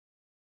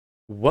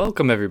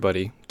Welcome,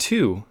 everybody,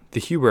 to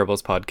the Hugh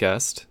Rebels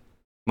podcast.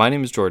 My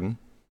name is Jordan.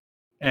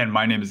 And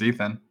my name is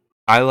Ethan.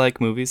 I like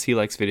movies, he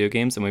likes video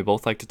games, and we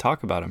both like to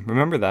talk about them.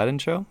 Remember that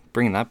intro?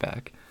 Bringing that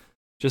back.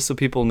 Just so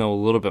people know a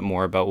little bit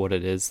more about what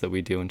it is that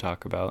we do and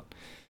talk about.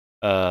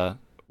 We're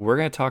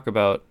going to talk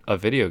about a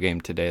video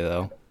game today,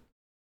 though.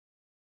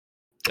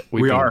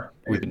 We've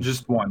been,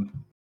 just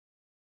one.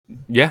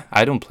 Yeah,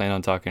 I don't plan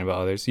on talking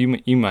about others.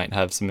 You might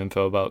have some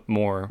info about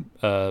more,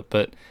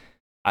 but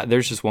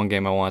there's just one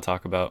game I want to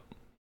talk about.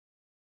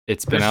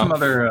 It's been out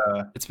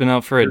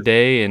for a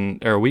day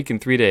or a week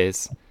and 3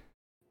 days.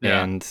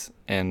 Yeah.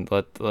 And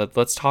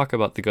let's talk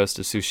about the Ghost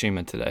of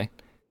Tsushima today.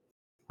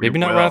 Maybe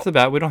not right off the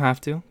bat, we don't have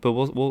to, but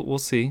we'll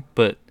see.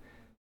 But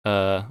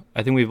I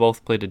think we've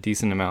both played a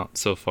decent amount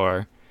so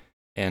far,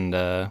 and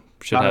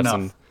should not have enough.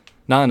 Some.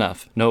 Not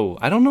enough. No,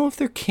 I don't know if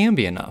there can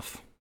be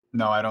enough.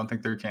 No, I don't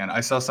think there can. I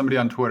saw somebody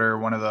on Twitter,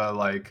 one of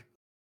the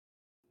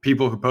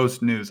people who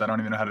post news. I don't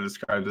even know how to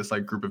describe this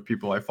group of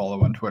people I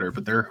follow on Twitter,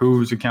 but they're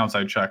whose accounts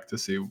I check to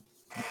see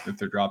if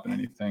they're dropping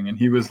anything. And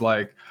he was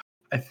like,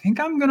 I think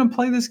I'm gonna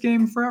play this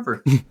game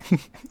forever.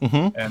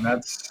 Mm-hmm. And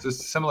that's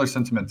just similar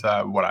sentiment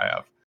to what I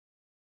have.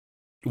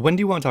 When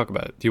do you want to talk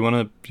about it? Do you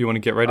want to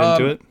get right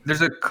into it?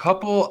 There's a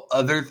couple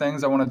other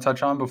things I want to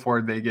touch on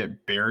before they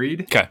get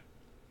buried. Okay.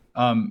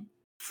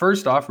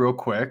 First off, real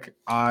quick,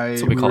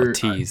 that's what we call a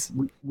tease.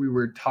 We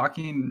were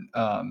talking.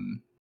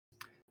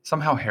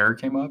 Somehow hair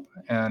came up,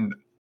 and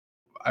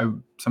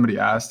somebody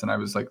asked, and I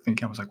was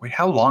thinking, wait,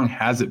 how long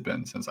has it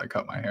been since I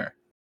cut my hair?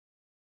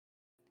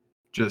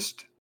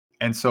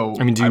 And so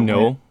I mean, do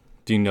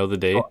you know the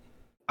date?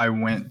 I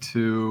went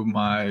to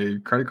my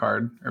credit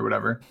card or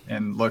whatever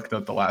and looked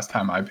up the last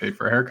time I paid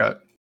for a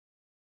haircut.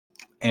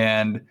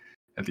 And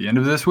at the end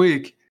of this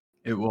week,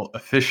 it will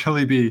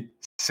officially be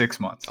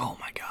 6 months. Oh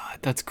my God,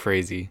 that's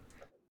crazy.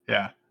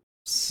 Yeah.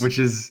 Which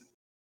is...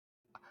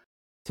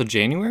 So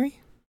January?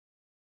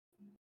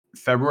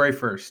 February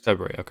 1st.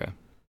 February, okay.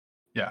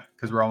 Yeah,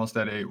 because we're almost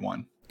at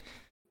 8-1.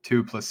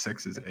 2 plus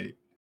 6 is 8.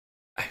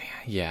 I mean,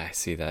 yeah, I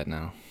see that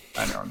now.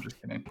 I know, I'm just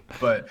kidding.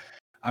 But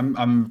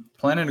I'm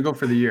planning to go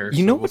for the year.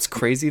 You know what's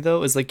crazy,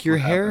 though, is your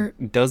hair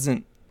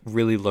doesn't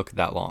really look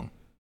that long.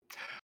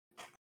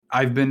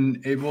 I've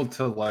been able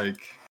to,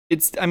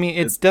 It's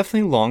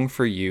definitely long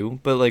for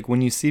you, but,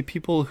 when you see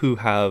people who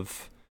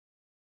have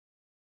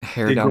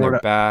hair down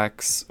their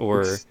backs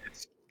or...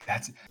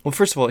 Well,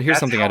 first of all, here's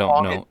something I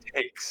don't know.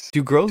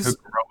 Do girls...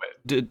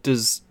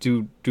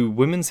 Do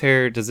women's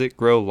hair, does it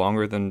grow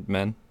longer than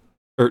men?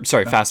 Or,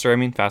 sorry, faster,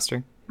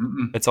 faster?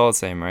 Mm-mm. It's all the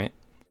same, right?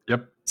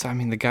 Yep. So,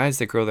 the guys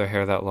that grow their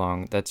hair that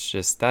long, that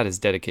is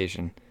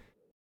dedication.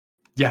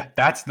 Yeah,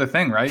 that's the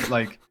thing, right?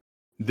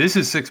 This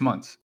is 6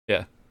 months.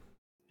 Yeah.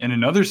 In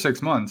another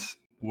 6 months,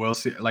 we'll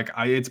see.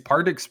 It's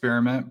part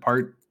experiment,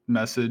 part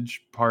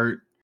message,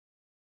 part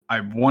I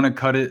want to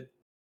cut it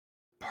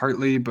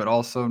partly, but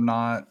also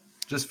not.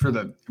 Just for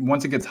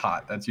once it gets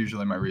hot, that's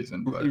usually my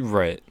reason. But.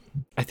 Right.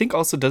 I think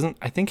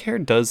hair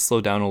does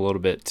slow down a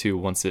little bit too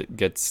once it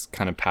gets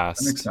kind of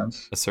past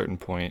a certain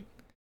point.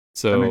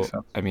 So, that makes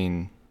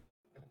sense.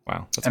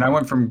 Wow. And I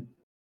went from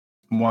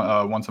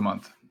once a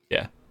month.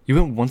 Yeah. You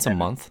went once a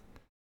month?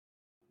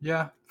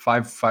 Yeah.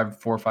 4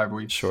 or 5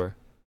 weeks. Sure.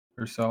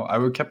 Or so. I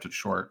would kept it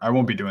short. I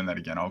won't be doing that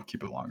again. I'll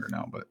keep it longer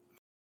now, but.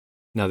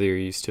 Now that you're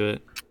used to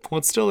it. Well,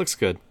 it still looks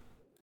good.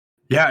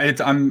 Yeah, it's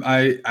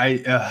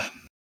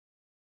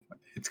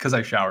because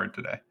I showered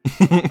today.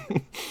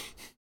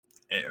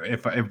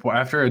 if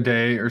after a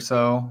day or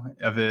so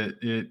of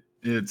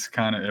it's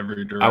kind of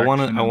every direction.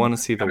 I want to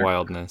see the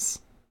wildness.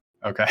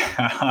 Okay.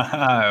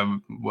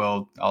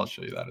 Well, I'll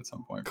show you that at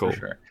some point. Cool. For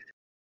sure.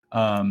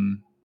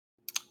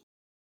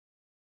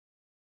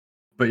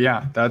 But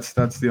yeah, that's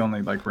the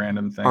only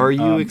random thing. Are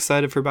you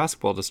excited for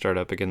basketball to start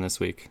up again this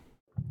week?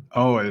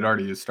 Oh, it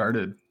already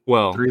started.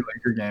 Well, 3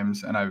 Laker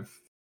games, and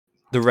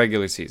the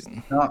regular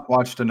season. Not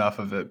watched enough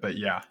of it, but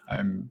yeah,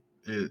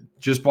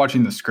 just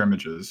watching the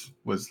scrimmages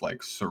was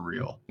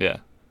surreal. Yeah.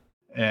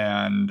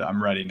 And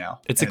I'm ready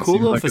now. It's a cool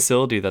little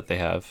facility that they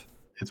have.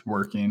 It's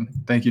working.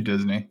 Thank you,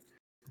 Disney.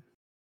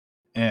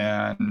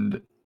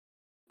 And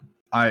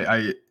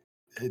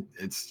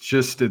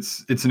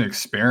it's an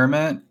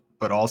experiment,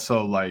 but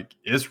also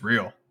it's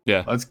real.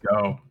 Yeah. Let's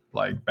go.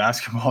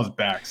 Basketball is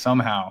back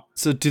somehow.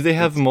 So do they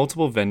have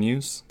multiple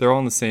venues? They're all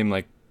in the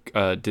same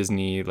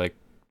Disney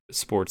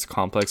sports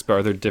complex, but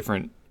are there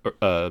different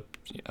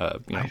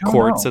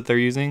courts that they're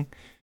using?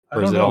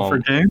 Or is it all for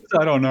games?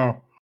 I don't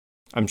know.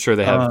 I'm sure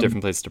they have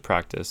different places to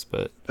practice,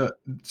 but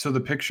so the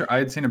picture I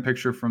had seen a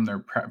picture from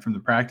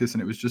the practice,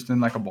 and it was just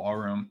in a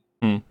ballroom,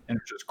 and it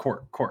was just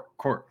court.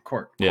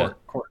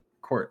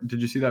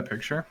 Did you see that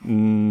picture?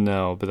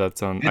 No, but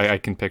that's on. I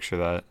can picture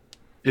that.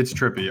 It's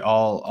trippy.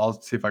 I'll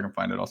see if I can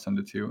find it. I'll send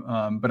it to you.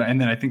 And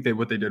then I think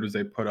what they did was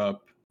they put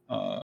up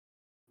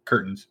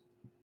curtains,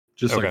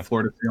 just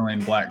floor to ceiling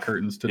black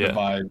curtains to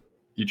divide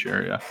each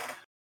area.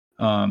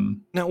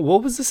 Now,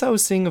 what was this I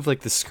was seeing of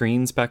the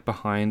screens back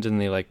behind,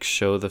 and they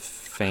show the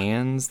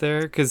fans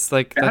there? Because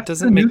that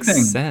doesn't make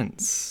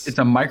sense. It's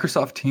a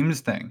Microsoft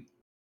Teams thing.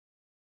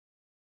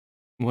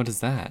 What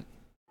is that?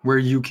 Where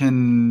you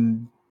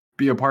can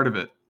be a part of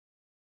it.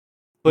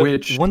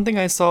 But one thing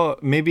I saw,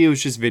 maybe it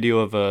was just video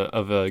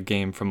of a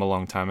game from a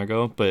long time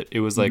ago, but it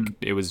was like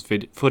it was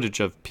footage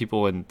of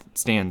people in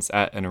stands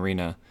at an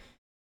arena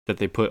that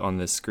they put on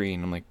this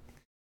screen. I'm like,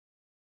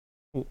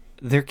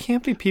 there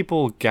can't be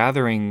people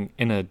gathering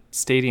in a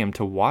stadium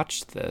to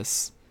watch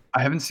this.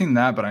 I haven't seen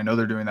that, but I know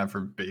they're doing that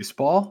for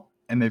baseball,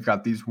 and they've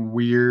got these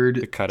weird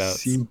the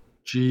cutouts.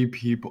 CG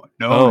people.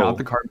 No, not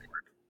the cardboard.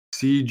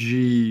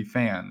 CG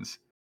fans,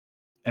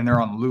 and they're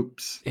on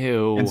loops.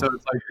 Ew. And so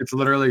it's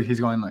literally he's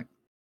going like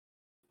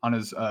on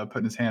his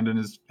putting his hand in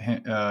his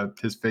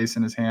face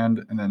in his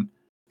hand, and then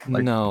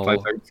like 5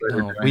 seconds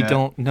later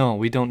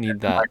we don't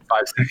need that. Like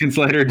 5 seconds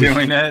later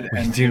doing it.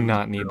 We do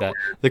not need that.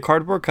 The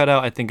cardboard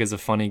cutout I think is a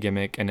funny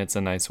gimmick, and it's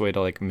a nice way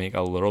to like make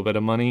a little bit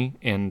of money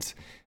and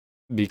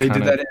be. They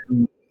did that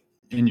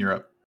in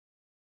Europe.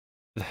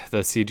 The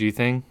CG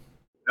thing?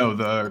 No,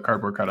 the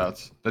cardboard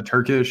cutouts. The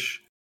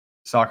Turkish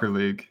soccer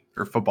league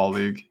or football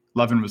league.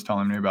 Levin was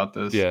telling me about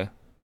this. Yeah.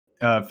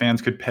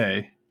 Fans could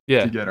pay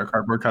to get a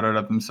cardboard cutout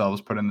of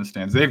themselves put in the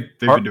stands. They've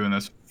been doing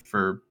this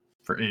for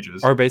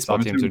ages. Our baseball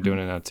teams are doing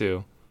it now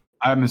too.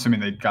 I'm assuming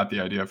they got the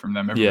idea from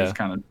them. Everybody's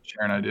kind of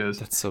sharing ideas.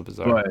 That's so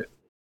bizarre. But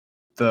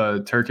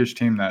the Turkish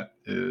team that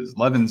is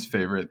Levin's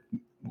favorite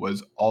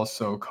was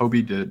also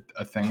Kobe did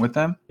a thing with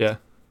them. Yeah.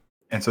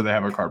 And so they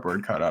have a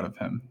cardboard cutout of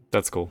him.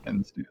 That's cool. In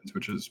the stands,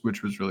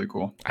 which was really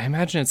cool. I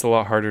imagine it's a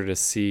lot harder to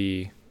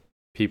see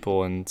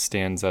people in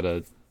stands at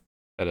a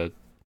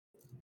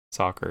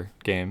soccer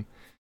game.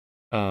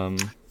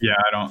 Yeah,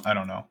 I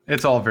don't know.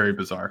 It's all very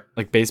bizarre.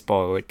 Like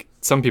baseball, like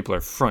some people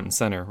are front and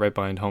center, right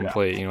behind home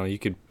plate. You know, you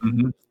could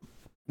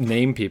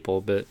name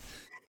people, but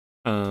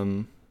I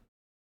want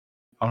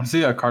to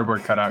see a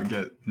cardboard cutout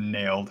get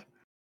nailed,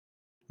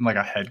 like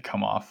a head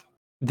come off.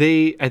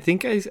 I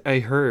think I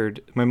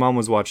heard my mom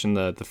was watching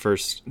the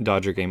first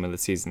Dodger game of the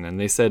season, and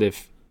they said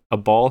if a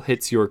ball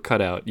hits your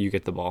cutout, you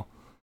get the ball.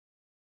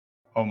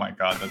 Oh my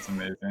god, that's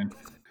amazing.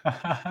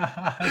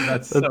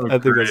 That's so great. I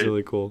think that's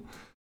really cool.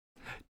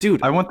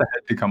 Dude, I want the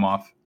head to come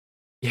off.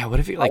 Yeah, what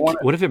if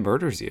what if it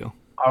murders you?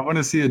 I want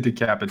to see a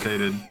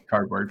decapitated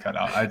cardboard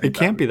cutout. I think it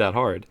can't be that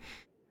hard.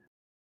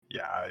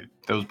 Yeah,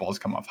 those balls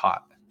come off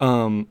hot.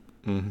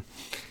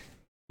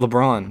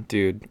 LeBron,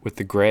 dude, with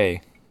the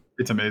gray.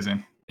 It's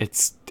amazing.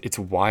 It's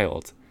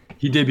wild.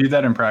 He debuted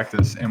that in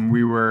practice, and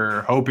we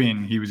were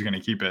hoping he was going to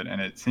keep it,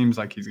 and it seems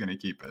like he's going to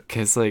keep it.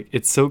 Because like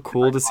it's so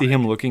cool to see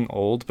him looking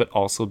old, but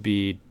also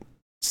be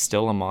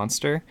still a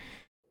monster.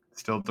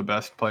 Still the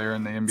best player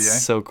in the NBA.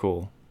 So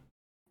cool.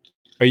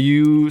 Are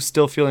you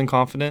still feeling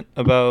confident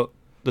about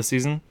the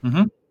season?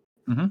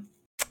 Mm-hmm. Mm-hmm.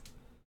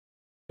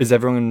 Is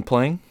everyone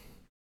playing?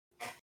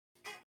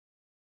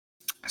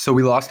 So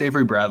we lost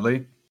Avery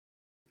Bradley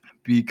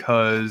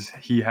because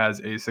he has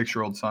a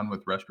 6-year-old son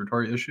with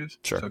respiratory issues.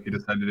 Sure. So he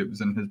decided it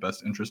was in his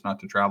best interest not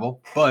to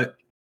travel. But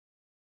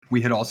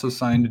we had also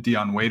signed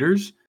Dion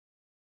Waiters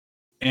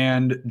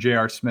and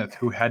J.R. Smith,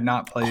 who had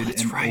not played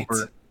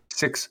over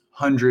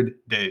 600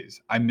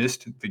 days. I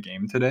missed the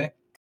game today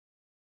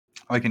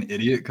like an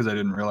idiot because I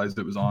didn't realize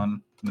it was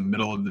on in the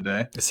middle of the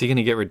day. Is he going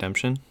to get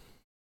redemption?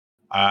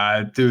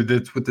 Dude,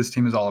 that's what this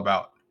team is all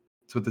about.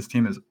 That's what this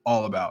team is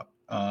all about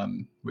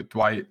with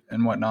Dwight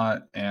and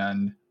whatnot.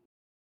 And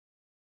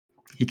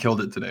he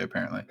killed it today,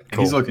 apparently. And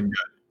he's looking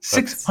good.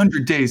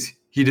 600 days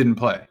he didn't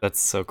play. That's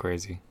so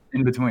crazy.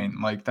 In between.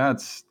 Like,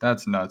 that's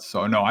nuts.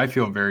 So, no, I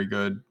feel very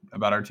good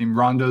about our team.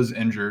 Rondo's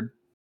injured.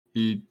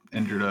 He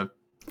injured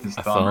his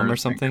thumb or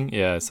something?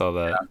 Yeah, I saw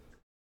that.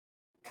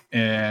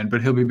 Yeah.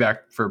 But he'll be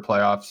back for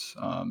playoffs.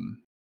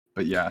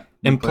 But yeah.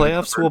 And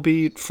playoffs will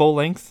be full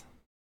length?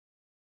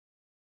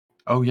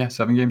 Oh, yeah.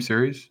 7-game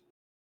series.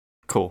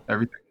 Cool.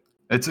 Everything.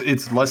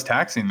 It's less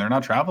taxing. They're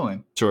not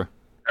traveling. Sure.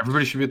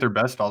 Everybody should be at their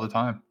best all the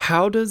time.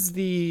 How does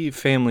the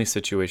family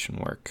situation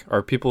work?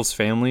 Are people's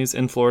families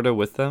in Florida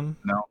with them?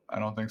 No, I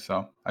don't think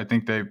so. I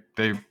think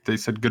they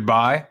said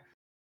goodbye.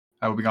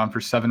 I will be gone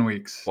for 7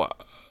 weeks. Wow.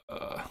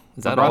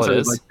 Is that all it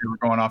is? Like they were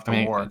going off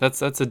to war.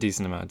 That's a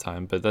decent amount of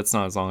time, but that's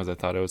not as long as I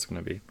thought it was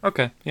going to be.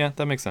 Okay, yeah,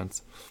 that makes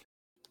sense.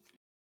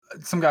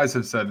 Some guys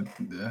have said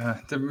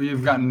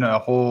we've gotten a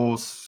whole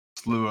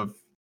slew of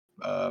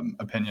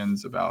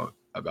opinions about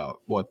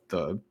what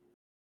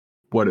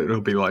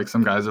it'll be like.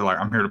 Some guys are like,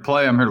 I'm here to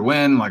play, I'm here to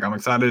win, like I'm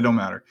excited, it don't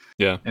matter.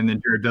 Yeah. And then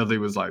Jared Dudley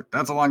was like,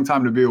 that's a long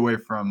time to be away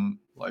from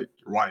like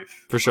your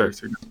wife. For sure.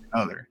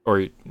 Other. Or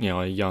a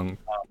young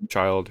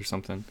child or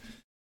something.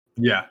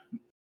 Yeah,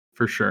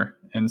 for sure.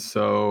 And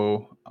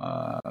so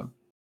I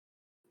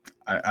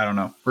don't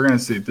know. We're gonna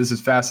see. This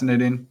is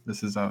fascinating.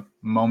 This is a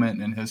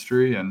moment in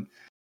history, and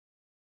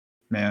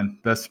man,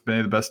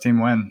 may the best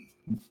team win,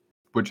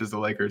 which is the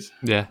Lakers.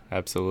 Yeah,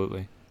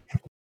 absolutely.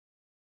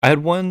 I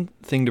had one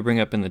thing to bring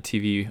up in the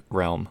TV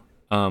realm.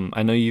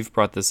 I know you've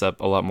brought this up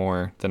a lot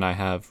more than I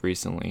have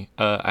recently.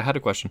 I had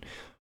a question.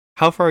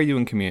 How far are you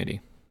in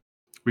Community?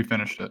 We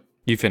finished it.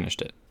 You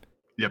finished it?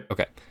 Yep.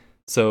 Okay.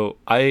 So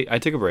I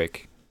took a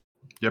break.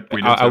 Yep,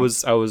 we did. I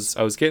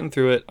was getting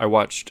through it. I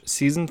watched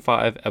season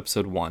 5,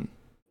 episode 1.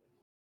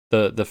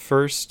 the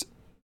first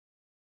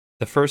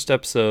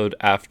episode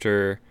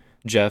after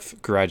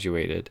Jeff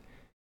graduated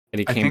and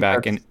he came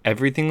back and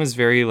everything was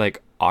very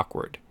like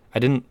awkward. I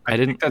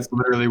think that's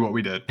literally what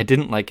we did. I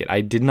didn't like it.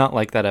 I did not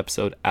like that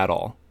episode at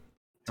all.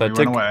 So I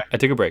took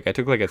a break. I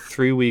took like a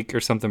 3-week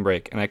or something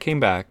break, and I came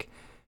back,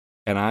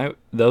 and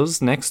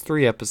those next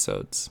 3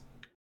 episodes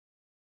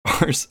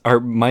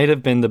might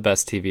have been the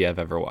best TV I've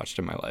ever watched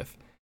in my life.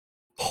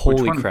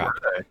 Holy crap!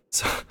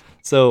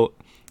 So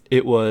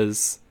it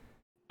was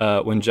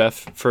when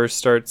Jeff first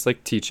starts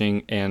like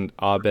teaching, and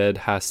Abed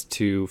has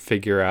to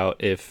figure out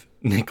if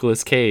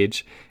Nicolas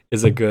Cage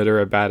is a good or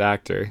a bad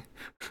actor.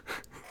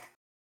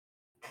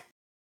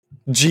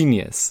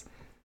 Genius.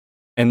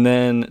 And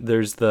then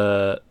there's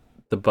the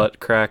butt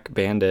crack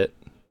bandit.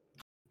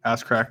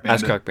 Ass crack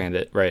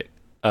bandit, right.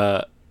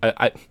 I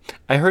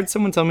heard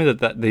someone tell me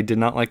that they did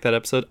not like that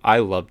episode. I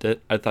loved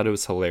it. I thought it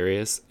was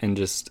hilarious, and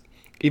just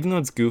even though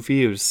it's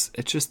goofy, it's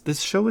just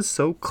this show is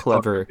so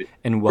clever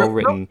and well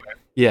written.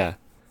 Yeah.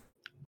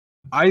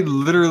 I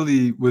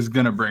literally was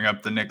gonna bring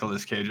up the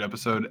Nicolas Cage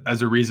episode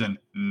as a reason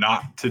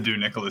not to do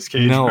Nicolas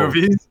Cage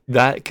movies.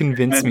 That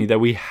convinced me that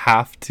we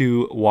have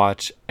to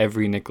watch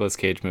every Nicolas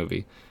Cage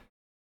movie.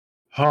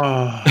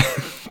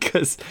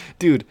 Because,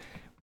 dude,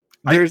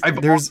 I've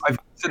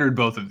considered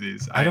both of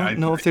these. I don't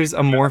know if there's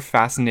a more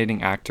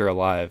fascinating actor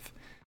alive.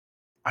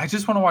 I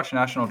just want to watch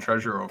National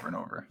Treasure over and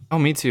over. Oh,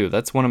 me too.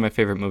 That's one of my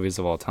favorite movies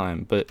of all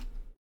time. But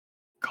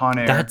Con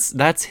Air.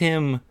 That's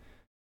him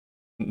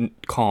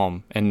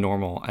calm and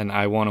normal, and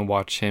I want to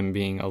watch him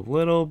being a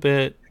little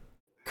bit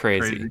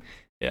crazy.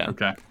 Yeah.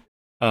 Okay.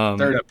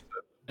 Third episode.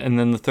 And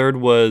then the third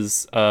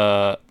was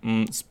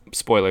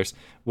spoilers,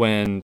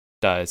 when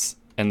dies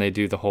and they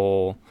do the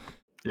whole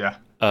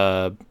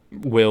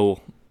will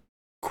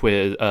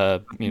quiz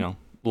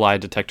lie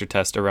detector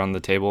test around the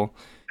table.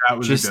 That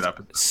was just a good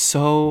episode.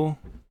 So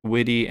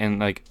witty, and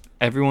like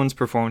everyone's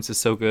performance is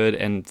so good,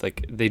 and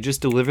like they just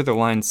deliver their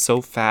lines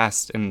so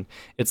fast, and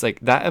it's like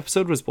that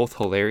episode was both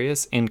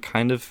hilarious and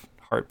kind of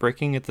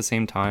heartbreaking at the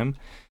same time.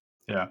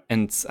 Yeah.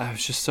 And it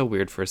was just so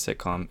weird for a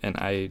sitcom, and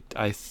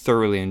I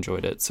thoroughly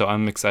enjoyed it, so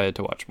I'm excited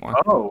to watch more.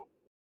 Oh,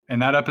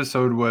 and that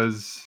episode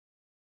was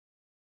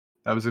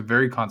a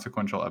very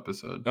consequential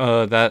episode.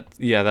 That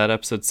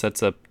episode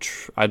sets up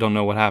I don't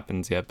know what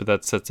happens yet, but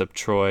that sets up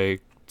Troy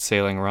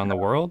sailing around the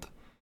world.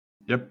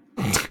 Yep.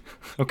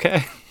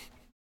 Okay.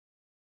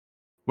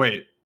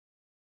 Wait,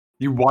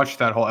 you watched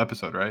that whole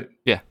episode, right?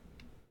 Yeah.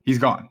 He's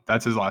gone.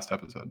 That's his last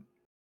episode.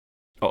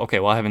 Oh, okay.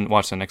 Well, I haven't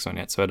watched the next one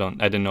yet, so I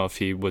didn't know if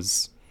he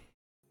was.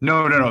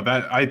 No.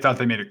 That I thought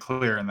they made it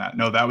clear in that.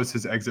 No, that was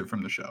his exit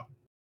from the show.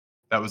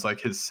 That was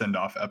like his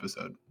send-off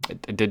episode. I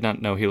did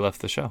not know he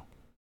left the show.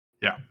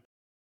 Yeah.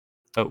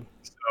 Oh.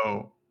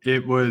 So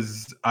it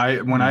was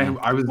I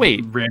was.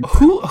 Wait.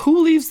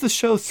 Who leaves the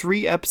show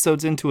 3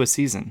 episodes into a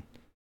season?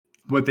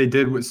 What they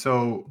did was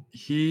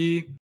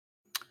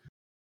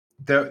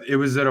it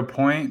was at a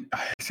point,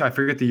 I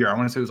forget the year. I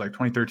want to say it was like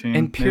 2013.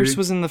 And Pierce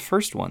was in the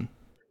first one,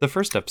 the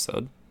first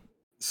episode.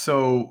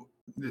 So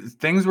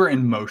things were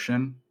in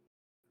motion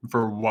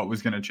for what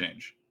was going to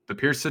change. The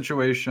Pierce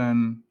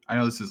situation, I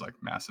know this is like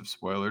massive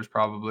spoilers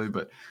probably,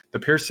 but the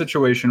Pierce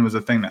situation was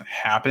a thing that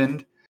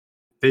happened.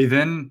 They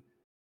then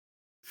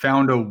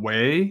found a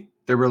way.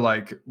 They were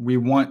like, we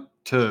want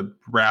to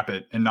wrap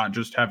it and not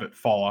just have it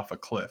fall off a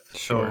cliff.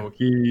 Sure. So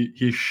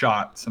he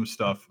shot some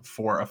stuff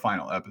for a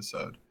final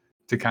episode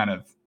to kind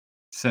of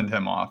send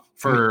him off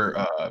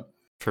for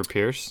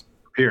Pierce.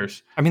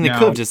 I mean, they could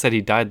have just said he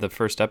died the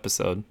first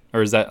episode,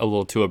 or is that a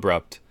little too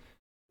abrupt?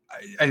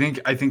 I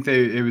think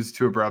it was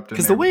too abrupt.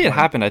 Because the way it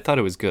happened, I thought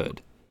it was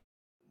good.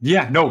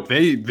 Yeah, no,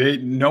 they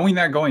knowing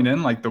that going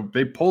in, like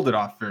they pulled it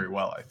off very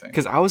well, I think.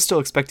 Because I was still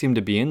expecting him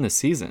to be in the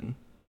season.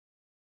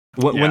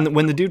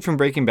 When the dude from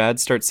Breaking Bad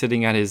starts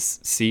sitting at his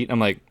seat, I'm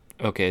like,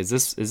 okay, is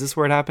this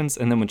where it happens?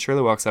 And then when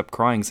Shirley walks up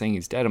crying, saying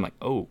he's dead, I'm like,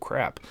 oh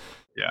crap.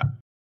 Yeah,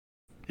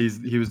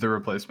 he was the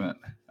replacement.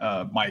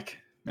 Mike,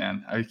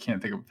 man, I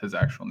can't think of his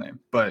actual name,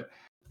 but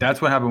that's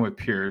what happened with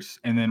Pierce.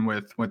 And then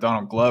with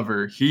Donald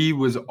Glover, he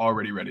was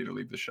already ready to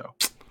leave the show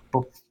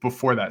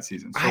before that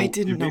season. So I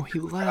didn't know he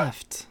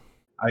left.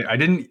 I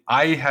didn't.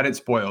 I had it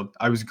spoiled.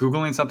 I was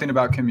Googling something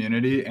about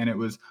Community, and it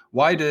was,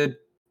 why did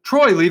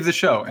Troy leave the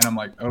show? And I'm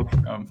like,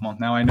 well,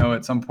 now I know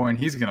at some point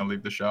he's going to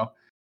leave the show.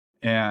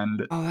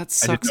 And that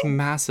sucks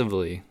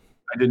massively.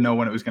 I didn't know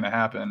when it was going to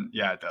happen.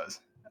 Yeah, it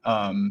does.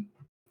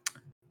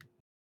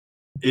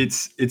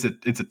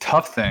 It's a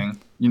tough thing.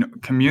 You know,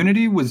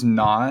 Community was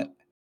not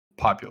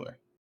popular.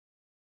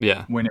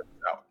 Yeah. When it was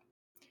out.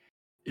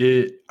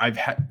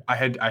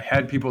 I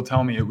had people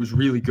tell me it was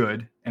really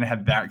good and it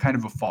had that kind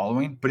of a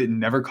following, but it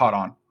never caught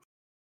on.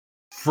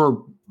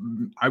 For,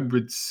 I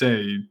would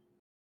say,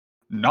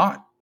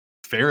 not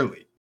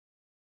fairly.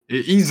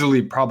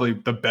 Easily probably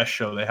the best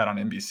show they had on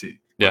NBC.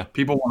 Yeah.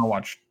 People want to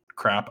watch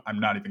crap. I'm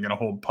not even going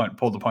to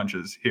pull the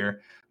punches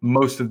here.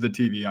 Most of the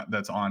TV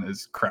that's on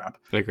is crap.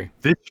 I agree.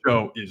 This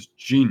show is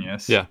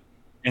genius. Yeah.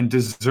 And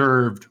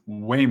deserved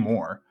way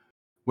more.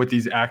 What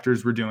these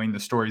actors were doing,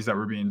 the stories that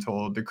were being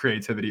told, the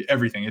creativity,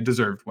 everything. It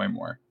deserved way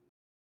more.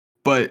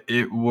 But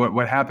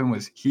what happened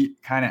was he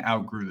kind of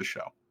outgrew the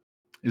show,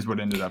 is what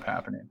ended up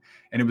happening.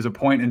 And it was a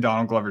point in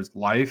Donald Glover's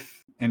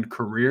life and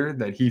career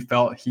that he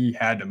felt he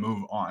had to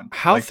move on.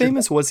 How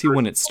famous was he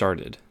when it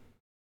started?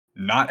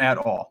 Not at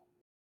all.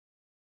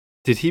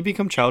 Did he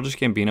become Childish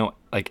Gambino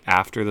like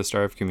after the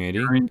start of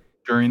Community?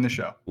 During the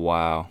show.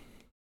 Wow.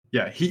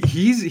 Yeah,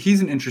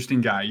 he's an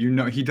interesting guy. We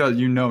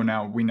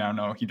now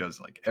know he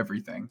does like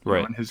everything.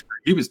 Right. In his career.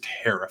 He was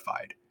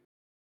terrified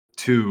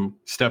to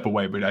step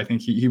away, but I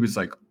think he was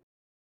like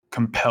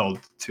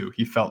compelled to.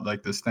 He felt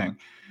like this thing.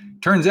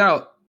 Turns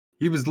out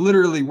he was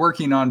literally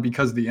working on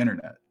Because of the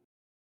Internet.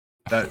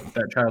 That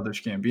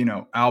Childish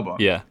Gambino album.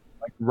 Yeah.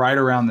 Like right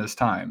around this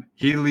time.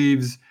 He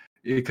leaves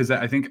because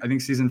I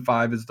think season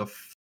 5 is the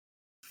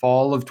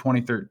fall of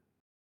 2013.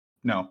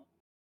 No.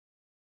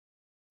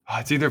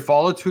 It's either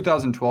fall of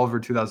 2012 or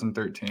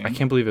 2013. I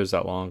can't believe it was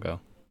that long ago.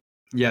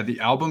 Yeah, the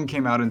album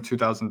came out in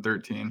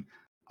 2013.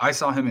 I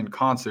saw him in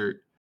concert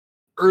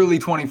early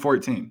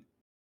 2014.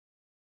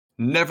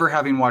 Never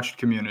having watched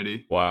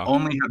Community. Wow.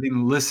 Only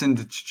having listened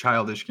to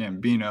Childish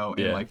Gambino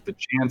and like the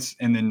Chance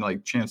and then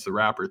like Chance the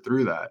Rapper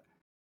through that.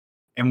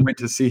 And went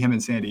to see him in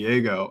San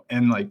Diego.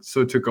 And like,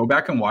 so to go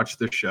back and watch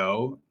the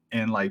show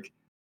and like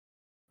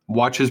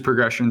watch his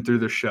progression through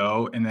the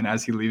show, and then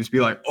as he leaves be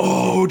like,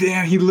 oh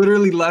damn, he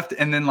literally left,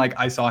 and then like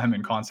I saw him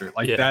in concert.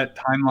 Like that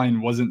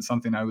timeline wasn't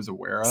something I was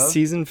aware of.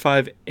 Season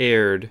 5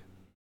 aired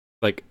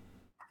like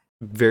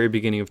very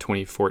beginning of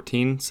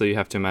 2014, so you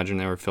have to imagine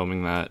they were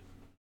filming that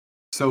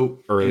so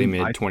early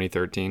mid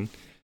 2013.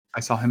 I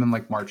saw him in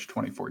like March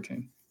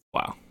 2014.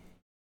 Wow.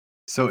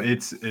 So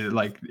it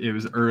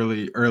was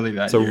early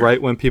that so year.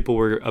 Right when people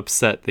were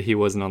upset that he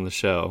wasn't on the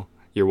show,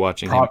 you're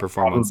watching him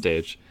perform on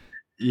stage.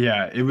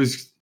 Yeah, it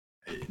was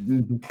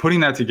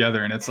putting that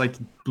together, and it's like,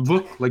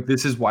 look, like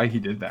this is why he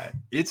did that.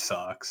 It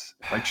sucks,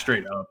 like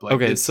straight up. Like,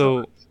 okay,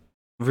 so sucks.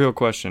 Real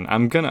question.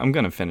 I'm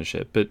gonna finish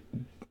it, but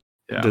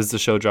does the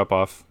show drop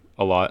off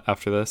a lot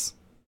after this,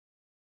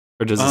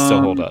 or does it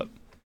still hold up?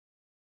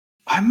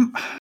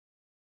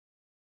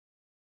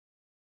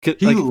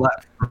 He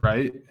left,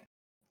 right?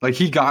 Like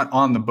he got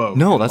on the boat.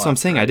 No, that's what I'm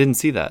saying. Right? I didn't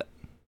see that.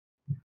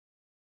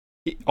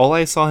 All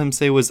I saw him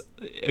say was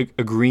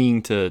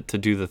agreeing to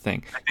do the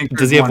thing.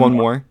 Does he have one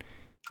more?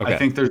 Okay. I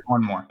think there's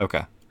one more. Okay.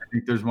 I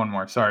think there's one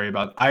more. Sorry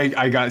about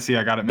I got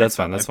it. That's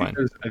fine. That's fine.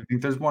 I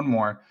think there's one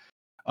more.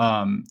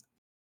 I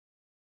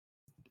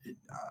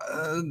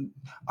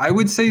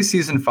would say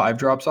season 5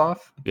 drops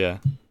off. Yeah.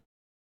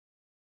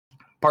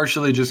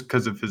 Partially just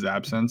because of his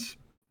absence.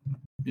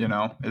 You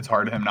know, it's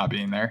hard him not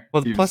being there.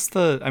 Well, plus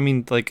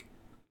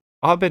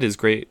Abed is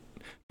great.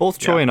 Both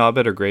Troy and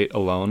Abed are great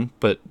alone,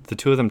 but the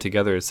two of them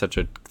together is such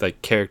a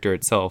like character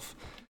itself.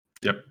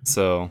 Yep.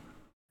 So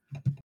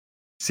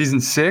season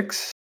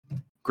 6,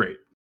 great.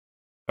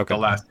 Okay. The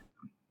last.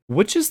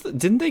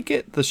 Didn't they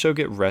get the show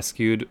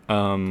rescued,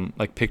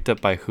 like picked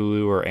up by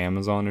Hulu or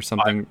Amazon or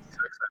something?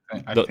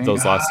 I think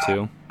those last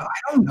two. I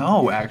don't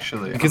know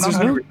actually, because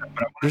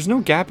there's no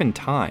gap in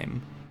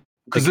time.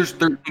 Because there's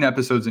 13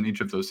 episodes in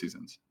each of those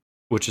seasons,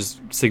 which is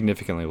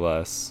significantly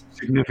less.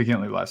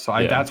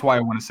 So that's why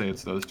I want to say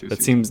it's those two.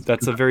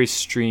 That's a very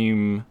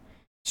streaming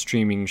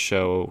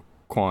show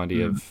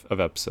quantity of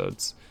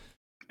episodes.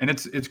 And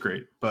it's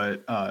great,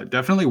 but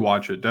definitely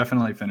watch it.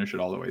 Definitely finish it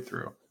all the way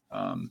through.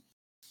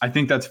 I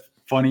think that's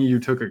funny. You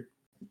took a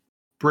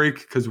break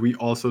because we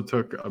also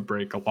took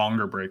a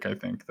longer break. I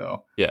think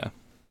though. Yeah.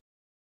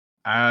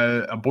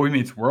 A Boy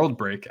Meets World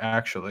break,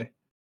 actually.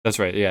 That's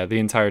right. Yeah, the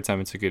entire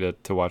time it took you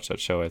to watch that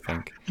show, I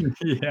think.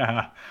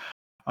 Yeah.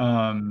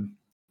 And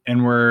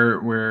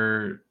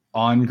we're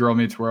on Girl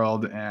Meets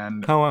World,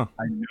 and oh wow,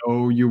 I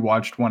know you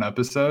watched one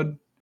episode.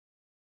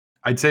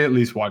 I'd say at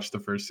least watch the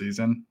first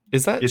season.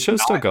 Is that show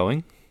still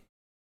going?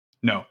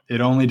 No,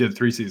 it only did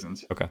 3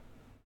 seasons. Okay.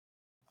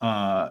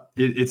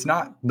 It's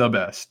not the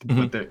best,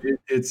 but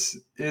it's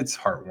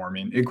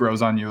heartwarming. It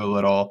grows on you a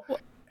little.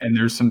 And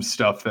there's some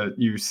stuff that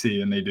you see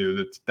and they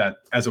do that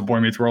as a Boy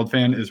Meets World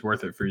fan is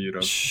worth it for you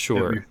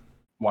to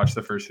watch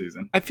the first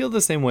season. I feel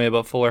the same way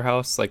about Fuller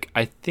House. Like,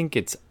 I think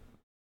it's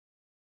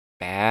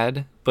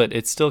bad, but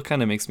it still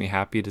kind of makes me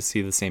happy to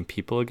see the same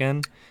people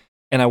again.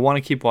 And I want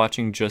to keep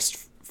watching just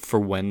for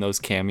when those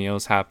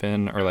cameos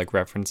happen or like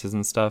references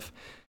and stuff.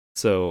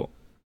 So,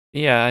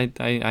 yeah,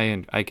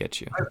 I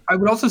get you. I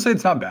would also say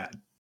it's not bad.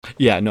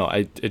 Yeah, no,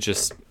 it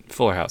just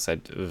Fuller House.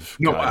 It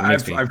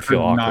makes me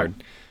feel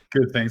awkward.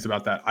 Good things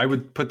about that. I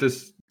would put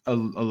this a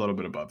little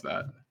bit above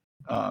that,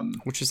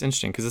 which is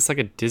interesting because it's like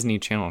a Disney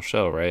Channel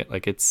show, right?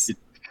 Like it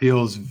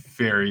feels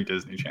very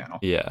Disney Channel.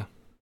 Yeah,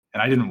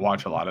 and I didn't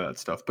watch a lot of that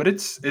stuff, but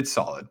it's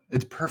solid.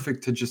 It's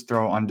perfect to just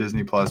throw on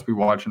Disney Plus. We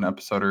watch an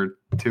episode or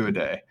 2 a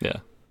day. Yeah,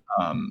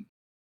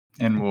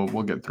 and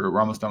we'll get through it.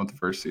 We're almost done with the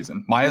first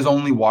season. Maya's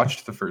only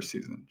watched the first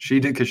season. She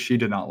did because she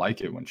did not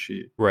like it when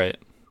she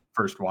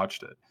first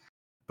watched it.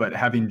 But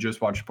having just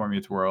watched Boy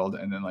Meets World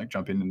and then like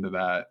jumping into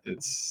that,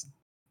 it's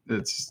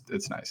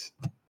nice.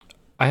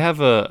 I have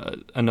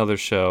another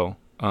show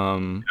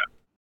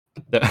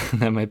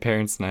that my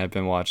parents and I have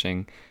been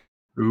watching.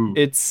 Ooh.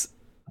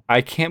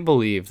 I can't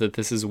believe that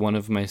this is one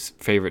of my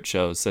favorite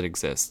shows that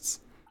exists.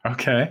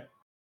 Okay.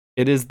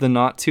 It is the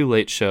Not Too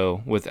Late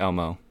Show with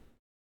Elmo.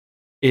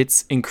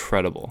 It's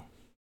incredible.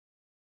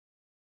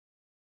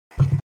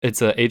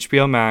 It's a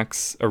HBO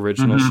Max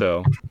original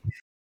show.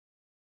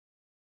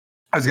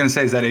 I was gonna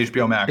say, is that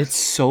HBO Max? It's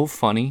so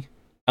funny.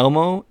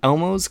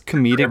 Elmo's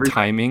comedic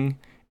timing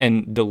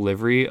and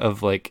delivery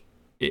of like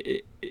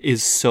it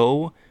is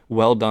so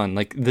well done.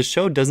 Like the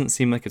show doesn't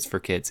seem like it's for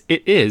kids.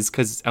 It is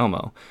because it's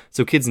Elmo,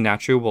 so kids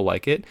naturally will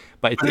like it.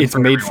 But it's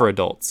made for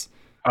adults.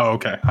 Oh,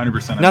 okay,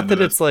 100%. Not that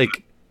it's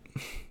like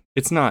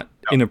it's not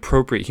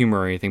inappropriate humor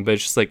or anything, but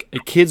it's just like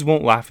kids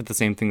won't laugh at the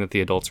same thing that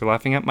the adults are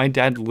laughing at. My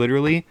dad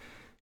literally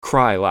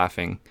cry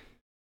laughing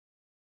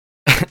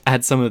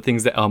at some of the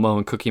things that Elmo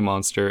and Cookie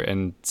Monster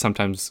and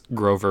sometimes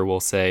Grover will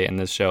say in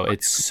this show.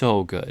 It's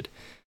so good.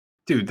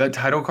 Dude, that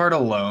title card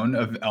alone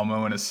of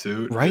Elmo in a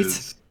suit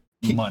is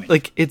money.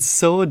 Like, it's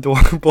so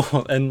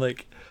adorable and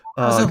like,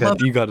 oh god,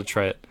 you gotta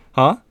try it.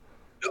 Huh?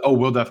 Oh,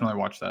 we'll definitely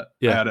watch that.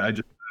 Yeah. I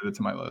just added it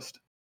to my list.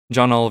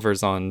 John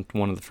Oliver's on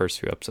one of the first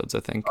few episodes,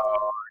 I think.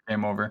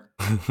 Game over.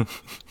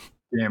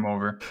 Game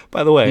over.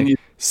 By the way,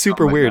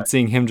 super weird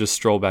seeing him just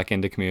stroll back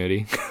into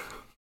Community.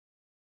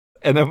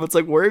 And everyone's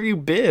like, where have you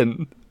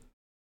been?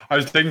 I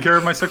was taking care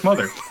of my sick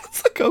mother.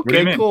 It's like,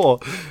 okay, cool.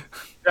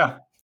 Yeah.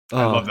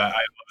 I love that. I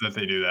love that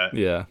they do that.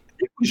 Yeah.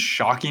 It was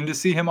shocking to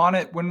see him on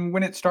it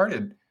when it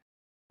started.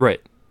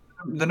 Right.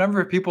 The number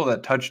of people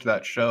that touched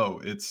that show,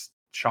 it's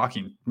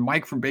shocking.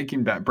 Mike from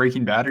Breaking Bad,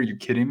 are you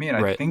kidding me?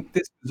 And I think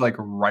this was like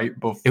right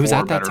before it was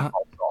at that time.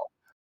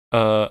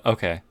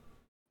 Okay.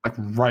 Like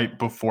right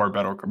before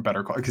Better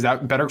Call, because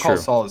that Better Call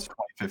Saul is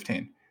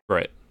 2015.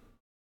 Right.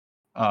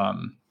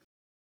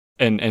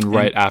 And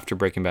right after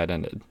Breaking Bad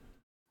ended.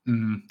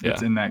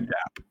 It's in that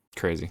gap.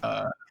 Crazy.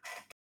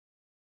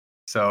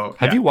 So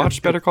have you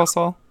watched Better Call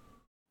Saul?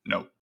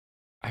 No.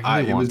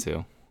 I really want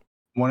to.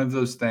 One of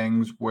those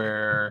things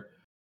where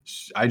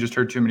I just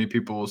heard too many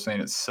people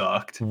saying it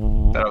sucked that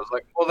I was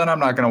like, well, then I'm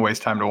not going to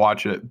waste time to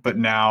watch it. But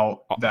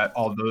now that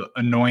all the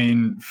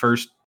annoying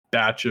first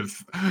batch of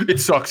it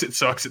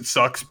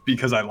sucks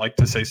because I like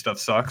to say stuff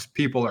sucks,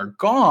 people are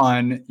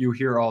gone, you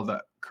hear all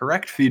the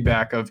correct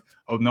feedback of,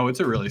 oh no, it's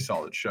a really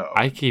solid show.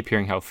 I keep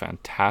hearing how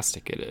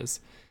fantastic it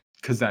is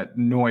because that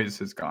noise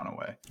has gone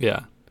away. Yeah.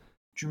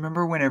 Do you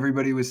remember when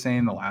everybody was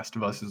saying The Last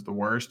of Us is the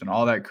worst and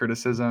all that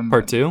criticism?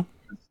 Part 2?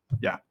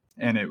 Yeah.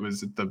 And it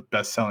was the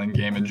best-selling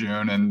game in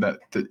June, and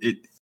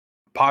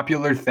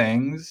popular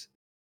things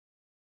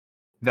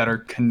that are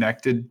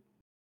connected,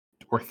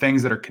 or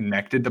things that are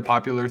connected to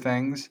popular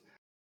things,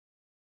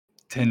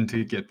 tend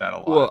to get that a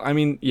lot. Well, I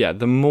mean, yeah,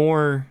 the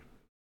more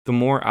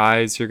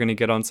eyes you're gonna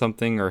get on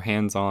something or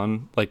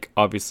hands-on, like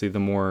obviously the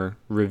more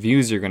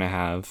reviews you're gonna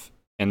have,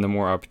 and the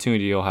more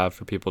opportunity you'll have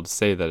for people to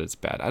say that it's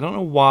bad. I don't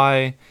know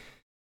why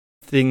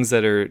things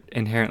that are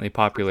inherently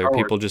popular,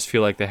 people just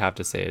feel like they have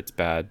to say it's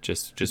bad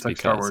just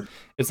because.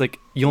 It's like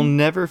you'll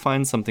never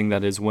find something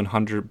that is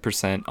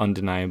 100%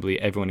 undeniably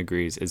everyone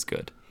agrees is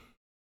good.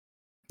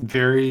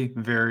 Very,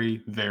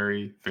 very,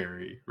 very,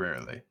 very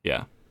rarely.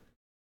 Yeah.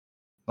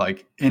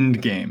 Like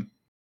Endgame.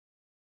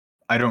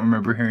 I don't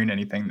remember hearing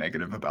anything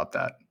negative about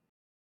that.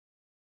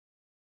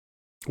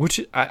 Which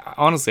I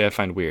honestly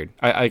find weird.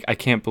 I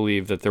can't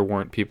believe that there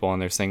weren't people on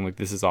there saying like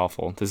this is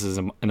awful. This is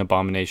an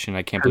abomination.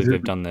 I can't believe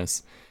they've done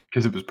this.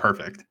 Because it was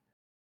perfect.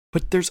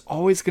 But there's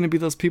always going to be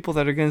those people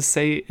that are going to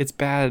say it's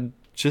bad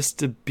just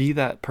to be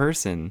that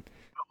person.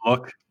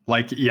 Look,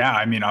 like, yeah,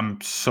 I mean, I'm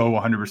so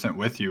 100%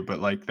 with you, but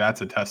like,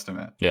 that's a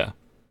testament. Yeah.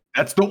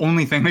 That's the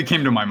only thing that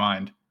came to my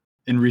mind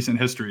in recent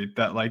history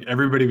that like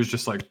everybody was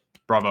just like,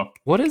 bravo.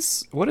 What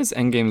is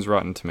Endgame's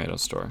Rotten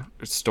Tomatoes score?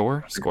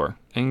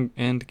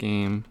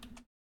 Endgame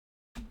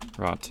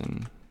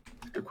Rotten.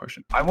 Good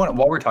question.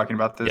 While we're talking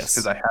about this,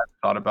 because I had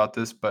thought about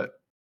this, but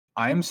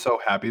I am so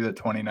happy that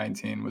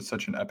 2019 was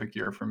such an epic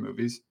year for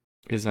movies.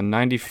 Is a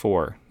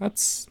 94.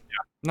 That's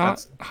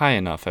not high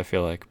enough, I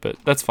feel like, but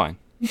that's fine.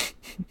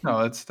 No,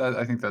 I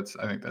think that's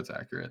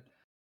accurate.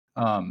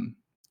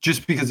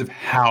 Just because of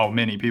how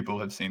many people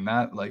have seen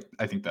that, like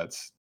I think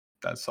that's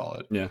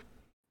solid. Yeah.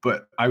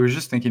 But I was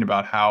just thinking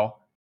about how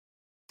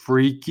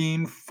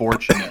freaking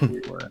fortunate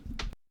we were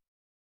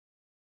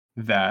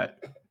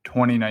that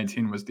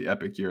 2019 was the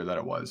epic year that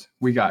it was.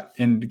 We got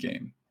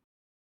Endgame.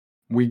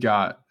 We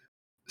got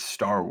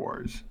Star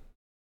Wars.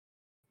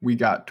 We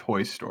got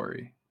Toy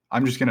Story.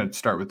 I'm just going to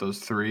start with those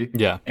three.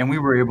 Yeah. And we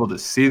were able to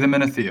see them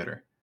in a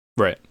theater.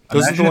 Right.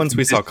 Those are the ones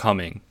we saw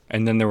coming.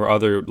 And then there were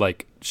other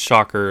like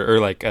shocker or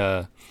like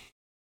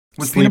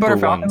was Peanut Butter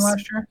Falcon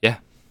last year? Yeah.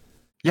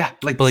 Yeah,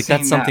 like but like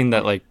that's something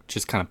that like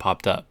just kind of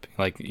popped up.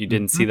 Like you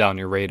didn't see that on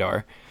your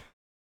radar.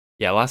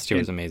 Yeah, last year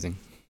was amazing.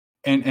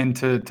 And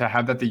to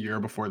have that the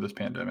year before this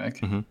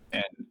pandemic,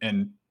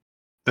 and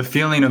the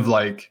feeling of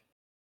like,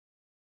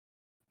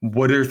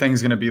 what are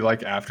things going to be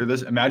like after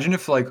this? Imagine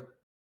if like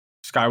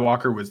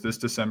Skywalker was this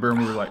December and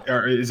we were like,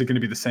 is it going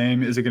to be the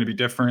same? Is it going to be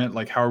different?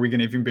 Like, how are we going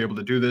to even be able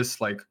to do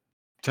this? Like,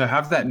 to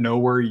have that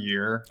nowhere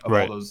year of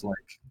all those like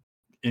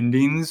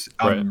endings,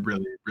 I'm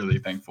really, really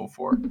thankful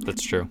for.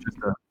 That's true.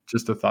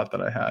 just a thought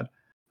that I had.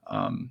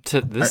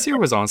 This year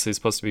was honestly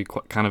supposed to be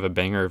kind of a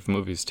banger of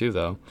movies too,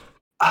 though.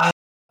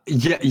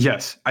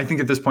 Yes. I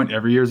think at this point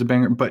every year is a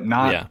banger, but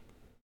not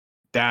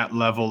that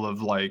level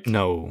of like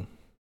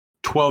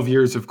 12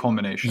 years of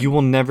culmination. You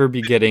will never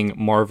be getting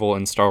Marvel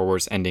and Star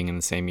Wars ending in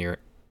the same year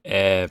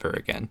ever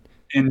again.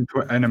 In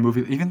a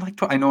movie, even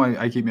like I know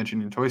I keep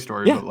mentioning Toy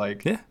Story, but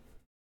like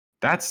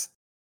that's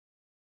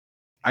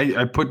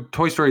I put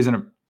Toy Stories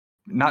in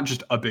not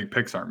just a big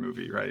Pixar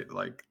movie, right?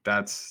 Like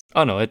that's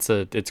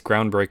it's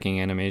groundbreaking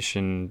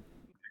animation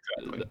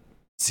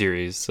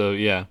series. So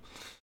yeah.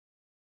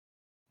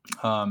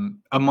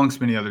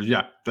 Amongst many others,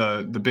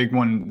 the big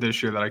one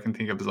this year that I can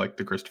think of is like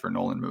the Christopher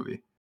Nolan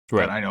movie.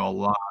 Right. That I know a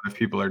lot of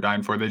people are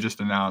dying for. They just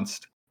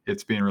announced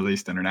it's being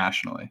released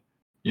internationally,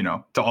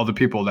 to all the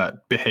people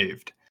that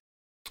behaved.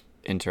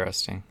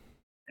 Interesting.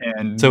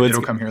 And so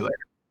it'll come here later.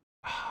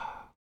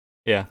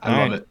 Yeah.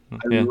 I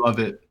love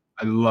it.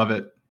 I love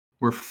it.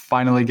 We're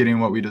finally getting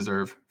what we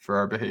deserve for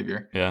our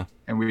behavior. Yeah.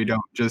 And we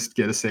don't just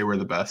get to say we're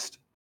the best.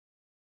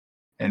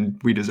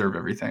 And we deserve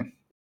everything.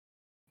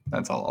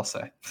 That's all I'll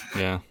say.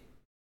 Yeah.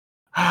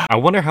 I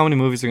wonder how many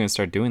movies are going to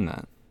start doing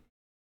that.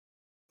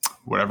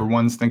 Whatever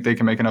ones think they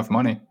can make enough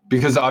money,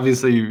 because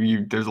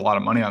obviously there's a lot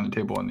of money on the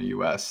table in the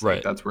U.S. Right.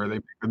 Like that's where they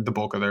make the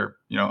bulk of their,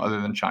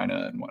 other than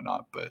China and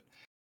whatnot. But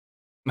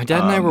my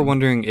dad and I were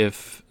wondering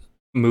if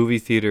movie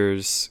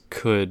theaters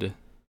could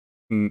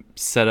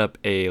set up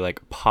a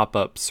like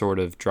pop-up sort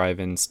of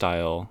drive-in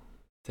style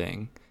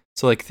thing.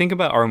 So like think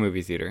about our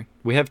movie theater.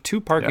 We have 2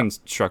 parking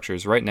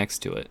structures right next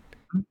to it.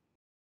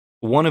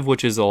 One of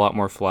which is a lot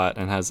more flat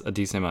and has a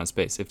decent amount of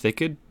space. If they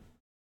could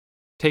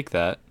take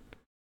that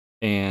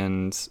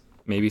and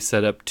maybe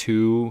set up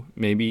 2,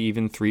 maybe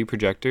even 3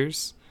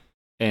 projectors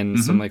and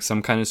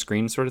some kind of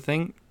screen sort of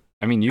thing.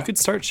 I mean, you could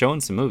start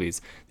showing some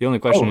movies. The only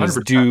question is,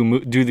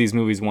 do these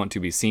movies want to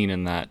be seen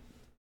in that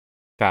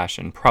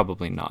fashion?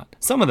 Probably not.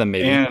 Some of them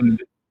maybe.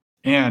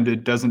 And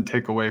it doesn't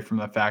take away from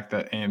the fact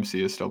that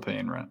AMC is still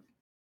paying rent.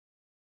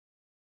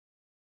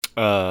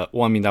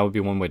 Well, I mean, that would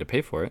be one way to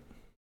pay for it.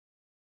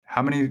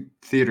 How many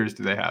theaters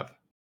do they have?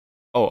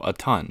 Oh, a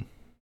ton.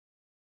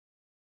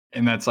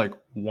 And that's like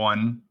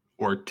 1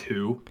 or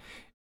 2.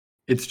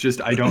 It's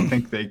just I don't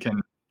think they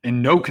can,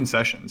 and no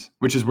concessions,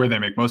 which is where they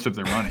make most of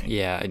their money.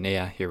 Yeah,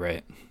 you're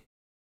right.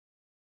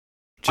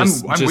 I'm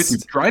with you.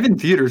 Drive-in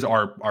theaters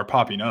are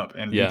popping up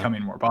and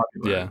becoming more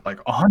popular. Yeah.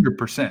 Like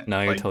 100%.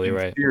 No, you're totally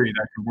right. In theory,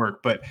 that could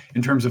work, but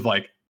in terms of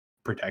like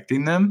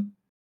protecting them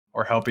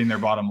or helping their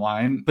bottom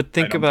line. But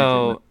think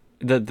about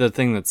the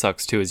thing that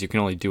sucks too is you can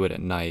only do it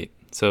at night.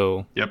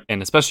 So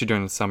and especially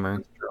during the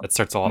summer, it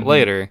starts a lot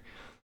later.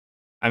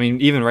 I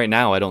mean, even right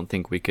now, I don't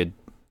think we could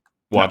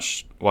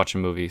watch a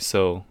movie.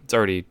 So it's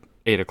already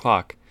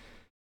 8:00.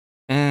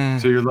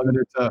 So you're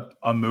limited to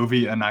a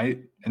movie a night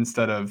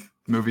instead of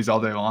movies all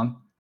day long.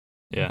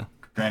 Yeah.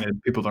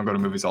 Granted, people don't go to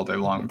movies all day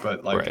long,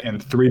 but like,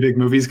 and 3 big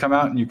movies come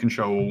out and you can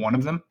show one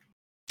of them.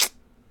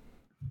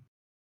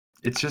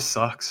 It just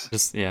sucks.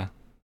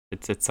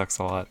 It sucks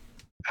a lot.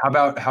 How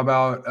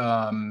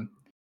about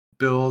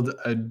build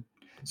a?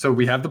 So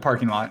we have the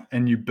parking lot,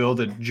 and you build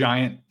a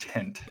giant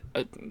tent.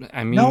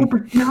 I mean, no,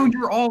 but now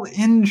you're all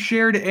in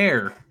shared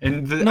air,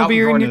 and the but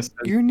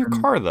you're in your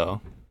car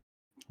though,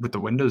 with the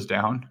windows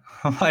down,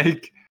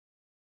 like.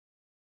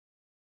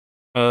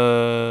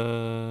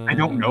 I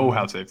don't know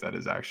how safe that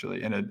is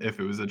actually, and if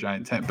it was a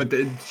giant tent, but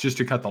it's just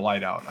to cut the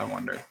light out. I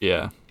wonder.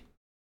 Yeah.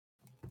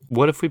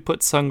 What if we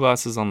put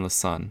sunglasses on the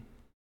sun?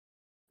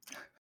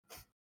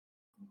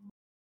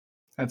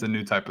 That's a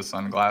new type of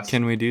sunglass.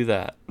 Can we do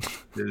that?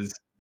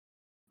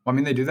 I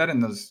mean, they do that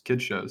in those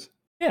kids shows.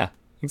 Yeah,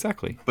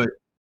 exactly. But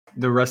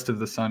the rest of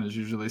the sun is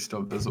usually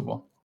still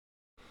visible.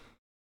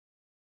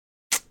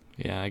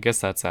 Yeah, I guess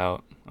that's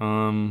out.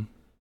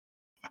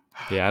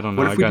 Yeah, I don't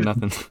know. I got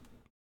nothing.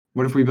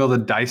 What if we build a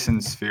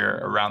Dyson sphere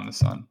around the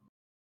sun?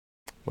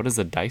 What is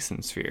a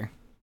Dyson sphere?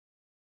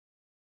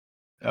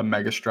 A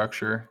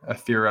megastructure, a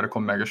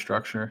theoretical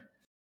megastructure.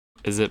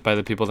 Is it by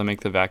the people that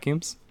make the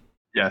vacuums?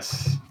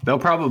 Yes. They'll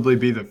probably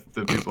be the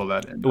people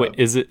that end Wait, up.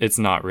 is it? It's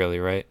not really,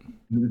 right?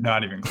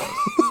 Not even close.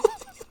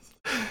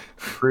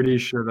 Pretty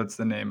sure that's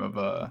the name of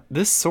a...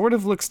 This sort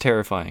of looks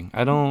terrifying.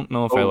 I don't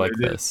know if I like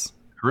this.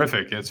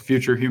 Horrific. It's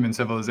future human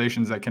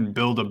civilizations that can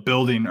build a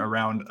building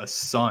around a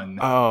sun.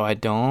 Oh, I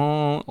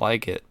don't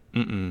like it.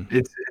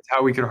 It's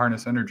how we could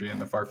harness energy in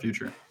the far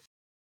future.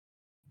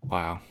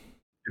 Wow.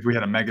 If we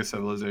had a mega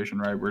civilization,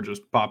 right? We're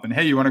just popping.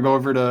 Hey, you want to go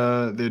over to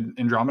the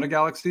Andromeda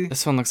Galaxy?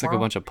 This one looks like a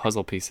bunch of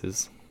puzzle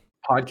pieces.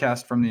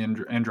 Podcast from the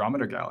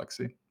Andromeda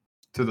Galaxy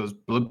to those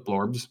blip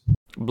blorbs.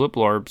 Blip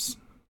blorbs.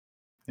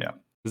 Yeah.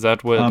 Is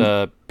that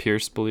what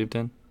Pierce believed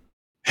in?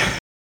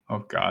 Oh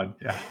God,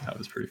 yeah, that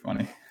was pretty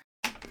funny.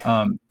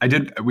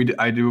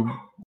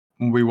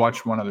 We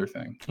watched one other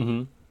thing.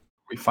 Mm-hmm.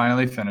 We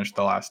finally finished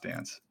The Last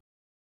Dance.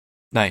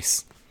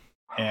 Nice.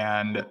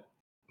 And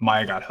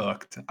Maya got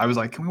hooked. I was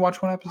like, can we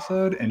watch one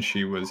episode? And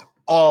she was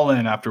all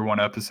in after one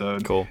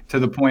episode. Cool. To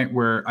the point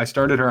where I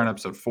started her on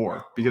episode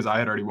 4 because I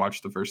had already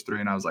watched the first 3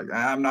 and I was like,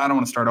 I don't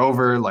want to start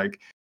over. Like,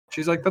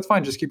 She's like, that's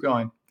fine, just keep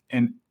going.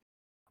 And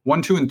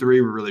 1, 2, and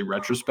 3 were really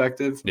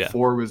retrospective. Yeah.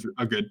 4 was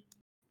a good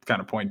kind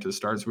of point to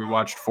start. So we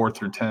watched 4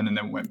 through 10, and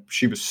then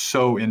she was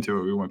so into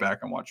it, we went back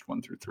and watched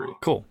 1 through 3.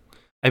 Cool.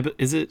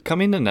 Is it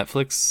coming to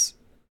Netflix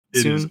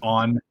soon? It is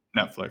on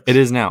Netflix. It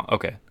is now.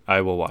 Okay,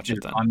 I will watch it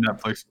then. On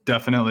Netflix,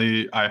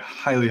 definitely. I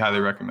highly, highly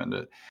recommend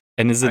it.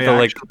 And is it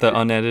the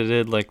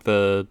unedited, like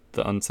the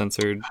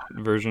uncensored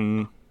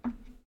version?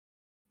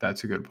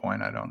 That's a good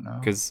point. I don't know,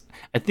 because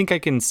I think I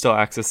can still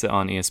access it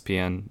on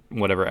ESPN,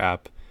 whatever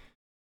app,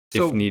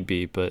 if need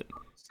be. But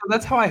so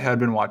that's how I had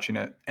been watching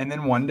it, and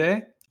then one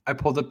day I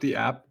pulled up the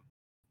app,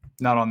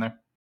 not on there.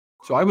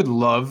 So I would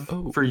love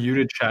for you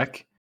to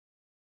check.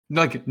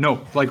 Like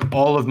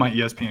all of my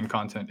ESPN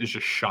content is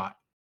just shot.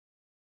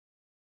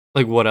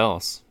 Like what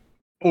else?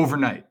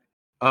 Overnight.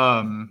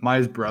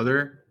 My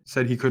brother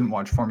said he couldn't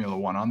watch Formula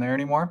 1 on there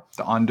anymore,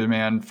 the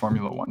on-demand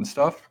Formula 1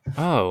 stuff.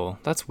 Oh,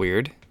 that's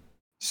weird.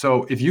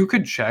 So if you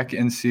could check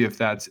and see if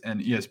that's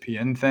an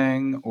ESPN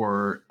thing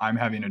or I'm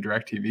having a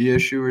DirecTV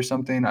issue or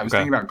something. I was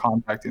thinking about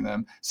contacting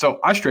them. So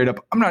I straight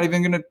up, I'm not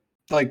even going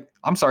to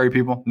I'm sorry,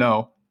 people.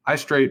 No, I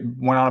straight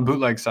went on a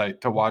bootleg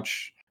site to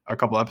watch a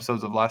couple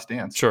episodes of Last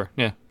Dance. Sure.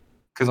 Yeah.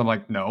 Because I'm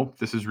like, no,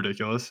 this is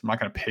ridiculous. I'm not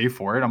going to pay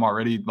for it. I'm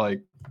already I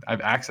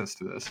have access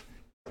to this.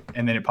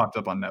 And then it popped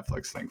up on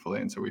Netflix, thankfully.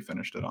 And so we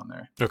finished it on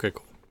there. Okay,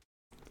 cool.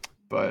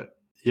 But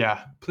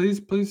yeah,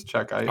 please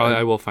check.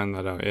 I will find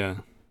that out. Yeah.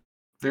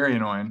 Very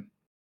annoying.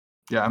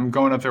 Yeah, I'm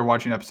going up there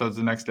watching episodes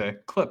the next day.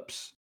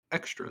 Clips,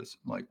 extras.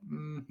 I'm like,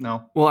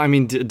 no. Well, I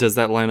mean, does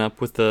that line up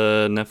with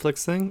the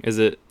Netflix thing? Is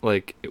it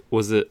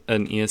was it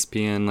an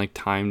ESPN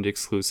timed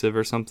exclusive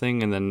or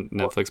something, and then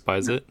Netflix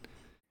buys it?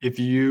 If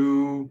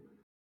you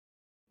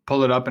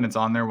pull it up and it's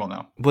on there, we'll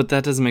know. But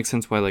that doesn't make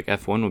sense why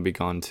F1 would be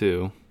gone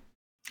too.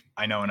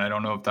 I know, and I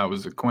don't know if that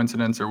was a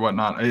coincidence or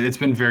whatnot. It's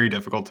been very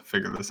difficult to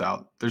figure this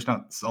out. There's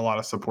not a lot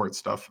of support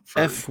stuff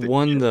for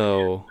F1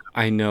 though.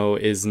 I know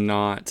is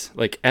not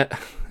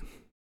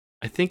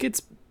I think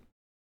it's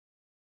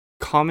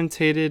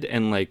commentated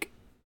and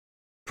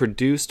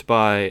produced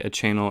by a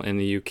channel in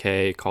the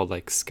UK called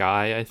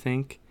Sky, I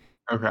think.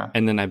 Okay.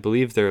 And then I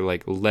believe they're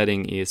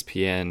letting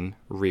ESPN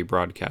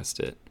rebroadcast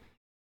it.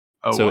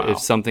 Oh, so wow. if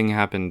something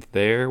happened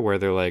there where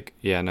they're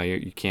yeah, no,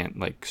 you can't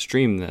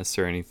stream this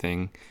or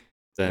anything,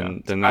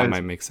 then that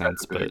might make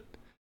sense. But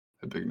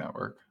a big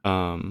network.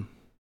 I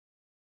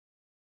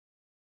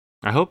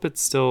hope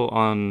it's still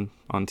on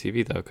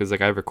TV though, because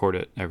I record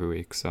it every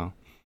week, so.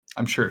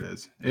 I'm sure it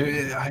is.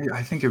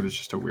 I think it was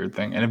just a weird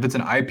thing. And if it's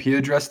an IP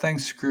address thing,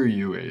 screw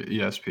you,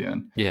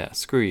 ESPN. Yeah,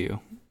 screw you.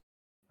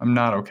 I'm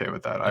not okay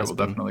with that. I will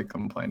definitely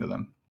complain to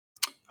them.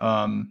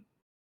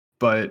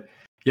 But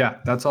yeah,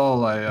 that's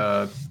all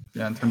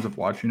in terms of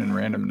watching and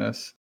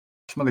randomness.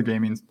 Some other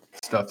gaming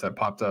stuff that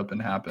popped up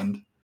and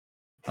happened.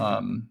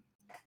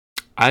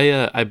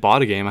 I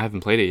bought a game. I haven't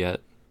played it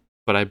yet,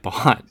 but I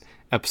bought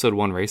Episode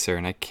 1 Racer,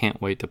 and I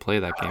can't wait to play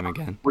that game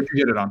again. Where'd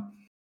you get it on?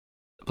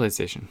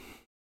 PlayStation.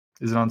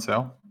 Is it on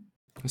sale?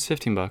 It's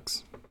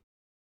 $15.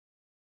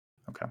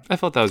 Okay. I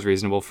felt that was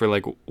reasonable for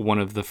one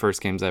of the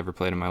first games I ever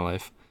played in my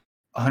life.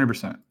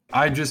 100%.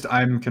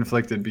 I'm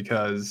conflicted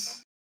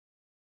because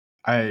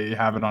I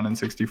have it on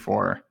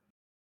N64,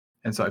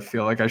 and so I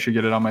feel like I should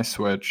get it on my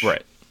Switch.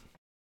 Right.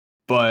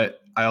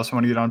 But I also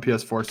want to get it on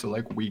PS4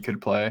 so we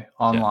could play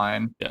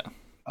online. Yeah.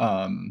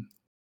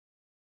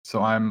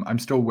 So I'm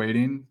still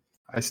waiting.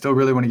 I still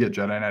really want to get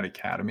Jedi Knight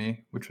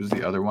Academy, which was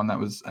the other one that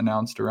was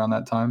announced around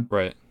that time.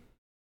 Right.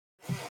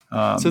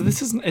 So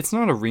it's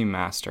not a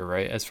remaster,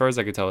 right? As far as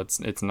I could tell,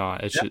 it's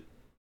not. It should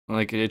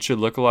it should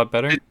look a lot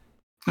better.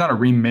 It's not a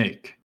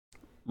remake.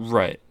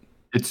 Right.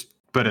 It's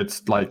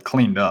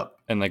cleaned up.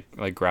 And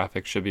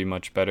graphics should be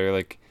much better.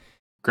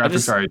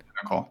 Graphics are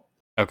identical.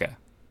 Okay.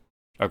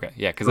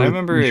 Yeah, because I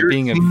remember it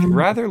being a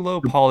rather low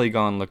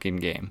polygon looking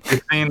game.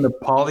 You're seeing the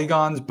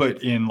polygons,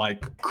 but in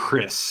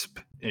crisp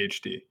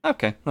HD.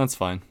 Okay, that's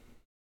fine.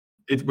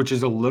 Which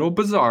is a little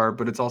bizarre,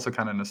 but it's also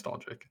kind of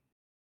nostalgic.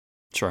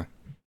 Sure.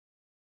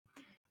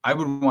 I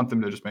would want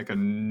them to just make a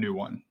new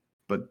one,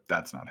 but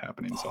that's not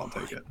happening, so I'll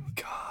take it.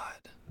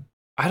 God.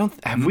 I don't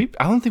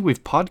think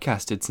we've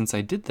podcasted since I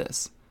did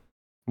this.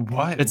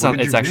 What? It's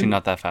actually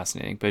not that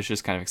fascinating, but it's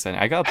just kind of exciting.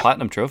 I got a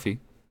platinum trophy.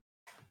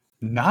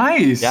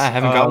 Nice. Yeah, I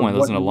haven't got one of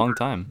those in a long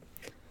time.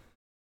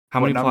 How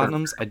many number?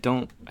 platinums? I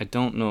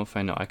don't know if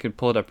I know. I could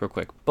pull it up real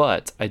quick,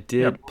 but I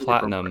did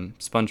platinum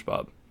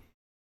SpongeBob.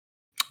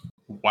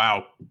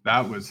 Wow,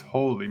 that was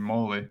holy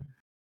moly.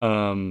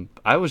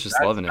 I was just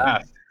loving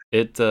fast.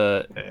 it. That's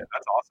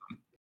awesome.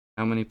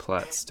 How many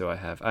plats do I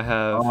have? I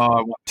have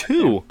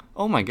 2.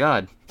 Oh my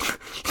god.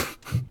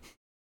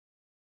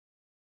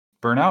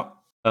 Burnout?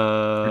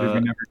 Or did we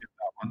never get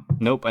that one?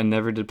 Nope, I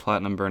never did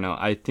platinum Burnout.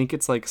 I think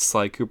it's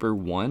Sly Cooper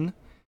 1,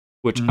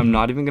 which I'm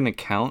not even gonna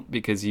count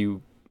because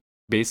you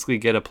basically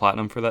get a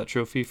platinum for that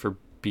trophy for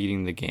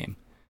beating the game.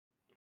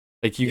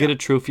 You get a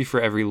trophy for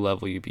every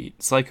level you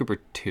beat. Sly Cooper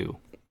 2.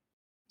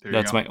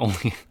 That's my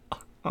only.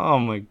 Oh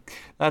my,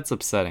 that's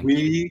upsetting.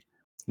 We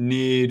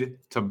need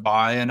to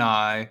buy an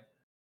eye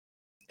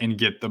and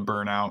get the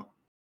Burnout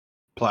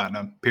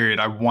platinum. Period.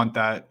 I want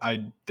that.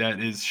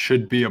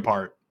 Should be a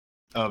part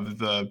of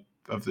the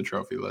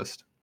trophy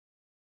list.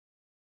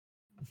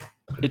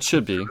 It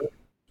should be.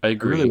 I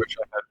agree. I really wish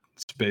I had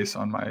space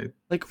on my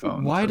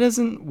phone. Why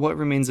doesn't What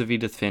Remains of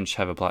Edith Finch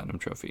have a platinum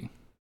trophy?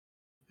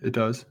 It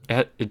does.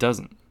 It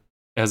doesn't.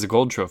 It has a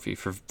gold trophy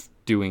for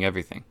doing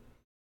everything.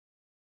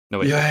 No,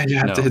 wait. Yeah, you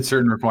have to hit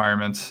certain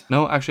requirements.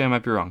 No, actually, I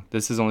might be wrong.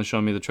 This is only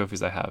showing me the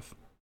trophies I have.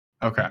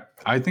 Okay.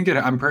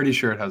 I'm pretty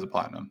sure it has a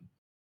platinum.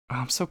 Oh,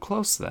 I'm so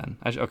close then.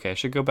 I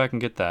should go back and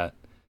get that.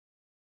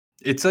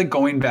 It's like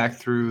going back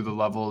through the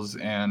levels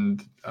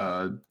and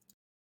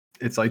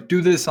it's like do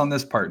this on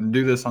this part and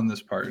do this on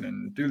this part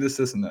and do this,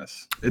 and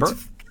this.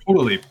 It's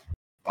totally.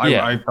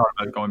 I thought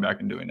about going back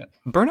and doing it.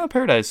 Burnout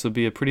Paradise would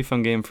be a pretty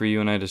fun game for you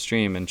and I to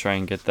stream and try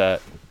and get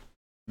that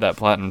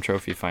platinum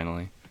trophy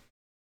finally.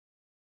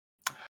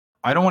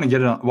 I don't want to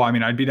get it on. Well, I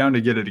mean, I'd be down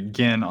to get it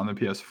again on the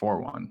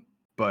PS4 one,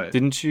 but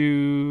didn't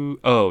you?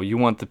 Oh, you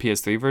want the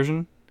PS3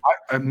 version?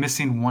 I'm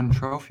missing one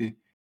trophy.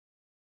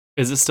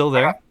 Is it still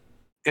there?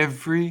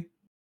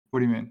 What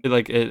do you mean?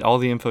 All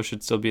the info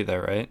should still be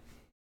there, right?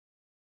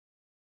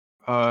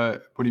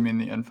 What do you mean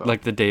the info?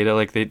 Like the data,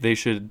 like they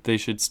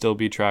should still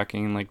be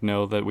tracking and like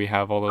know that we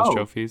have all those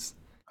trophies.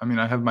 I mean,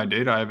 I have my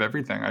data, I have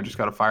everything. I just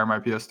got to fire my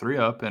PS3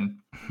 up and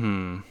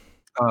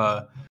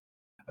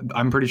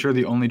I'm pretty sure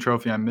the only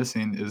trophy I'm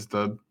missing is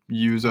the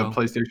use a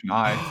PlayStation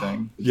Eye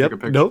thing.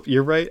 Yep. Nope,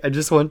 you're right. I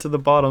just went to the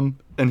bottom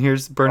and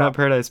here's Burnout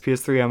Paradise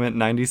PS3. I'm at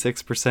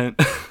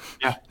 96%.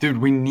 Yeah, dude,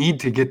 we need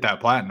to get that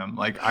platinum.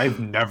 Like I've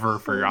never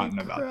forgotten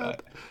about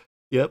that.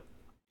 Yep.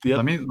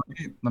 Let me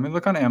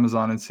look on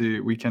Amazon and see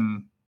we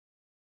can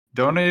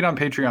donate on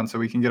Patreon so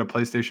we can get a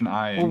PlayStation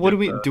Eye. Well, what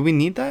do we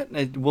need that?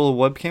 Will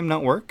a webcam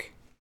not work?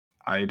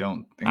 I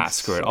don't think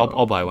screw it.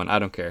 I'll buy one. I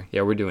don't care.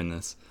 Yeah, we're doing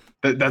this.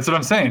 That's what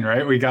I'm saying,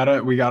 right? We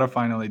gotta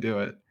finally do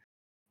it.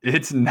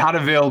 It's not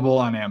available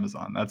on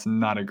Amazon. That's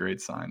not a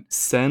great sign.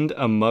 Send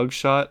a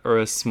mugshot or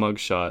a smug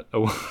shot.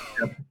 Yep.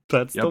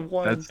 That's the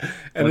one.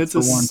 It's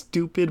a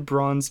stupid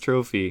bronze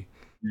trophy.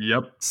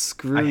 Yep.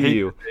 Screw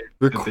you.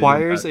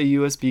 Requires a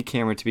USB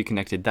camera to be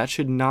connected. That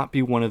should not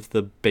be one of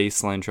the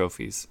baseline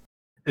trophies.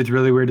 It's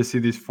really weird to see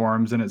these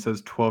forums and it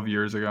says 12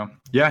 years ago.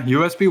 Yeah,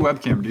 USB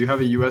webcam. Do you have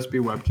a USB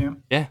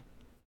webcam? Yeah.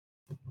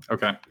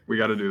 Okay, we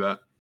got to do that.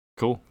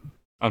 Cool.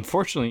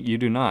 Unfortunately, you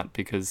do not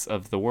because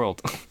of the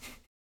world.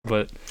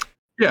 But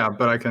yeah,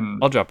 but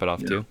I'll drop it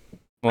off too.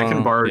 Well, I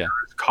can borrow yours,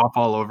 cough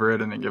all over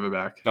it, and then give it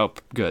back. Oh,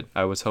 good.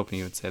 I was hoping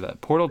you would say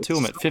that. Portal 2,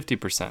 I'm at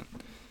 50%.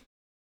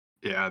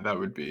 Yeah, that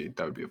would be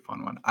a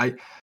fun one.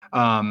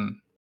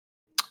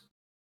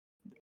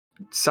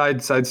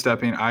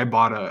 Sidestepping. I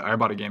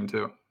bought a game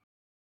too.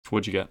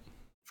 What'd you get?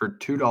 For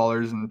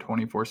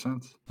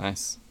 $2.24.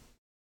 Nice.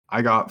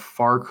 I got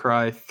Far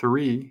Cry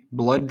 3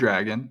 Blood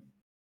Dragon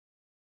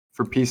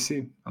for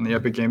PC on the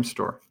Epic Games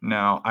Store.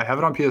 Now, I have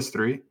it on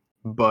PS3,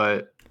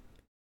 but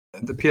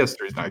the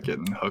PS3 is not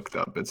getting hooked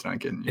up. It's not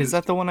getting used. Is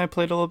that the one I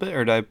played a little bit,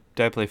 or did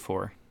I play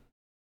 4?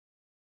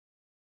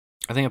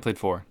 I think I played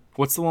 4.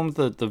 What's the one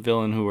with the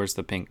villain who wears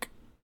the pink?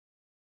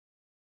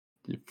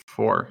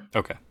 4.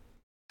 Okay.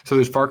 So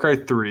there's Far Cry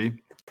 3.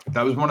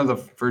 That was one of the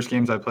first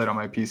games I played on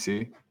my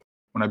PC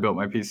when I built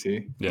my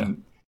PC. Yeah.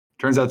 And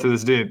turns out to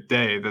this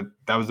day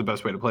that was the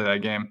best way to play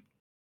that game.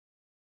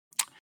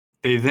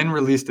 They then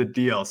released a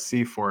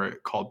DLC for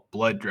it called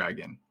Blood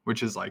Dragon,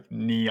 which is like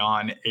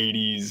neon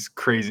 80s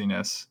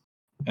craziness.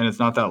 And it's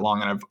not that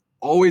long. And I've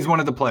always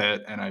wanted to play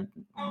it, and I've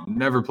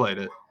never played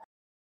it.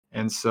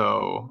 And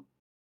so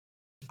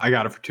I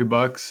got it for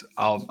 $2.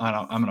 I'm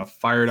going to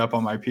fire it up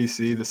on my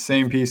PC, the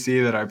same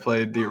PC that I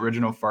played the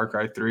original Far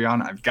Cry 3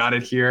 on. I've got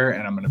it here,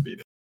 and I'm going to beat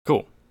it.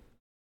 Cool.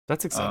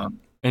 That's exciting.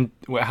 And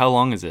how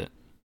long is it?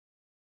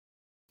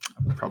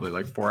 Probably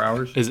like 4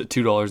 hours. Is it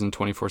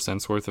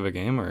 $2.24 worth of a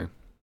game, or?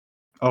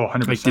 Oh,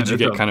 100%. Like, did you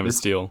get kind of a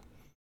steal?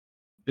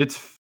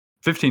 It's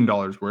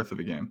 $15 worth of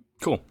a game.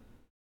 Cool.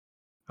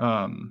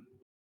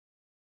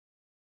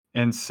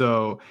 And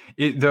so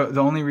the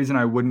only reason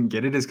I wouldn't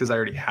get it is because I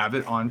already have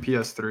it on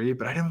PS3,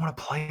 but I didn't want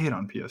to play it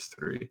on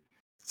PS3.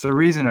 It's the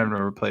reason I've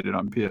never played it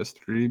on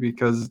PS3,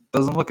 because it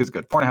doesn't look as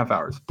good. 4.5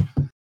 hours.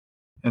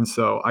 And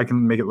so I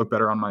can make it look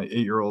better on my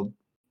 8-year-old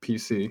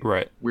PC.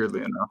 Right.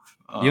 Weirdly enough.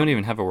 You don't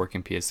even have a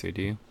working PS3,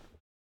 do you?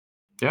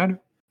 Yeah, I do.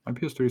 My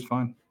PS3 is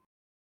fine.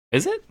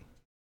 Is it?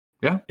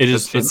 Yeah.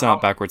 It's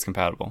not backwards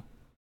compatible.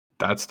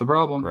 That's the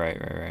problem.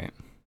 Right.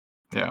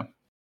 Yeah.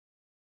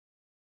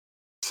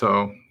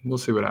 So we'll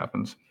see what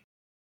happens.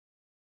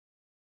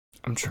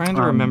 I'm trying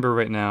to remember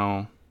right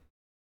now.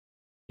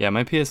 Yeah,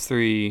 my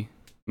PS3,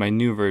 my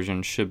new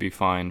version should be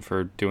fine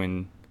for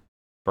doing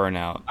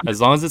Burnout.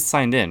 As long as it's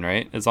signed in,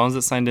 right? As long as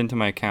it's signed into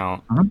my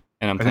account and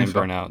I'm playing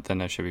Burnout,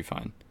 then I should be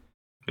fine.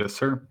 Yes,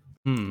 sir.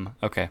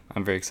 Okay.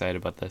 I'm very excited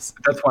about this.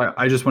 That's why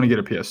I just want to get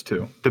a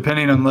PS2.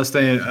 Depending, unless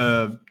they,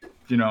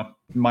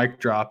 mic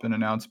drop and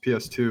announce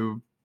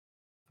PS2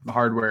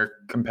 hardware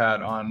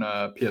compat on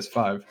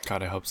PS5.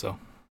 God, I hope so.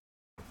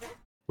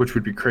 Which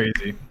would be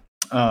crazy.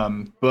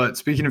 But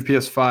speaking of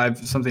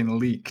PS5, something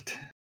leaked.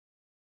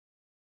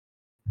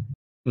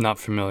 Not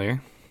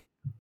familiar.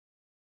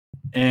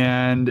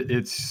 and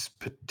it's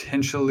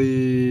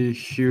potentially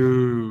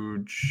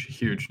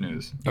huge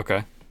news.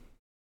 Okay.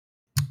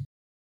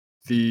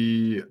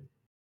 The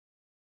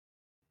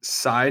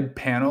side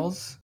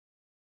panels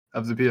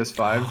of the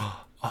PS5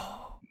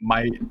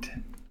 might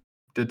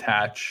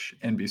detach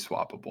and be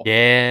swappable.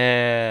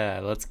 Yeah,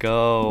 let's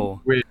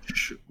go.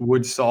 Which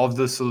would solve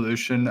the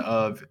solution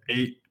of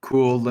 8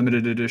 cool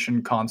limited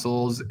edition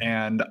consoles,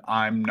 and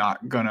I'm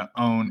not gonna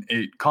own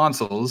 8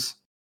 consoles.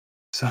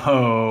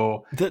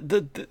 So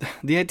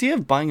the idea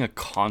of buying a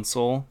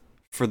console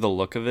for the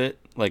look of it,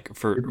 like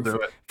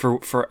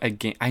for a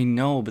game, I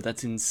know, but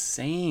that's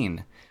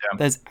insane. Yeah.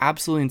 That's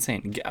absolutely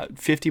insane.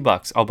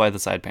 $50, I'll buy the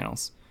side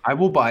panels. I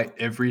will buy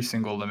every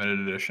single limited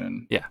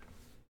edition. Yeah.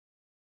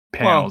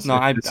 Panels. Well,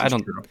 no, I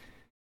don't. True.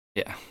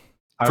 Yeah.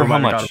 For how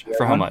much?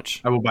 For how one.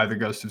 much? I will buy the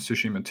Ghost of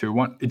Tsushima 2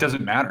 one. It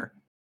doesn't matter.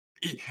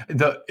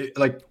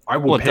 I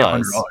will Well, pay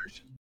 $100.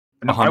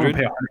 No, I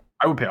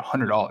will pay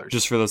 $100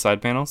 just for the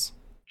side panels.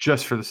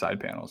 Just for the side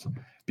panels,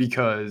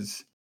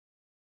 because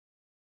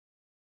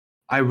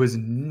I was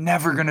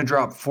never gonna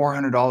drop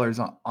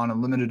 $400 on a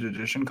limited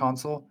edition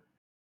console,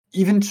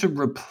 even to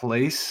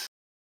replace,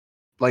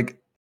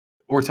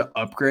 or to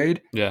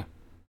upgrade. Yeah.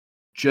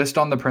 Just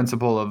on the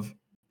principle of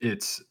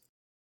it's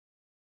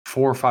 $400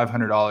 or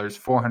 $500,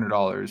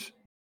 $400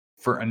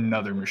 for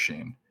another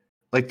machine.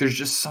 Like, there's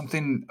just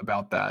something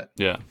about that.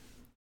 Yeah.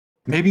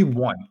 Maybe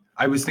one.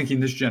 I was thinking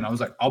this gen, I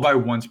was like, I'll buy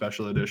one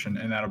special edition,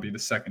 and that'll be the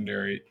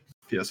secondary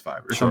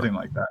PS5 or something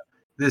like that.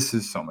 This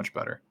is so much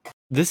better.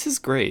 This is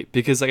great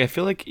because I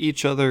feel like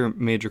each other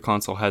major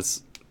console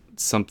has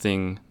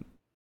something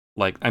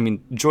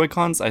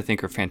Joy-Cons I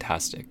think are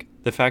fantastic.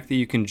 The fact that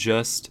you can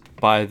just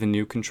buy the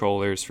new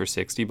controllers for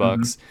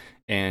 $60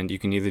 and you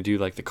can either do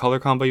like the color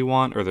combo you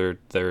want or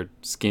they're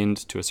skinned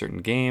to a certain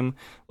game.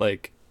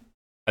 Like,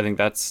 I think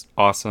that's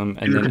awesome.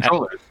 And then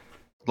controllers,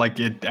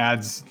 it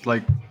adds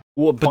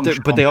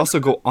but they also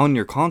go on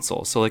your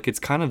console, so like it's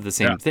kind of the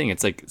same thing.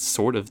 It's like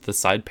sort of the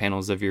side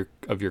panels of your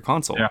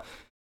console. Yeah.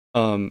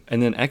 And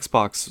then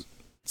Xbox,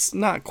 it's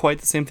not quite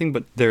the same thing,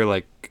 but they're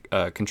like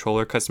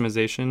controller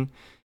customization.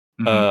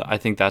 I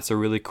think that's a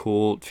really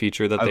cool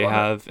feature that they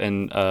have.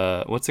 And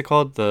what's it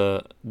called?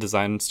 The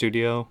Design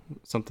Studio,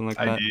 something like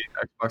that.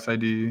 Xbox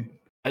ID,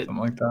 something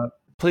like that.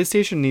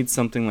 PlayStation needs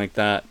something like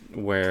that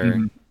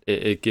where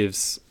it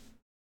gives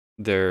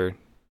their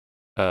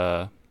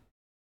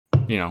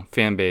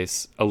fan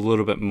base a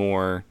little bit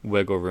more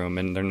wiggle room,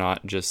 and they're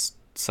not just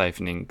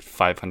siphoning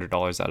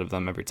 $500 out of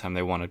them every time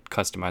they want to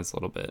customize a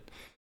little bit.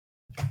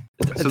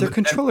 So their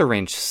controller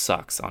range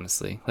sucks,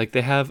 honestly. Like,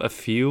 they have a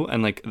few,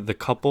 and like the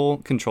couple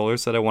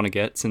controllers that I want to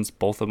get, since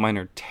both of mine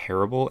are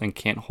terrible and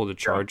can't hold a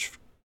charge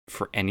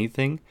for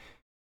anything,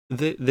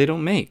 they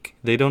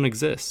don't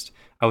exist.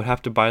 I would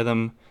have to buy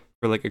them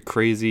for like a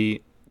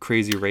crazy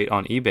rate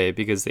on eBay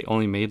because they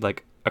only made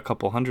like a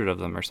couple hundred of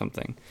them or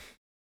something.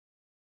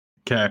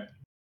 Okay.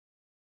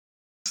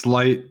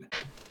 Slight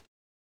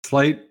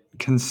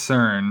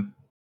concern.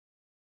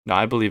 No,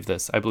 I believe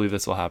this. I believe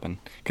this will happen.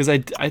 Because I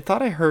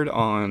thought I heard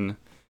on...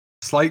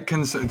 Slight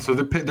concern. So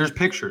there's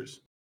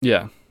pictures.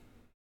 Yeah.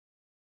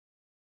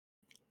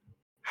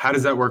 How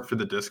does that work for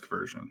the disc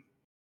version?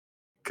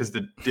 Because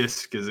the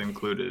disc is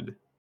included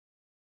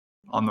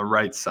on the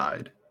right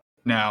side.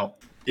 Now,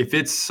 if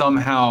it's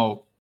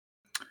somehow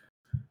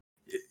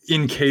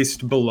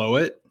encased below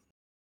it,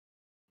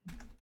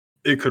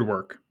 it could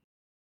work.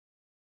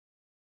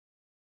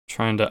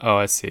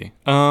 I see.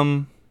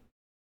 I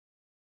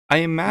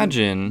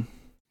imagine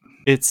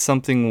it's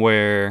something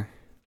where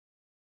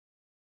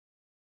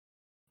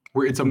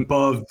it's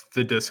above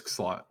the disc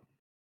slot.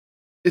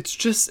 I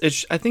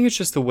think it's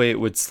just the way it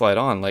would slide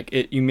on. Like,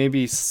 you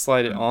maybe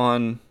slide it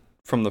on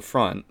from the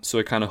front, so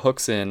it kind of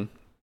hooks in.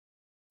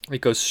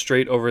 It goes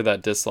straight over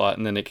that disc slot,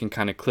 and then it can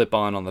kind of clip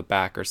on the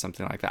back or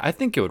something like that. I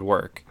think it would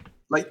work.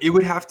 Like, it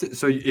would have to.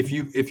 So if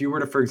you were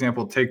to, for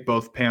example, take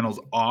both panels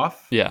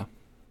off,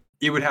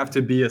 it would have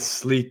to be a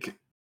sleek.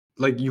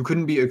 Like, you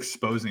couldn't be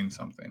exposing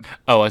something.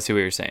 Oh, I see what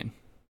you're saying.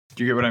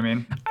 Do you get what I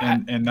mean?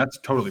 And that's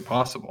totally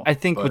possible. I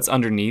think what's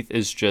underneath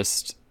is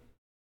just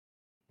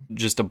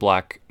a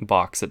black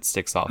box that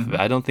sticks off of it.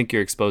 I don't think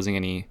you're exposing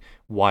any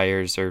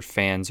wires or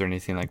fans or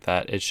anything like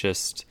that. It's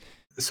just...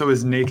 So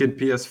is naked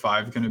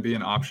PS5 going to be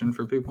an option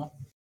for people?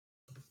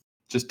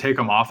 Just take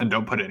them off and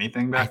don't put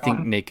anything back on? I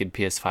think naked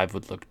PS5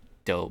 would look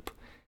dope.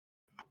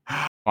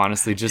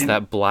 Honestly, just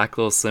that black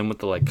little slim with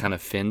the like kind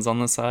of fins on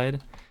the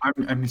side.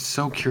 I'm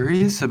so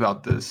curious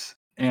about this.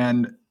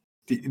 And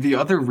the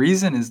other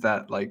reason is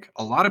that like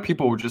a lot of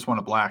people would just want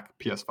a black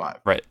PS5.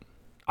 Right.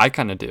 I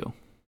kind of do.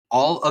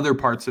 All other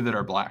parts of it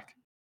are black.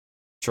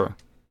 Sure.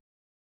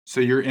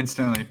 So you're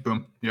instantly,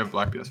 boom, you have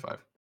black PS5.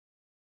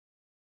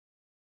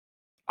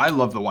 I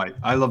love the white.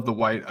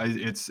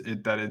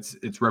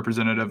 It's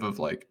representative of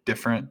like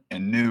different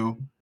and new.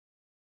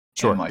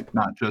 Sure. And like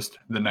not just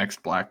the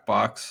next black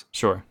box.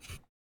 Sure.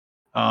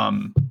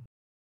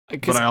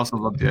 But I also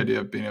love the idea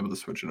of being able to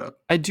switch it up.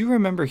 I do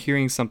remember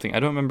hearing something. I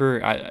don't remember.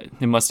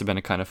 It must have been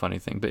a kind of funny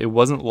thing, but it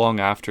wasn't long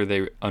after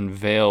they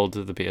unveiled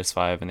the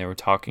PS5 and they were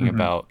talking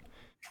about.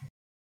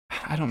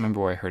 I don't remember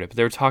where I heard it, but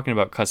they were talking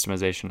about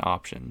customization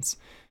options,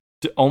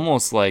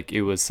 almost like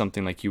it was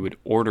something like you would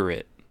order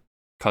it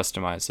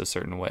customized a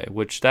certain way,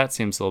 which that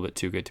seems a little bit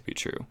too good to be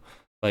true.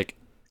 Like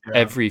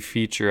every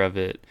feature of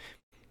it.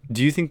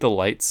 Do you think the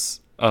lights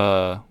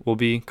will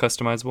be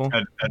customizable?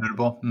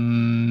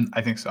 Editable?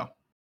 I think so.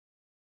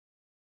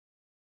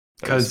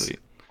 Because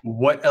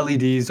what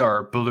LEDs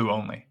are blue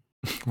only?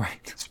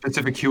 Right.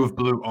 Specific hue of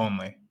blue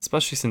only.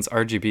 Especially since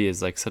RGB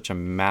is like such a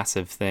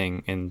massive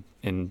thing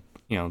in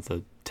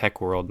the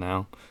tech world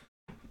now.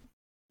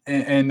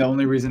 And the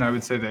only reason I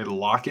would say they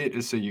lock it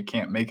is so you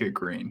can't make it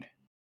green.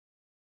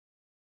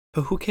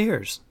 But who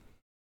cares?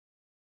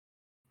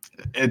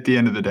 At the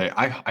end of the day,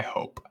 I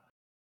hope.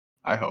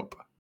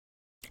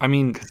 I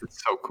mean, because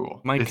it's so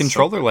cool. My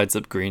controller lights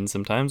up green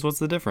sometimes. What's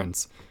the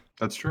difference?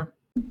 That's true.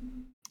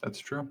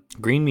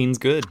 Green means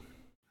good.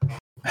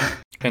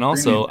 And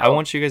also, I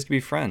want you guys to be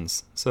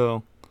friends.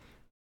 So,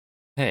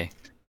 hey,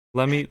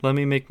 let me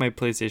make my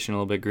PlayStation a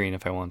little bit green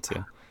if I want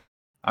to.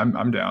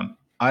 I'm down.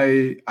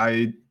 So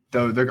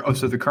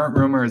the current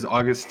rumor is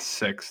August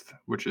 6th,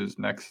 which is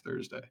next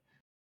Thursday,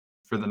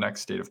 for the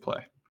next State of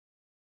Play.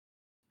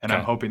 And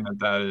I'm hoping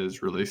that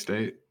is release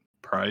date,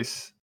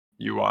 price,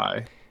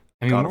 UI.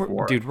 I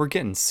mean, dude, we're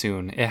getting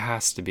soon. It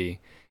has to be.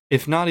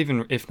 If not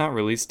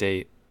release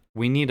date,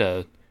 we need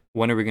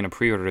when are we going to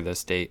pre-order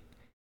this date?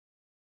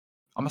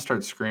 I'm gonna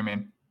start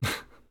screaming.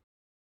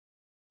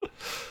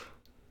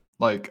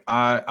 Like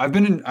I've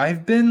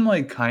been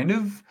like kind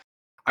of.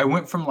 I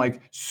went from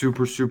like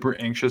super super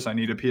anxious. I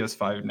need a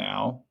PS5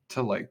 now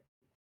to like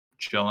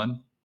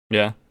chilling.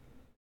 Yeah.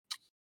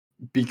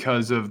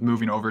 Because of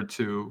moving over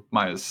to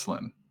Maya's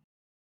Slim.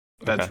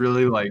 That's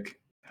really like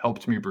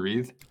helped me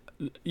breathe.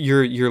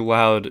 Your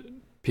loud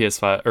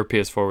PS5 or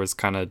PS4 was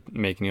kind of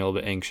making you a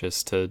little bit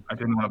anxious to. I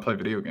didn't want to play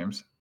video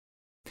games.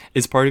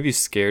 Is part of you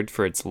scared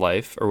for its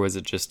life, or was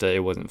it just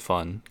it wasn't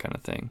fun kind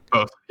of thing?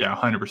 Both. Yeah,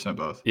 100%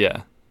 both.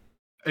 Yeah.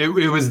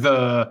 It was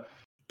the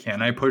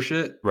can I push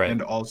it? Right.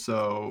 And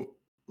also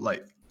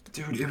like,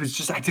 dude, it was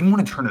just I didn't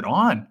want to turn it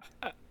on.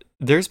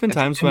 There's been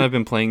times when I've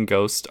been playing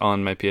Ghost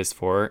on my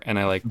PS4 and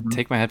I like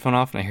take my headphone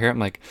off and I hear it, I'm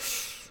like,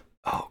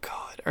 oh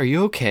God, are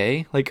you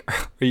okay? Like,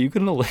 are you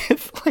gonna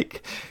live?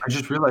 Like, I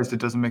just realized it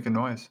doesn't make a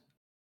noise.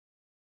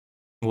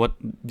 What?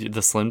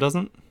 The Slim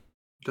doesn't?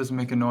 It doesn't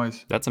make a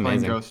noise. That's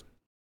amazing. Ghost.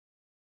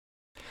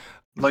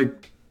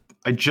 Like,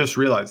 I just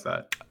realized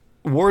that.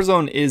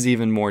 Warzone is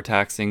even more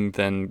taxing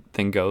than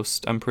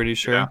Ghost, I'm pretty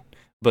sure. Yeah.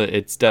 But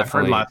it's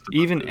definitely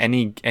even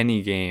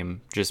any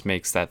game just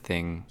makes that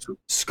thing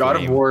scream.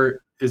 God of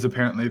War is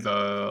apparently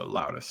the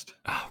loudest.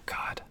 Oh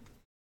God,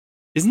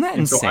 isn't that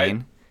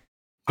insane?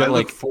 So I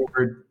look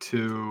forward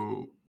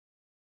to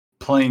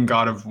playing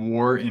God of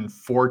War in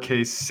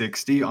 4K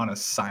 60 on a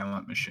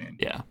silent machine.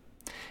 Yeah,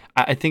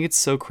 I think it's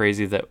so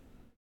crazy that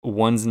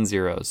ones and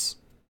zeros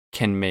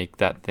can make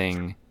that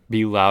thing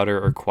be louder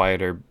or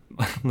quieter.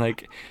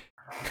 Like,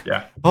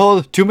 yeah.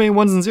 Oh, too many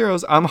ones and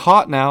zeros. I'm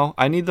hot now.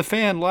 I need the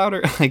fan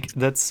louder. Like,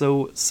 that's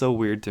so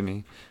weird to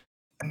me.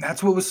 And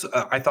that's what was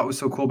I thought was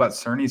so cool about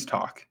Cerny's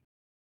talk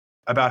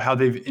about how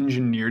they've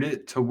engineered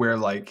it to where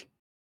like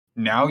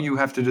now you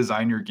have to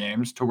design your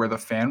games to where the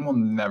fan will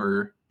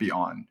never be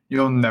on.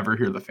 You'll never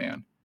hear the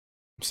fan.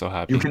 I'm so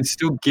happy. You can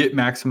still get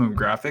maximum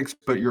graphics,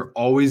 but you're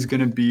always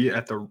going to be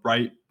at the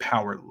right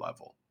power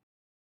level.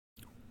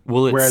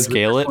 Will it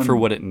scale it for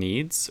what it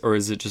needs, or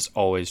is it just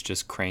always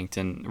just cranked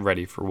and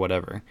ready for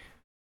whatever?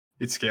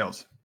 It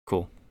scales.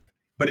 Cool.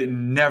 But it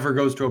never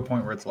goes to a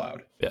point where it's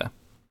loud. Yeah.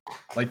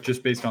 Like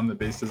just based on the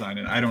base design,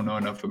 and I don't know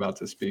enough about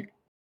to speak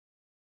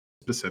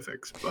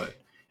specifics, but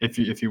if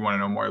you want to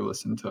know more,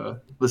 listen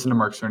to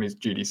Mark Cerny's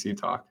GDC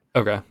talk.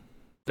 Okay.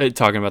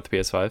 Talking about the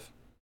PS5?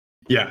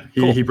 Yeah,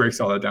 he breaks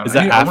all that down. Is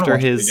that after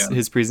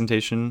his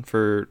presentation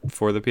for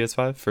the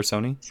PS5 for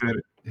Sony?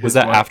 Was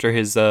that after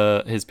his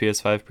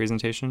PS5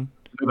 presentation?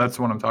 No, that's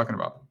the one I'm talking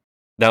about.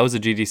 That was a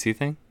GDC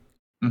thing?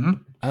 Mm-hmm.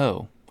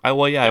 Oh. I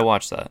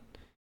watched that.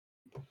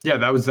 Yeah,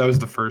 that was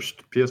the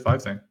first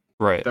PS5 thing.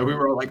 Right. That we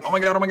were all like, oh my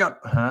God.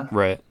 Huh?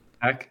 Right.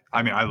 Heck.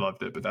 I mean, I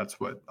loved it, but that's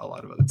what a lot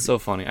of other people. It's so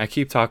funny. I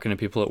keep talking to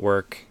people at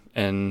work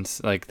and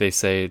like they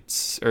say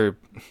or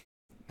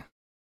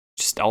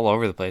just all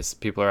over the place.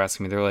 People are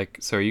asking me, they're like,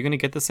 so are you going to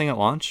get this thing at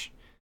launch?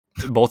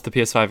 Both the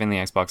PS5 and the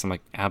Xbox. I'm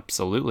like,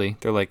 absolutely.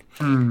 They're like,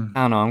 I don't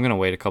know, I'm going to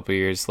wait a couple of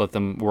years, let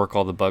them work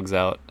all the bugs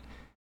out.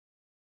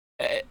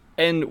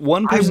 And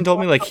one person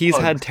told me like he's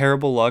had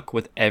terrible luck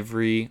with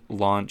every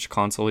launch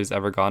console he's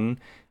ever gotten.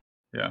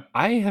 Yeah.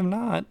 I have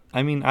not.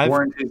 I mean,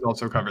 warranties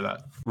also cover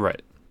that.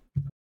 Right.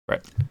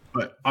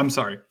 But I'm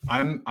sorry.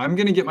 I'm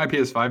going to get my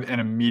PS5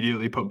 and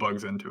immediately put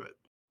bugs into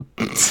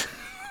it.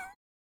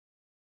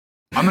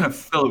 I'm going to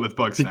fill it with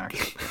bug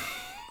snacks.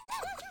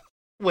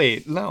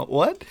 Wait, no,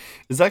 what?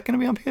 Is that going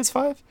to be on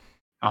PS5?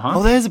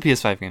 Oh, that is a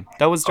PS5 game.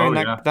 That was during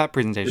that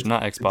presentation,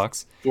 not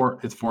Xbox.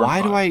 It's 4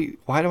 and 5.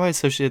 Why do I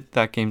associate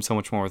that game so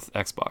much more with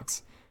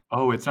Xbox?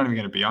 Oh, it's not even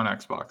going to be on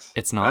Xbox.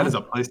 It's not? That is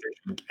a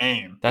PlayStation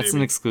game. That's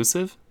an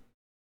exclusive?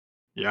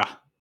 Yeah.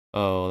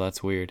 Oh,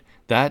 that's weird.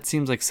 That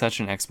seems like such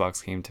an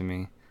Xbox game to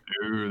me.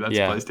 Ooh, that's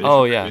PlayStation.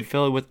 Oh, yeah.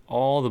 Fill it with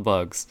all the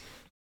bugs.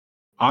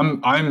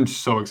 I'm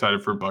so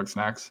excited for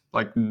Bugsnax.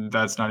 Like,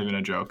 that's not even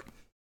a joke.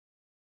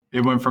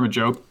 It went from a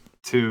joke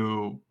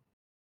to,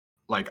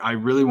 like, I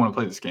really want to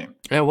play this game.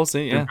 Yeah, we'll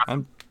see. Yeah.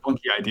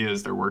 Funky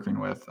ideas they're working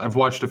with. I've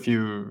watched a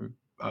few.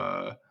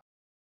 I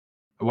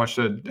watched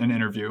an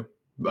interview.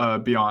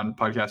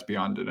 Podcast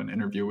Beyond did an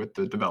interview with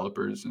the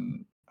developers,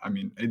 and I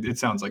mean, it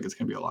sounds like it's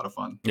gonna be a lot of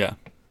fun. Yeah,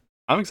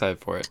 I'm excited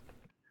for it.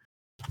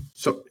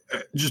 So,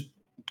 just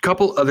a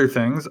couple other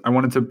things I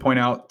wanted to point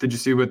out. Did you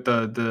see what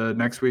the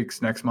next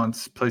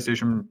month's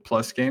PlayStation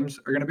Plus games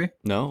are gonna be?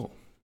 No.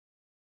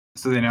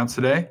 So they announced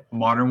today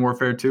Modern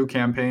Warfare 2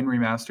 campaign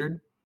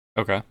remastered.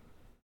 Okay.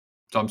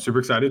 So I'm super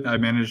excited. I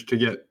managed to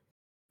get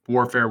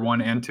Warfare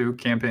 1 and 2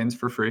 campaigns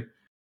for free.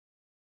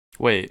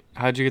 Wait,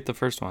 how'd you get the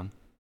first one?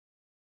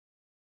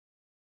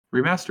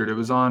 Remastered. It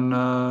was on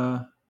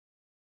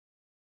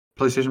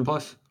PlayStation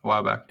Plus a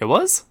while back. It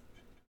was?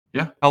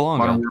 Yeah. How long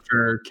Modern ago?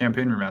 Warfare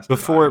campaign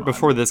remastered.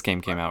 Before this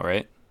game came out,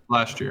 right?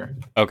 Last year.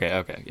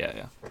 Okay,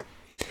 yeah.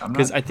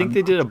 Because I think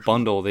they did a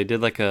bundle. They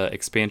did like a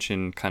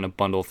expansion kind of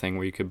bundle thing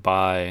where you could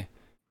buy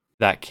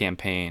that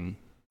campaign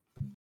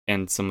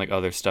and some like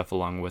other stuff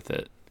along with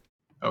it.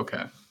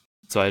 Okay.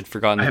 So I'd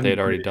forgotten that they'd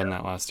already done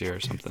that last year or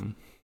something.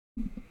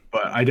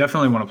 But I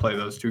definitely want to play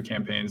those two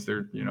campaigns.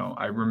 They're,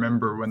 I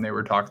remember when they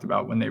were talked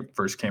about when they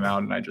first came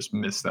out, and I just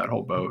missed that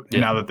whole boat.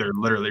 And now that they're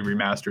literally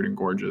remastered and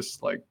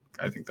gorgeous, like,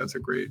 I think that's a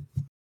great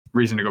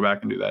reason to go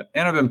back and do that.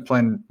 And I've been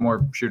playing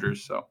more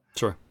shooters, so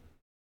sure,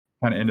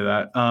 kind of into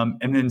that.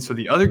 And then so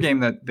the other game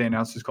that they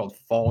announced is called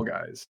Fall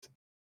Guys.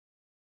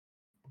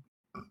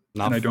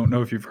 And I don't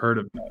know if you've heard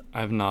of that. I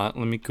have not.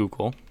 Let me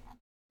Google.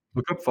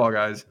 Look up Fall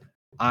Guys.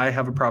 I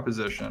have a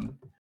proposition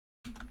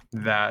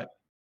that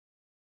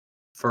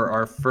for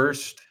our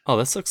first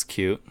this looks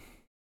cute.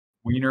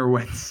 Wiener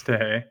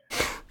Wednesday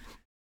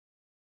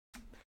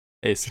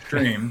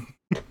stream,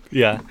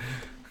 yeah,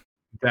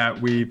 that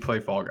we play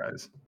Fall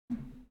Guys.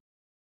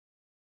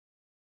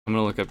 I'm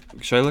gonna look up.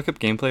 Should I look up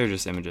gameplay or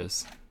just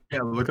images?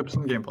 Yeah, look up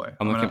some gameplay.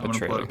 I'm looking up a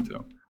trailer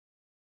too.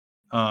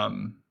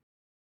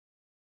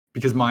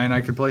 Because Maya and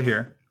I could play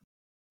here.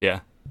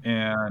 Yeah,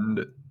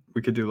 and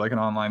we could do like an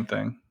online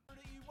thing.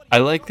 I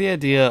like the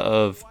idea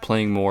of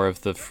playing more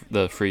of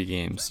the free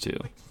games too.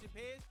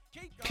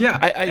 Yeah,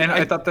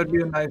 I thought that'd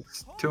be a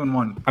nice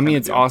 2-in-1. I mean,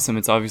 it's awesome.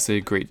 It's obviously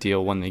a great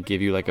deal when they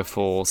give you like a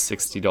full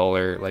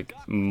 $60 like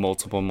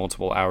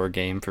multiple hour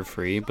game for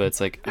free. But it's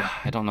like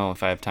I don't know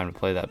if I have time to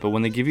play that. But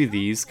when they give you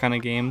these kind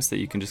of games that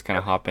you can just kind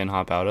of hop in,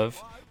 hop out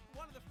of,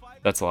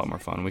 that's a lot more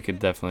fun. We could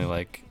definitely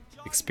like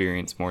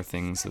experience more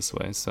things this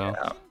way. So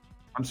yeah,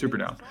 I'm super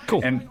down.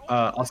 Cool. And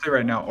I'll say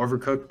right now,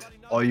 Overcooked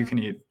All You Can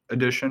Eat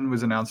Edition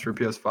was announced for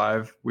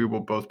PS5. We will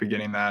both be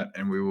getting that,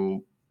 and we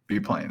will be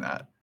playing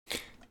that.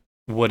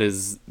 What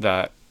does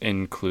that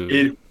include?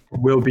 It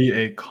will be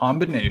a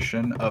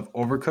combination of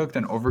Overcooked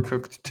and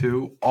Overcooked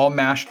 2, all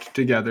mashed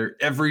together.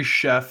 Every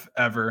chef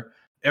ever,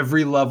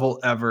 every level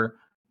ever,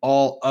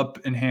 all up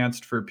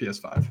enhanced for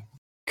PS5.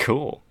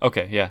 Cool.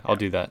 Okay, yeah, I'll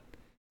do that.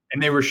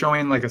 And they were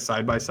showing like a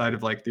side-by-side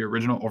of like the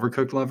original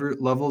Overcooked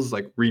levels,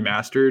 like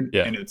remastered.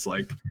 Yeah. And it's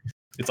like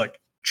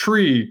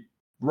tree,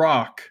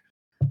 rock,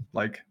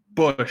 like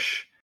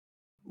bush,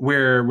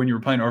 where when you were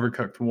playing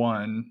Overcooked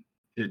 1,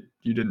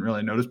 you didn't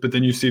really notice, but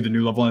then you see the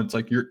new level and it's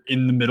like you're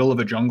in the middle of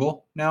a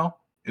jungle now.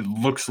 It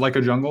looks like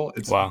a jungle.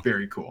 It's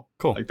very cool.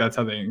 Cool. Like that's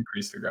how they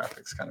increase the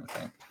graphics, kind of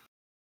thing.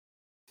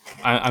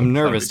 I'm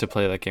nervous to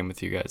play that game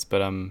with you guys,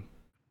 but I'm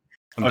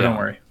down. Don't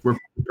worry, we're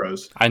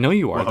pros. I know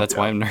you are. That's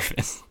why I'm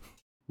nervous.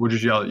 We'll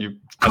just yell at you.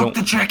 Cut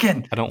the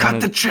chicken. I don't cut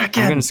the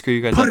chicken. I'm gonna screw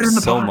you guys up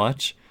so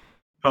much.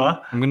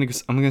 Huh? I'm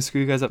gonna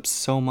screw you guys up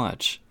so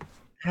much.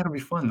 That'll be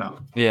fun though.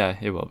 Yeah,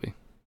 it will be.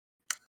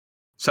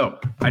 So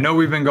I know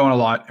we've been going a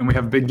lot, and we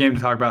have a big game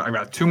to talk about. I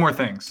got 2 more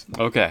things.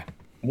 Okay.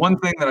 One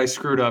thing that I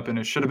screwed up, and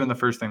it should have been the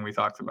first thing we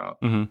talked about.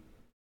 Mm-hmm.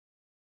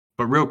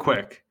 But real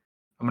quick,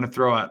 I'm gonna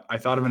throw out. I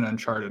thought of an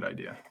Uncharted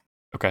idea.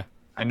 Okay.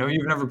 I know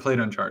you've never played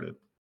Uncharted.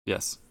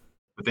 Yes.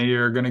 But they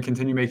are going to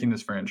continue making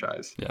this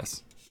franchise.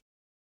 Yes.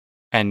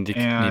 And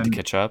need to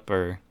catch up,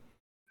 or?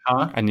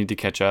 Huh? I need to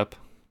catch up.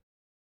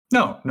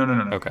 No.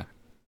 Okay.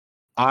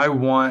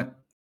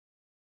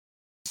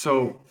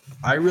 So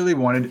I really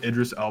wanted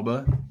Idris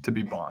Elba to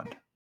be Bond.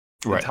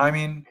 The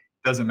timing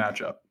doesn't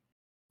match up.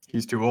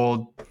 He's too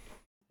old.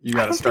 You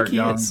got to start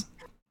young.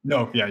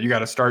 No, yeah, you got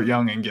to start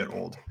young and get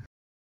old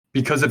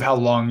because of how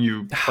long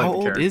you play How the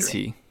old character. is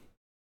he?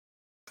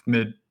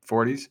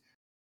 Mid-40s.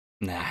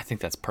 Nah, I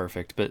think that's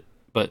perfect. But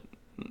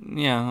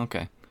yeah,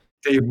 okay.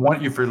 They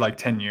want you for like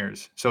 10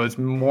 years, so it's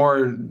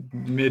more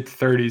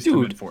mid-30s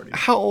to mid-40s.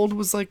 How old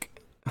was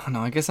like? Oh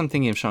no, I guess I'm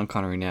thinking of Sean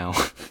Connery now.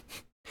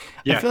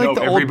 Yeah, I feel like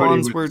the old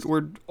Bonds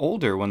were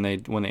older when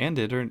they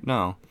ended, or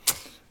no?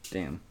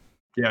 Damn.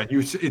 Yeah,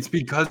 it's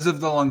because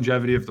of the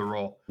longevity of the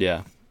role.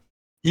 Yeah.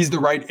 He's the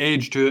right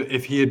age to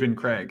if he had been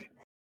Craig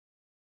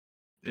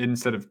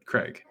instead of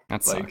Craig.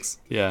 That sucks.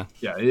 Yeah.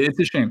 Yeah, it's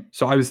a shame.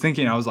 So I was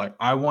thinking, I was like,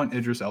 I want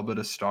Idris Elba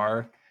to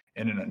star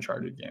in an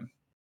Uncharted game.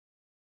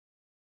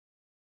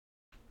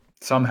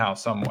 Somehow,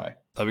 some way.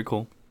 That'd be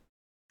cool.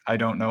 I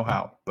don't know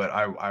how, but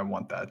I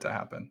want that to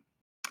happen.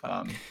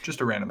 Just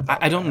a random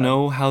thought. I don't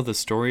know how the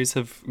stories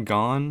have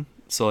gone.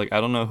 So, like,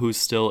 I don't know who's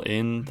still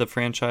in the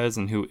franchise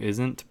and who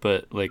isn't,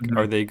 but, like,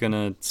 are they going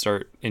to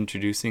start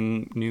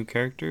introducing new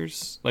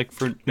characters, like,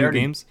 for new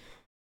games?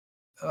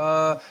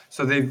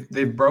 So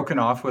they've broken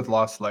off with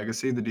Lost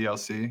Legacy, the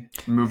DLC,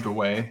 moved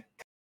away.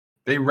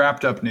 They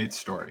wrapped up Nate's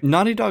story.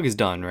 Naughty Dog is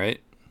done, right?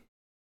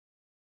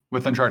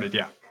 With Uncharted,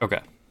 yeah.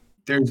 Okay.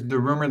 There's the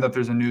rumor that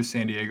there's a new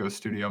San Diego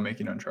studio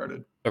making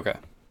Uncharted. Okay.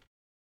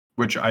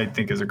 Which I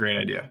think is a great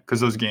idea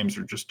because those games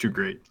are just too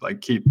great.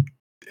 Like,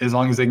 as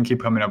long as they can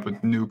keep coming up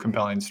with new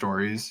compelling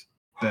stories,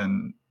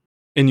 then.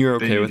 And you're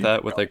okay with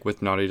that,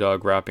 with Naughty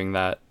Dog wrapping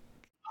that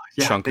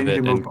chunk of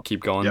it and keep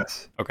going?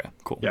 Yes. Okay,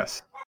 cool.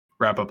 Yes.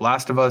 Wrap up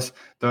Last of Us.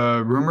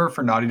 The rumor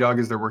for Naughty Dog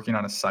is they're working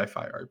on a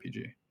sci-fi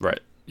RPG.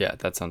 Right. Yeah,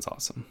 that sounds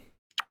awesome.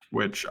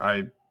 Which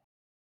I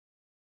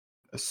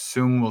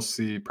assume we'll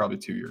see probably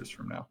 2 years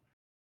from now.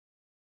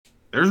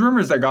 There's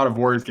rumors that God of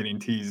War is getting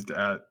teased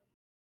at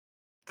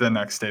the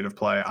next State of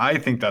Play. I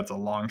think that's a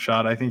long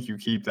shot. I think you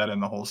keep that in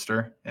the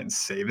holster and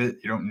save it.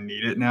 You don't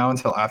need it now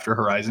until after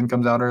Horizon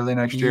comes out early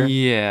next year.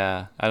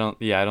 Yeah, I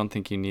don't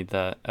think you need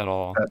that at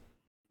all.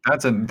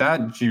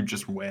 That you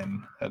just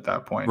win at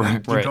that point.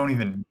 Right. You don't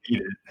even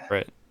need it.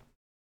 Right.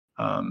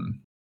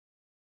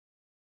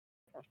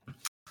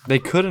 They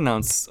could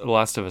announce The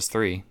Last of Us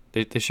 3.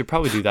 They should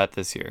probably do that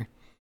this year.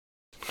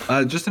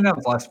 Just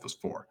announce Last of Us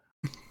 4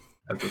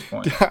 at this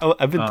point.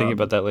 I've been thinking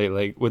about that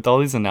lately. Like, with all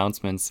these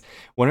announcements,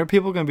 when are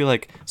people going to be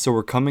like, so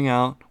we're coming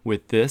out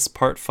with this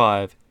part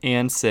 5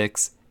 and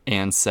 6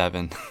 and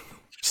 7?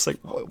 Just like,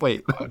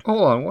 wait,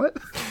 hold on, what?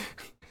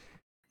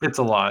 It's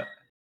a lot.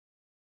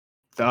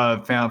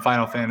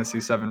 Final Fantasy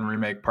VII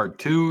Remake Part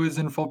 2 is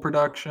in full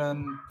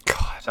production.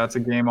 God. That's a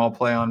game I'll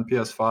play on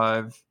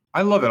PS5.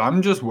 I love it.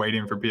 I'm just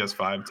waiting for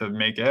PS5 to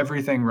make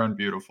everything run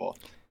beautiful.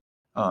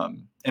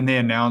 And they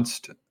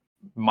announced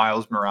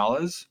Miles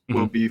Morales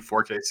will be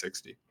 4K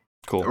 60.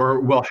 Cool.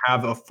 Or will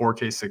have a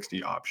 4K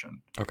 60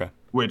 option. Okay.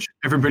 Which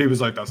everybody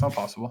was like, that's not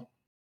possible.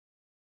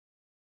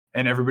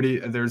 And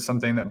there's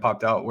something that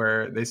popped out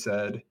where they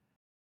said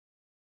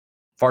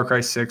Far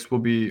Cry 6 will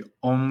be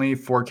only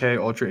 4K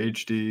Ultra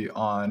HD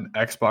on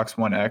Xbox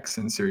One X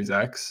and Series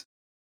X.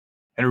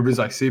 And everybody's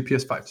like, see,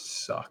 PS5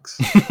 sucks.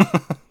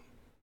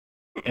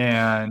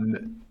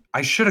 And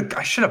I should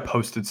have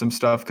posted some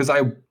stuff because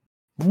I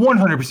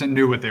 100%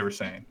 knew what they were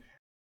saying.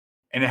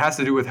 And it has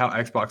to do with how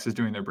Xbox is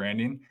doing their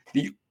branding.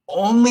 The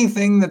only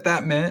thing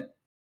that meant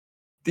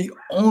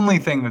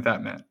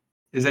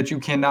is that you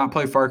cannot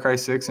play Far Cry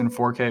 6 in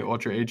 4K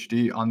Ultra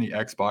HD on the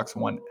Xbox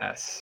One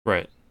S.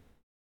 Right.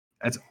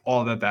 That's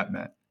all that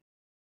meant.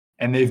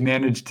 And they've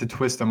managed to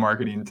twist the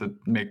marketing to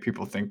make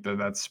people think that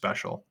that's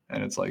special.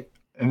 And it's like,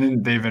 and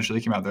then they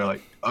eventually came out, they're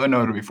like, oh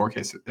no, it'll be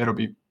 4K. It'll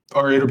be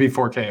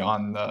 4K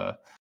on the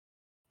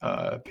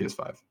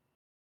PS5.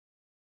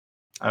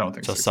 I don't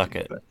think so. Suck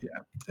it. Yeah,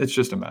 it's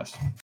just a mess.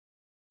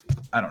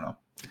 I don't know.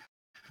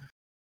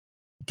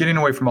 Getting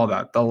away from all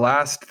that, the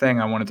last thing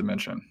I wanted to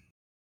mention.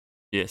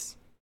 Yes.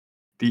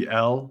 The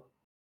L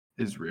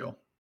is real.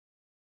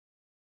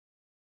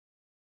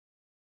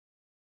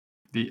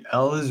 The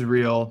L is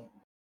real.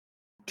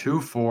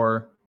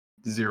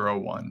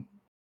 2401.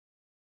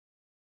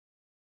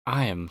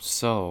 I am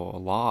so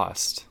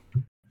lost.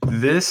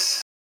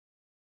 This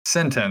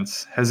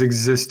sentence has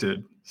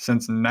existed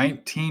since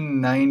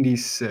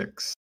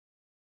 1996.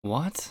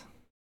 What?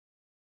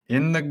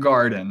 In the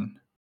garden,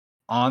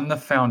 on the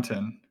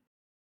fountain,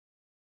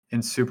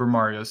 in Super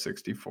Mario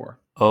 64.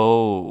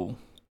 Oh.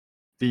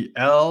 The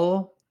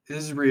L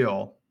is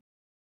real.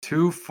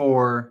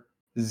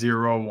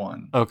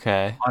 2401.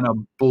 Okay. On a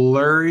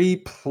blurry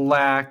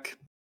plaque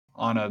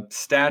on a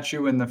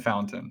statue in the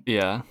fountain.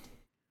 Yeah.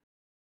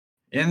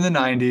 In the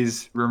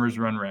 90s, rumors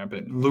run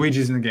rampant.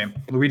 Luigi's in the game.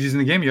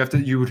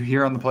 You would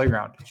hear on the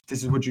playground.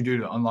 This is what you do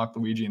to unlock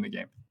Luigi in the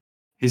game.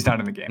 He's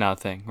not in the game.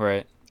 Nothing,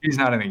 right. He's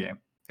not in the game.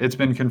 It's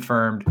been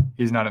confirmed.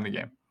 He's not in the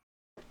game.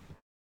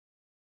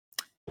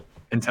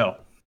 Until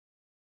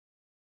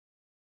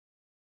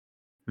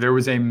there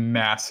was a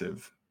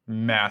massive,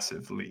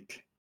 massive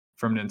leak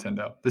from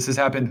Nintendo. This has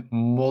happened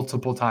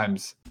multiple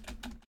times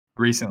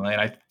recently,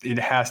 and it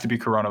has to be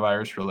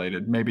coronavirus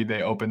related. Maybe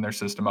they opened their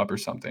system up or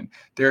something.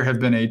 There have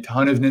been a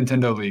ton of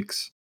Nintendo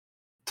leaks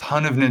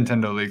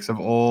of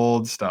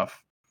old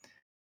stuff.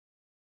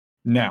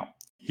 Now,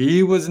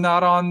 he was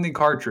not on the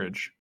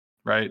cartridge,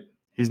 right?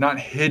 He's not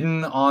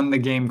hidden on the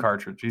game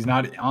cartridge. He's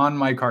not on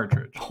my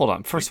cartridge. Hold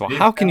on. First of all,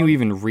 how can you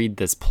even read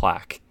this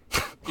plaque?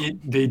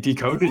 They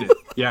decoded it.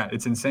 Yeah,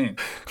 it's insane.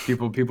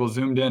 People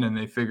zoomed in and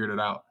they figured it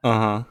out.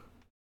 Uh-huh.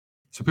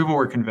 So people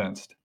were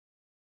convinced.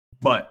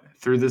 But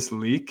through this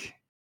leak,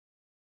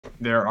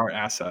 there are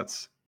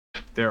assets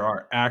there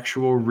are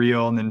actual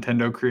real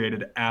Nintendo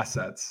created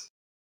assets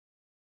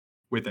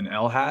with an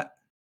L hat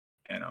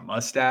and a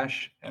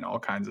mustache and all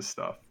kinds of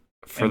stuff.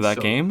 For that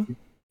game?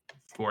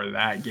 For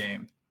that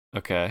game.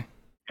 Okay.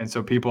 And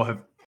so people have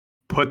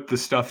put the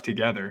stuff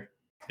together,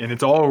 and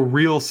it's all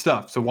real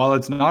stuff. So while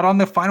it's not on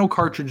the final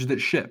cartridge that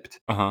shipped,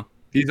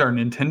 these are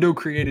Nintendo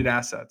created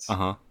assets.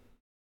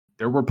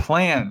 There were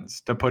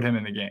plans to put him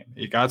in the game.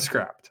 It got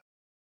scrapped.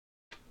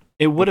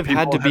 It would have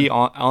had to be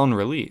on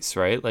release,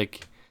 right?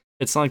 Like,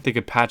 it's not like they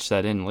could patch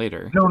that in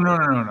later.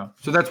 No.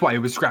 So that's why it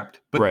was scrapped.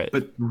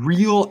 But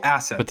real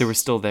assets. But they were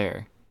still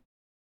there.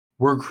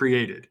 Were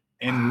created,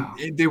 and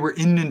they were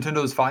in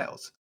Nintendo's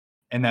files,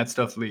 and that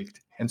stuff leaked.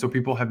 And so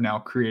people have now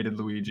created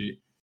Luigi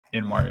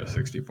in Mario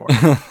 64.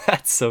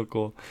 That's so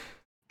cool.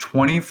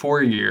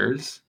 24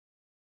 years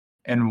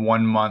and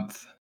 1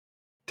 month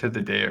to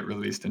the day it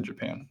released in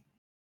Japan.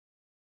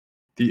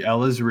 The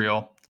L is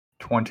real.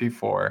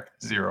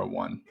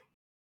 2401.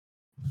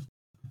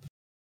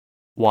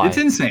 Why? It's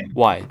insane.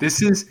 Why?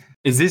 This is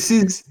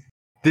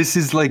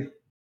like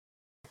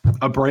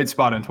a bright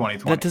spot in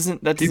 2020.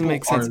 That doesn't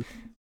make sense.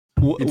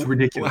 It's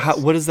ridiculous.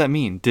 What does that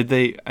mean?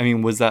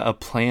 Was that a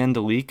planned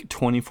leak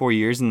 24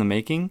 years in the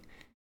making?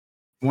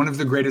 One of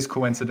the greatest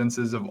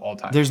coincidences of all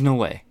time. There's no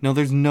way. No,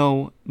 there's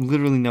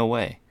literally no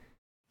way.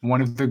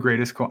 One of the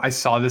greatest. I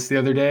saw this the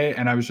other day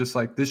and I was just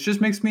like, this just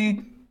makes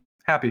me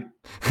happy.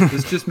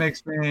 This just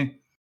makes me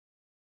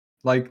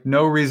like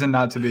no reason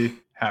not to be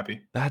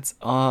happy. That's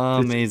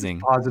amazing.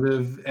 This is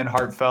positive and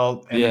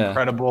heartfelt and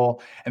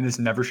incredible. And this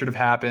never should have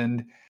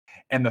happened.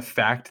 And the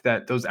fact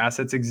that those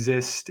assets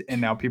exist and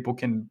now people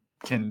can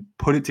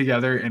put it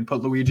together and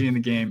put Luigi in the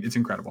game, it's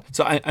incredible.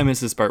 So I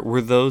missed this part.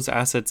 Were those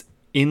assets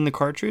in the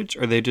cartridge,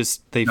 or they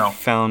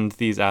found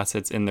these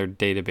assets in their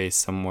database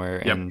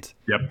somewhere? Yep.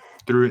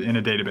 Threw it in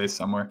a database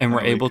somewhere. And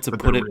were able to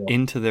put it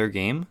into their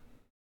game?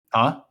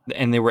 Huh?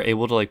 And they were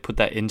able to like put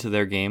that into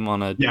their game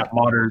on a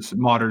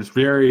modders,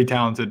 very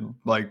talented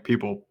like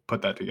people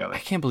put that together. I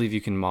can't believe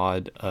you can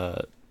mod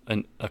a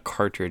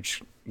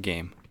cartridge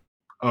game.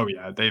 Oh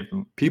yeah,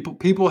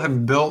 people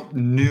have built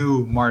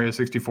new Mario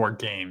 64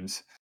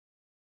 games,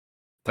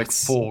 like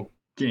full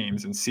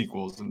games and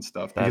sequels and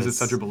stuff because it's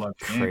such a beloved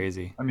game.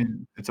 Crazy. I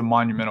mean, it's a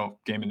monumental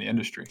game in the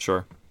industry.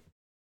 Sure.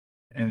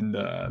 And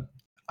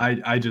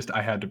I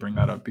had to bring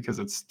that up because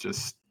it's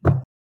just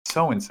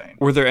so insane.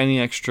 Were there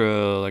any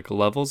extra like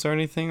levels or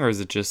anything, or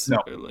is it just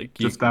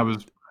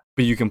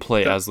But you can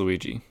play as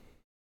Luigi.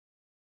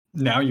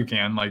 Now you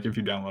can, like, if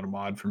you download a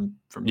mod from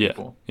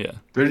people. Yeah.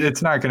 But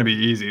it's not going to be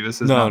easy. This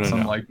is not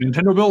like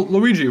Nintendo built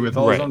Luigi with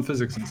all his own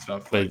physics and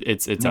stuff. But like,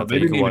 it's out there.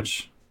 You can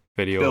watch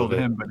video build of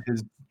it. Him, but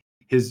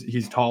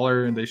he's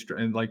taller, and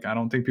and like I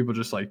don't think people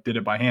just like did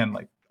it by hand.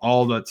 Like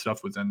all that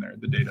stuff was in there,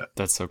 the data.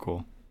 That's so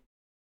cool.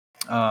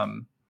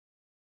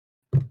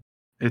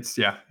 It's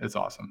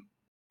awesome.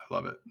 I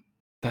love it.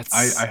 That's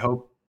I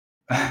hope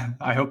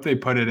they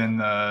put it in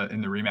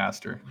the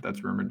remaster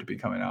that's rumored to be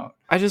coming out.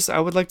 I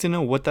would like to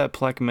know what that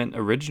plaque meant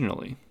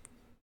originally.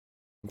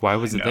 Why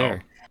was it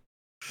there?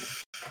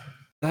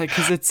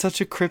 Because it's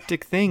such a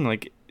cryptic thing.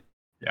 Like,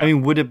 I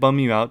mean, would it bum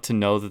you out to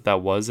know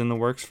that was in the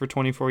works for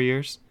 24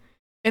 years?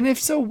 And if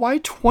so, why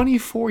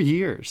 24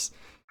 years?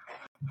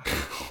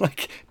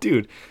 Like,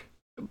 dude,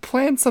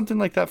 plan something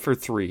like that for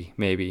 3,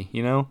 maybe,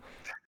 you know?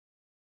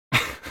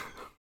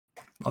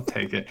 I'll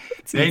take it.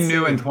 They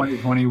knew in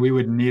 2020 we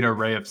would need a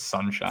ray of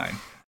sunshine.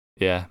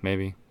 Yeah,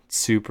 maybe.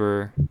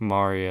 Super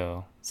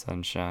Mario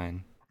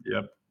Sunshine.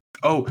 Yep.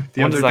 Oh,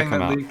 the other thing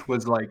that leaked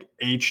was like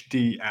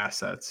HD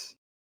assets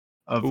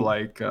of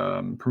like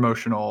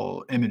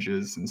promotional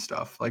images and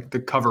stuff, like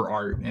the cover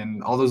art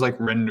and all those like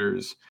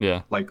renders.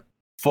 Yeah. Like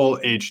full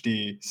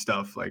HD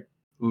stuff. Like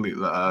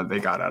they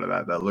got out of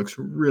that. That looks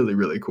really,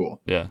 really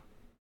cool. Yeah.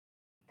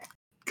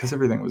 Because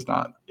everything was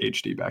not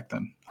HD back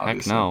then.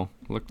 Obviously. Heck no.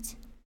 Looked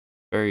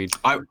very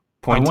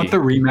pointy. I want the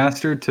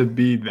remaster to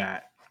be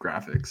that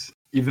graphics,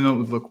 even though it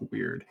would look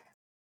weird.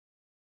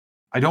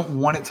 I don't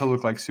want it to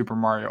look like Super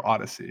Mario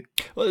Odyssey.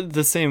 Well,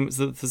 the same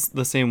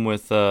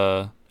with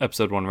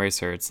Episode 1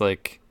 Racer. It's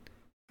like,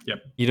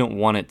 you don't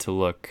want it to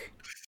look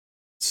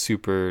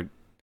super.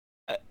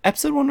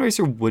 Episode 1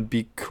 Racer would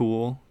be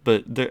cool,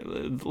 but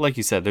like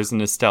you said, there's a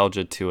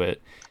nostalgia to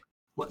it.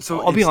 So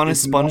I'll be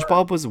honest,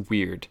 SpongeBob was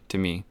weird to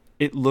me.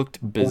 It looked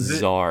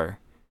bizarre.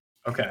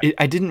 Okay.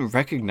 I didn't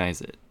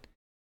recognize it.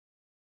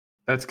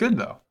 That's good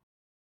though.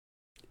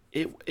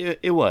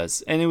 It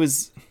was, and it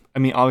was. I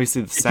mean,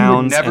 obviously the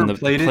sounds and the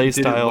play style.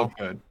 Did it look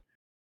good?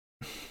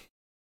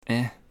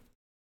 Okay,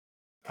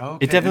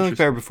 it definitely looked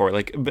better before.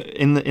 Like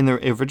in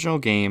the original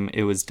game,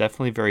 it was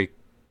definitely very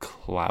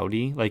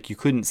cloudy. Like you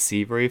couldn't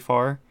see very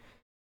far,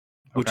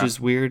 which is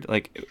weird.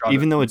 Like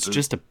even though it's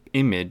just an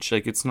image,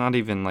 like it's not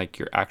even like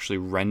you're actually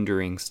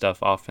rendering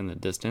stuff off in the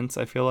distance.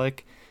 I feel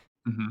like.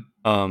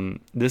 Mm-hmm.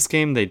 This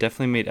game, they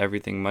definitely made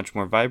everything much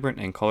more vibrant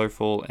and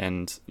colorful,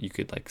 and you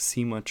could like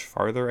see much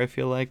farther, I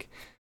feel like.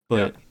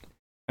 But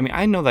I mean,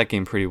 I know that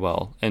game pretty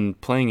well,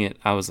 and playing it,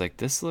 I was like,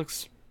 this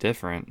looks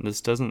different. This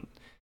doesn't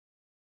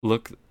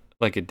look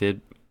like it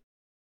did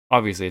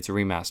obviously it's a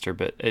remaster,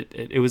 but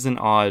it was an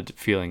odd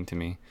feeling to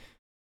me.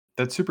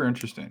 That's super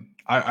interesting.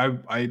 I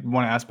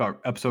want to ask about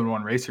Episode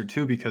 1 Racer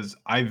too, because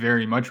I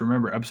very much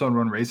remember Episode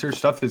 1 Racer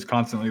stuff is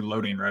constantly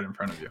loading right in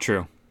front of you.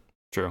 True.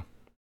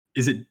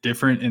 Is it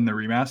different in the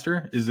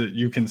remaster? Is it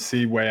you can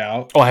see way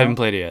out? Oh, I haven't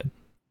played it yet.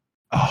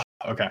 Oh,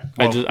 okay.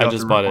 Well, I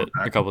just bought it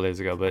a couple days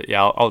ago, but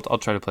yeah, I'll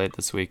try to play it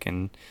this week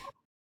and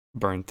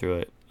burn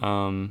through it.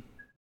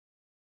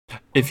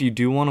 If you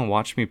do want to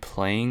watch me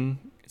playing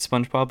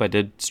SpongeBob, I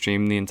did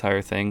stream the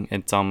entire thing.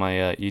 It's on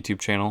my YouTube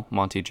channel,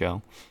 Monty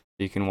Joe.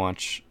 You can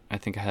watch. I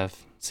think I have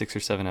 6 or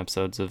 7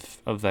 episodes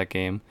of that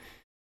game.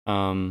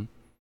 It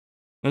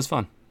was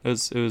fun. It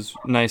was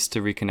nice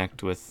to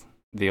reconnect with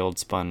the old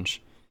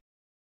Sponge.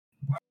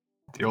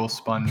 The old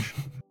Sponge.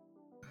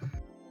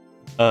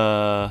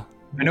 I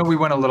know we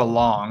went a little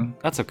long.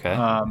 That's okay.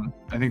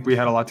 I think we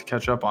had a lot to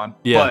catch up on.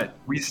 Yeah. But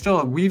we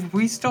still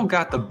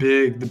got the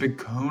big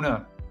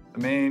kahuna.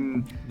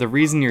 The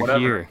reason you're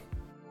here.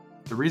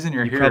 The reason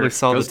you're here. You probably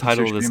saw the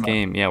title of this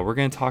game. Yeah, we're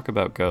gonna talk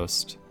about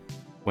Ghost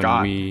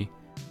when we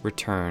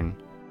return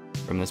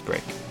from this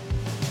break.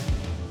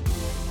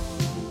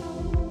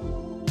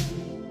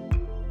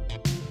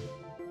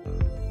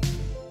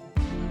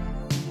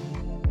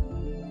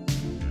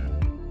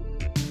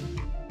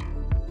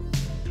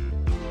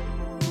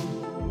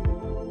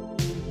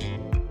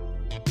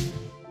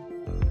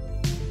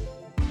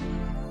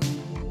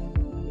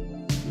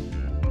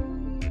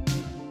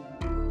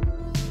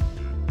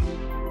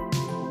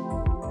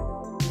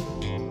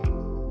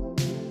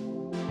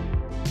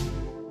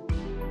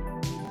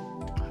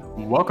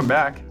 Welcome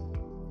back.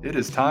 It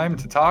is time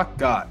to talk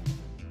GOT.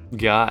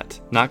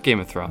 GOT, not Game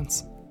of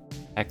Thrones.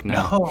 Heck no.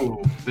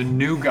 No, the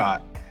new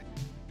GOT.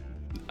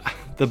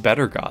 The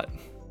better GOT.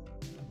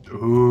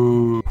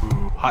 Ooh,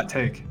 hot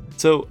take.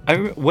 So,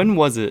 when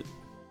was it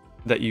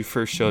that you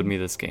first showed me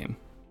this game?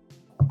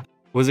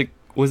 Was it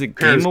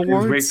Game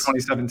Awards? Week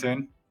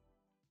 2017.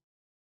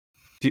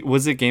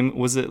 Was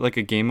it like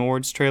a Game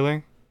Awards trailer?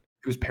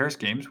 It was Paris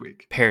Games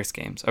Week. Paris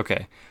Games,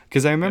 okay.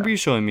 Because I remember you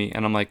showing me,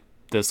 and I'm like,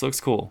 this looks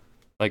cool.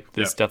 Like,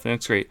 this definitely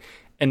looks great.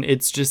 And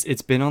it's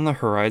been on the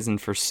horizon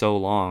for so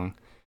long.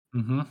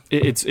 Mm-hmm.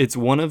 It's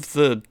one of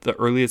the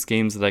earliest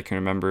games that I can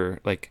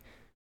remember, like,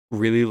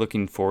 really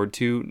looking forward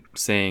to,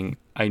 saying,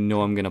 I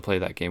know I'm going to play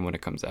that game when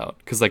it comes out.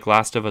 Because, like,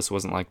 Last of Us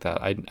wasn't like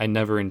that. I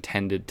never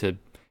intended to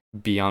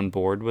be on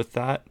board with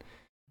that.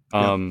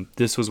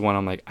 This was one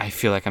I'm like, I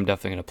feel like I'm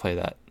definitely going to play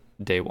that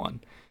day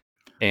one.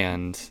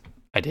 And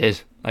I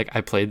did. Like,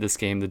 I played this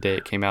game the day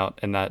it came out,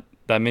 and that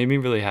made me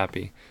really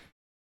happy.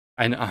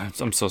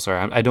 I'm so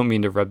sorry. I don't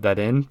mean to rub that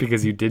in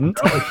because you didn't.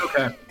 No, it's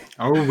okay.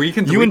 Oh, we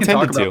can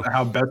talk about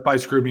how Best Buy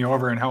screwed me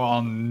over and how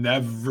I'll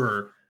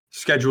never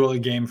schedule a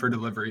game for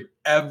delivery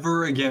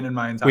ever again in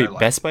my entire life. Wait,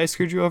 Best Buy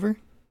screwed you over?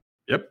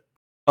 Yep.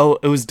 Oh,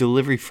 it was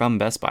delivery from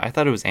Best Buy. I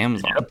thought it was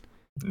Amazon. Yep.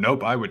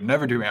 Nope, I would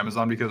never do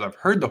Amazon because I've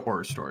heard the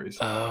horror stories.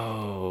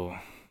 Oh.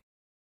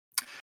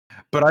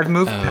 But I've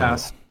moved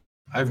past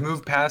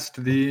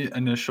the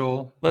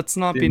initial. Let's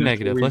not be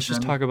negative. Let's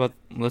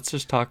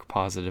just talk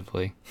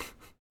positively.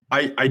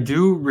 I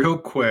do real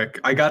quick.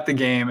 I got the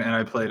game and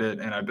I played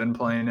it and I've been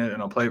playing it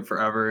and I'll play it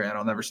forever and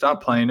I'll never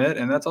stop playing it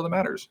and that's all that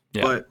matters.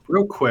 Yeah. But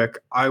real quick,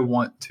 I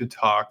want to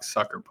talk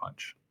Sucker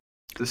Punch,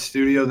 the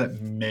studio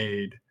that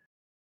made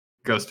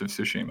Ghost of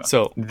Tsushima.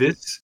 So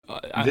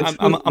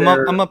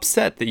I'm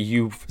upset that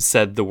you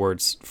said the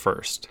words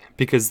first,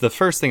 because the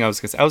first thing I was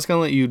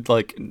gonna let you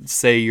like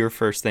say your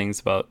first things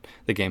about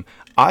the game.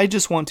 I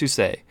just want to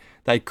say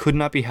that I could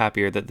not be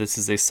happier that this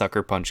is a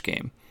Sucker Punch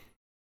game.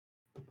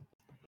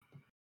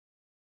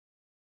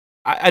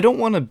 I don't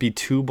want to be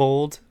too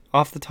bold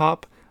off the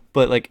top,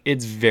 but like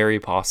it's very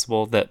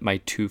possible that my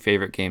 2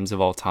 favorite games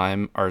of all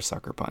time are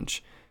Sucker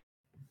Punch.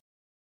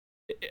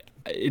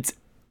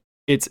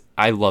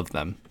 I love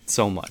them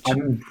so much.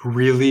 I'm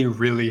really,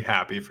 really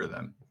happy for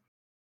them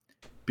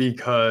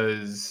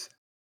because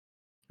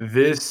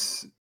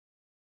they've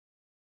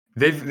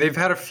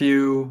had a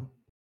few.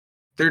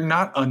 They're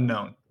not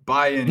unknown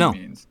by any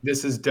means.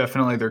 This is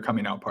definitely their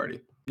coming out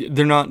party.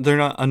 They're not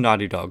a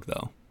Naughty Dog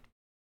though.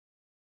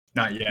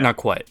 Not yet. Not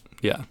quite.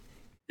 Yeah.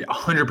 Yeah,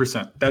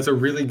 100%. That's a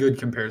really good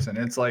comparison.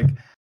 It's like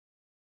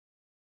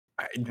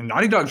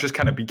Naughty Dog just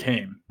kind of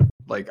became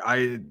like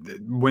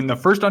when the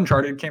first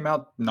Uncharted came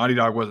out, Naughty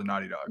Dog wasn't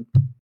Naughty Dog.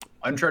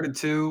 Uncharted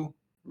 2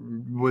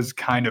 was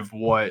kind of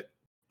what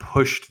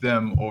pushed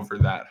them over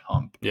that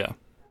hump. Yeah.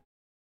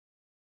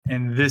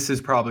 And this is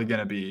probably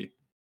going to be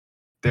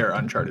their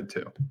Uncharted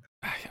 2.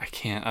 I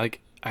can't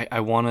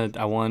I want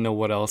to know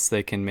what else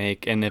they can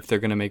make and if they're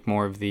going to make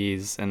more of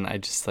these, and I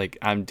just like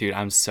I'm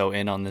so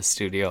in on this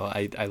studio.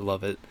 I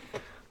love it.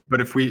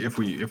 But if we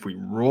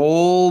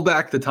roll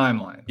back the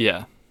timeline.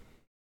 Yeah.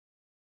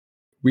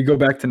 We go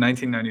back to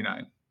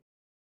 1999.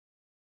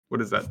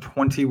 What is that?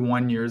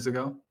 21 years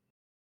ago?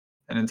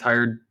 An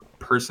entire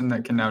person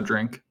that can now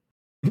drink.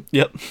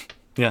 Yep.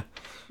 Yeah.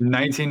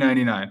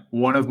 1999.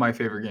 One of my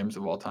favorite games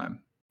of all time.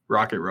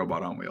 Rocket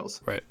Robot on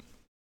Wheels. Right.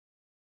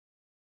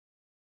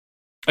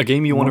 A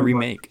game you want to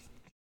remake.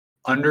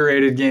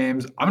 underrated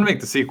games. I'm gonna make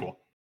the sequel.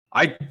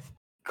 I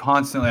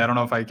constantly, I don't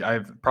know if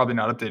I've probably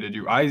not updated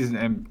you. I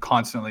am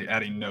constantly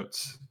adding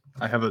notes.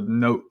 I have a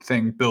note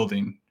thing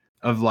building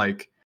of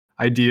like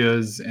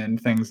ideas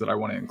and things that I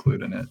want to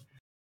include in it.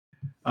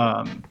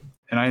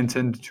 And I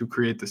intend to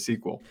create the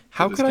sequel.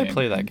 How could I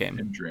play that game?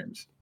 In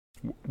Dreams.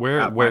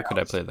 Where could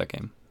I play that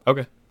game?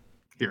 Okay.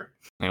 Here.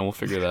 And we'll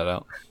figure that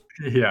out.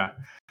 Yeah.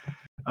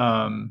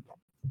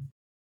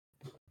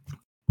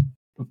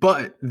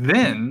 But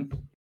then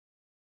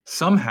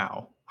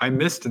somehow I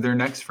missed their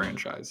next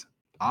franchise.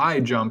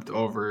 I jumped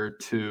over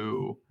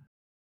to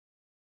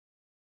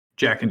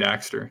Jak and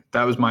Daxter.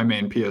 That was my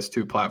main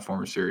PS2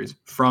 platformer series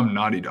from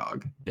Naughty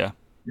Dog. Yeah.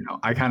 You know,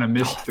 I kind of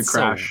missed the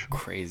crash. So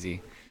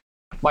crazy.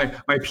 My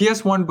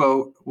PS1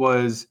 boat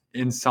was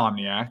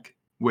Insomniac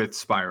with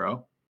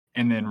Spyro,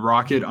 and then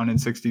Rocket on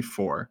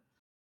N64.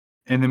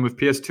 And then with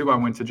PS2, I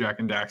went to Jak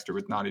and Daxter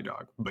with Naughty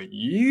Dog. But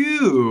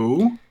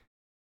you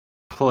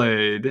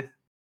played...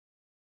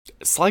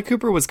 Sly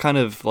Cooper was kind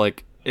of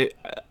like...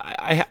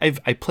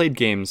 I played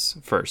games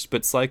first,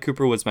 but Sly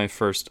Cooper was my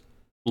first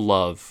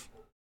love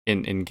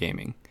in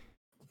gaming.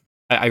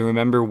 I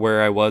remember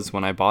where I was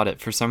when I bought it.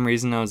 For some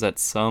reason, I was at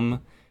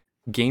some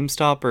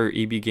GameStop or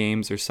EB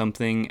Games or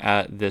something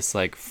at this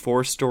like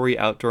 4-story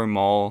outdoor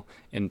mall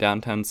in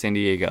downtown San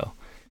Diego.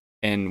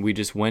 And we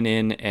just went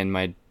in, and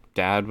my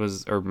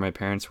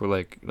parents were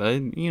like,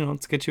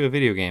 let's get you a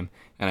video game.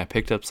 And I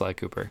picked up Sly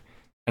Cooper.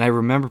 And I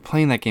remember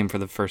playing that game for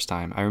the first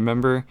time. I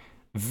remember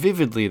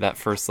vividly that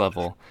first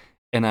level.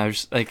 And I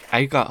was like,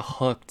 I got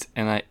hooked.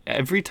 And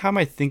every time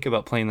I think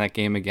about playing that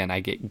game again, I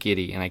get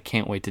giddy, and I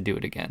can't wait to do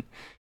it again.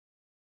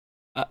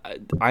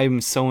 I'm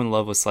so in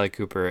love with Sly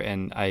Cooper,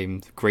 and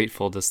I'm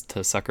grateful to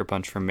Sucker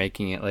Punch for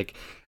making it. Like,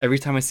 every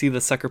time I see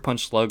the Sucker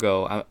Punch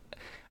logo,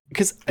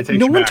 because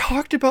no one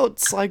talked about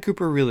Sly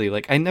Cooper really.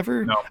 Like, I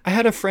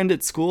had a friend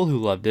at school who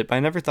loved it, but I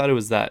never thought it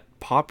was that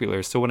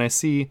popular. So when I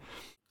see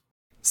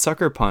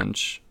Sucker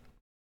Punch,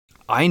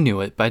 I knew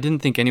it, but I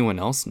didn't think anyone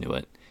else knew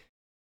it.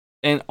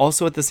 And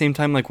also at the same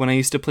time, like when I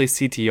used to play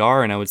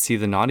CTR and I would see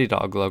the Naughty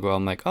Dog logo,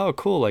 I'm like, oh,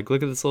 cool. Like,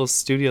 look at this little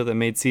studio that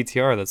made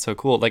CTR. That's so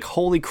cool. Like,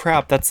 holy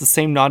crap, that's the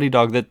same Naughty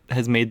Dog that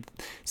has made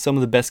some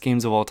of the best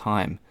games of all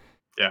time.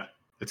 Yeah,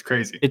 it's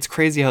crazy. It's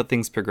crazy how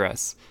things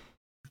progress.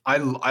 I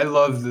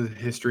love the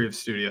history of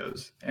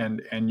studios,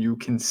 and you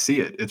can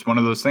see it. It's one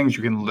of those things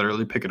you can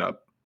literally pick it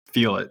up,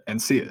 feel it,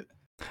 and see it,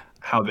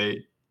 how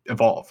they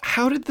evolve.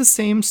 How did the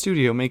same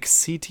studio make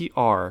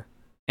CTR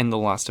and The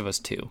Last of Us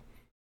 2?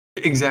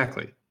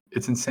 Exactly.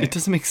 It's insane. It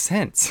doesn't make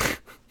sense.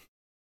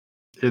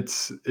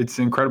 It's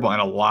incredible,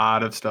 and a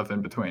lot of stuff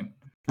in between.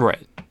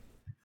 Right.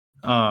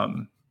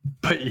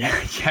 But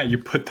yeah, you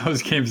put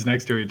those games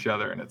next to each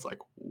other, and it's like,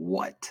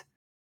 what?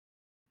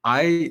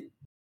 I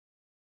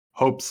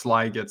hope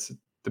Sly gets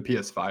the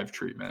PS5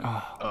 treatment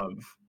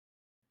of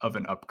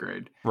an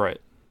upgrade.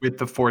 Right. With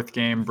the 4th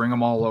game, bring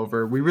them all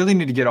over. We really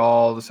need to get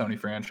all the Sony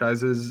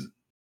franchises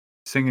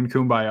singing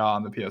Kumbaya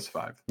on the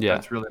PS5. Yeah.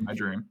 That's really my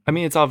dream. I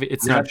mean, it's obvious.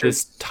 It's not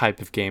this type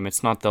of game.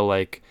 It's not the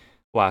like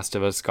Last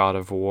of Us, God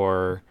of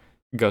War,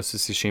 Ghost of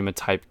Tsushima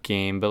type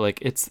game, but like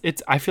it's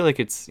I feel like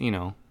it's,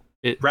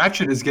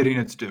 Ratchet is getting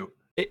its due.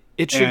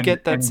 It should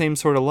get that same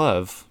sort of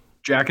love.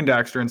 Jak and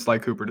Daxter and Sly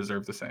Cooper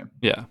deserve the same.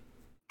 Yeah.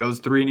 Those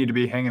 3 need to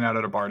be hanging out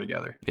at a bar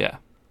together. Yeah.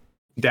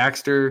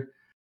 Daxter,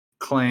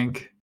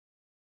 Clank,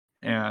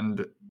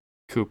 and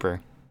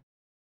Cooper.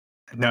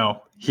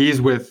 No,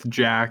 he's with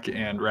Jak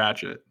and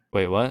Ratchet.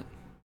 Wait, what?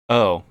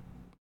 Oh,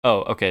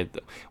 okay.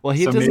 Well,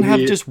 he doesn't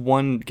have just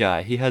one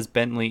guy. He has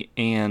Bentley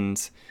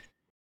and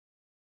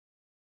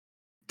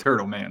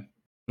Turtle Man.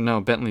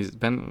 No,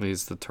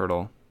 Bentley's the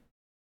turtle.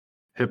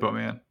 Hippo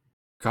Man.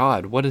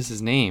 God, what is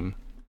his name?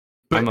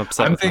 But I'm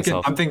upset with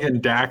myself. I'm thinking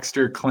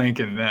Daxter, Clank,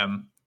 and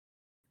them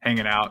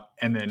hanging out,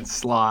 and then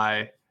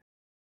Sly.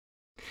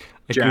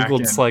 I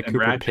googled Sly Cooper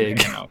Ratchet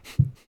pig.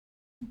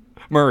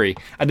 Murray.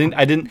 I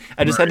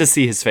just had to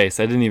see his face.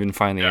 I didn't even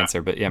find the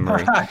answer, but yeah,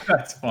 Murray.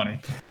 That's funny.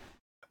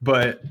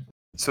 But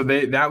so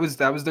that was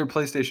their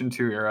PlayStation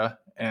 2 era,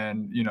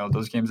 and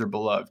those games are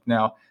beloved.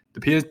 Now, the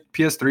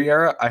PS3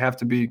 era, I have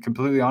to be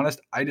completely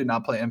honest, I did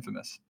not play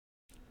Infamous.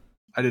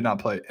 I didn't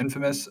play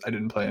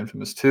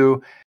Infamous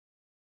 2.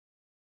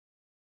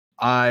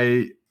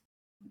 I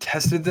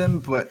tested them,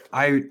 but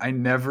I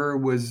never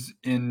was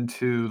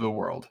into the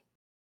world.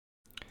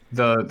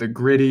 The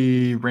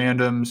gritty,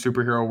 random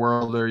superhero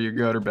world where you're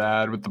good or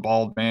bad with the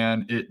bald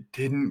man, it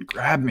didn't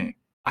grab me.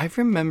 I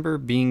remember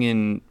being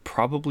in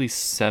probably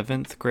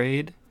 7th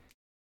grade,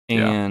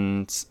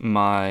 and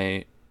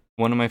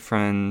one of my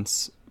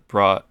friends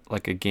brought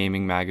like a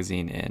gaming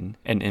magazine in,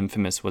 and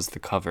Infamous was the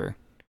cover.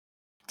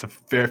 It's a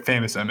very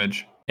famous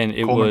image. And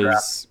it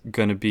was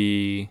gonna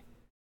be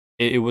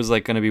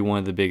one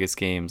of the biggest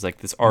games. Like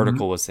this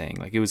article was saying,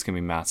 like it was gonna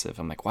be massive.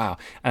 I'm like, wow.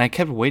 And I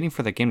kept waiting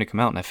for that game to come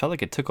out, and I felt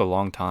like it took a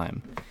long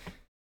time.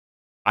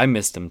 I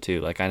missed him too.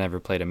 Like I never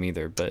played him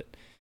either, but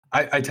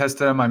I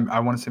tested him.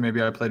 I want to say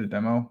maybe I played a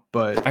demo,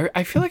 but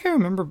I feel like I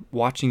remember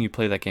watching you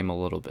play that game a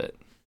little bit.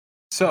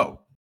 So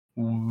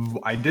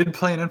I did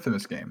play an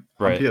Infamous game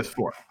on Right.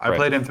 PS4. I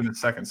played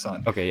Infamous Second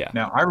Son. Okay, yeah.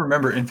 Now, I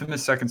remember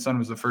Infamous Second Son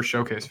was the first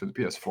showcase for the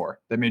PS4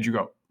 that made you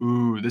go,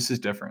 ooh, this is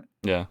different.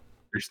 Yeah.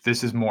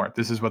 This is more.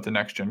 This is what the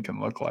next gen can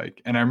look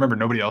like. And I remember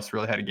nobody else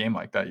really had a game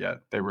like that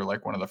yet. They were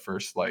like one of the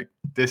first, like,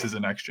 this is a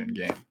next gen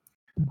game.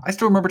 I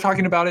still remember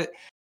talking about it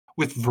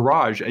with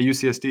Virage at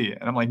UCSD.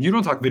 And I'm like, you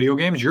don't talk video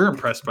games. You're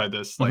impressed by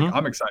this. Like,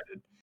 I'm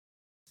excited.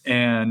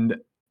 And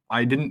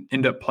I didn't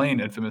end up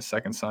playing Infamous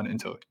Second Son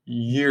until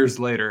years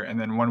later. And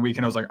then one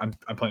weekend I was like,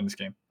 I'm playing this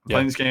game. I'm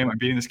playing this game. I'm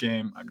beating this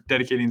game. I'm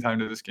dedicating time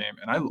to this game.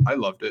 And I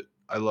loved it.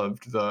 I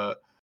loved the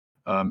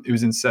it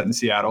was set in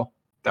Seattle.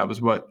 That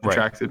was what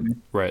attracted me.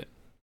 Right.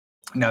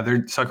 Now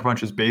their Sucker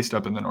Punch is based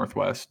up in the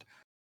Northwest.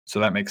 So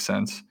that makes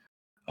sense.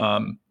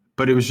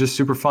 But it was just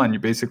super fun.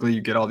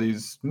 You get all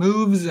these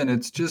moves and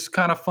it's just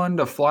kind of fun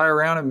to fly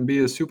around and be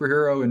a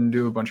superhero and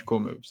do a bunch of cool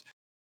moves.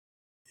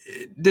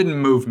 It didn't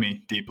move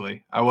me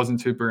deeply. I wasn't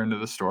super into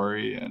the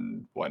story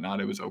and whatnot.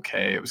 It was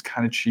okay. It was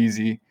kind of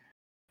cheesy.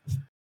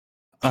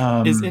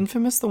 Is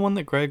Infamous the one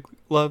that Greg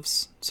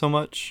loves so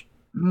much?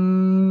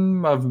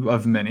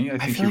 Of many. I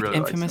think feel he like really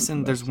Infamous,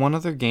 and there's one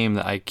other game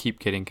that I keep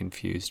getting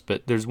confused,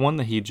 but there's one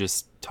that he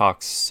just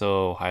talks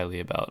so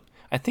highly about.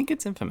 I think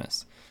it's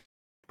Infamous.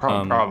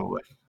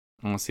 Probably.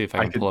 I'm gonna see if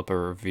I can pull up a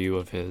review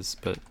of his,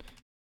 but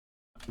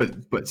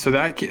so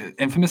that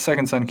Infamous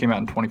Second Son came out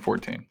in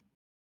 2014.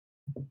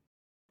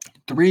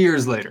 3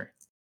 years later,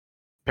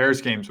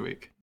 Paris Games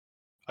Week,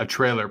 a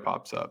trailer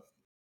pops up,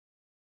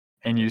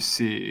 and you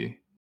see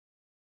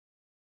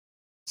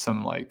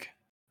some like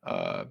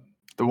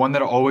the one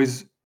that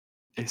always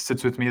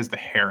sits with me is the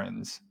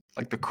herons,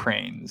 like the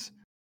cranes,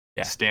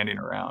 standing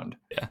around.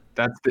 Yeah,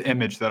 that's the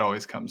image that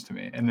always comes to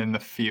me. And then the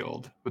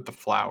field with the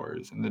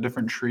flowers and the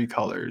different tree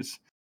colors.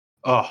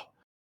 Oh,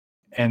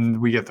 and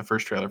we get the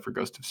first trailer for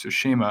Ghost of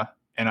Tsushima,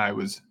 and I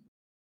was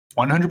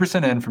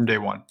 100% in from day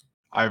one.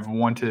 I've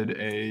wanted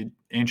a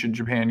ancient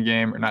Japan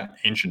game, or not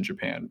ancient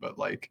Japan, but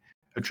like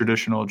a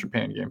traditional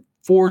Japan game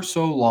for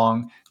so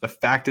long. The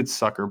fact it's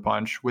Sucker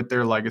Punch with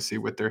their legacy,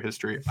 with their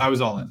history, I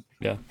was all in.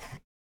 Yeah.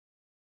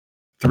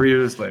 3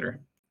 years later,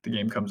 the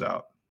game comes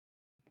out.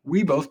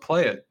 We both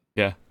play it.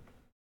 Yeah.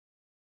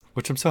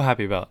 Which I'm so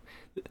happy about.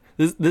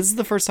 This is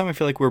the first time I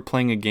feel like we're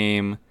playing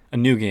a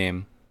new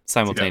game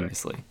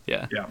simultaneously.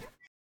 Together. Yeah.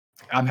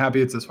 I'm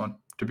happy it's this one,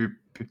 to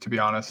be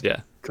honest.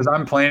 Yeah. Because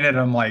I'm playing it and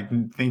I'm like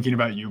thinking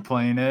about you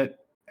playing it,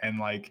 and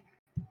like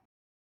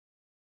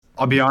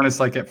I'll be honest,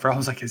 like at first I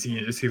was like, is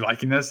he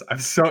liking this? I'm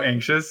so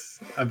anxious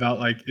about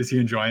like, is he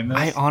enjoying this?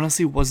 I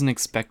honestly wasn't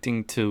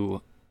expecting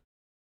to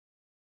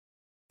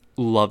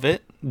love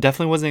it.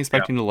 Definitely wasn't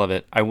expecting to love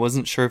it. I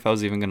wasn't sure if I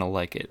was even gonna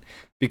like it,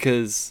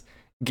 because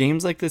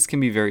games like this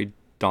can be very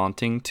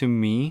daunting to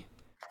me.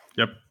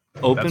 Yep.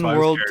 Open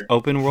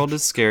world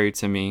is scary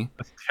to me. I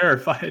was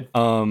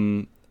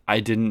terrified. I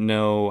didn't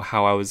know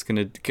how I was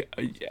gonna,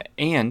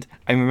 and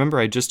I remember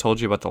I just told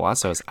you about The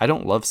Last of Us. I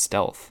don't love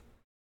stealth.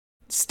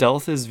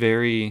 Stealth is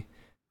very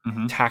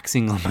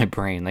taxing on my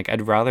brain. Like,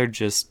 I'd rather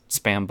just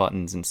spam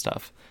buttons and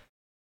stuff.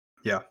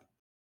 Yeah.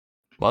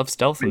 Love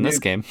stealth in this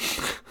game.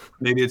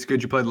 Maybe it's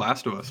good you played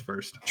Last of Us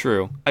first.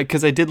 True,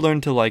 because I did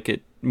learn to like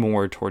it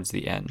more towards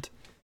the end.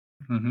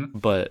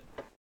 But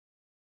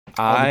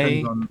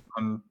I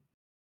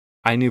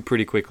knew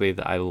pretty quickly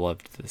that I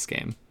loved this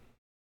game.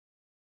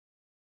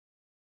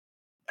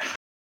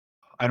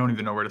 I don't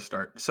even know where to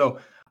start. So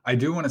I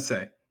do want to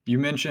say, you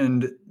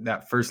mentioned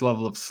that first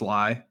level of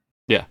Sly.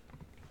 Yeah.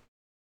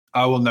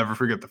 I will never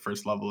forget the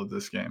first level of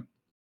this game.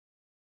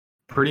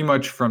 Pretty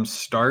much from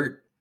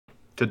start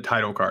to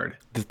title card.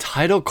 The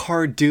title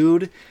card,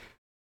 dude.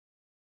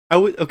 I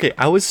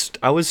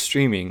was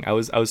streaming. I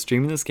was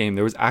streaming this game.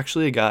 There was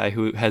actually a guy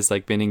who has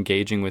like been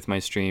engaging with my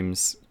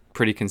streams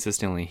pretty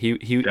consistently.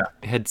 He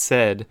had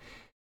said,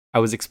 I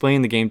was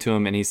explaining the game to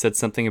him and he said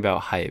something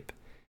about hype.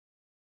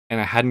 And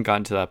I hadn't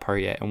gotten to that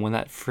part yet. And when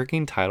that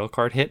freaking title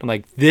card hit, I'm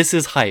like, this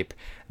is hype.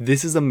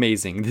 This is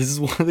amazing. This is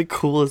one of the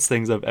coolest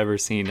things I've ever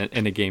seen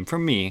in a game. For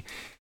me,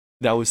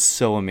 that was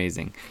so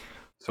amazing.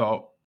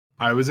 So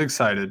I was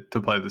excited to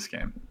play this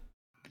game.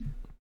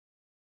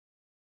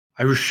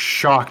 I was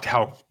shocked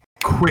how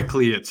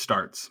quickly it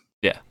starts.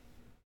 Yeah.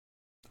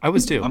 I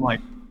was too. I'm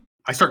like,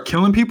 I start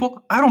killing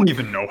people? I don't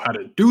even know how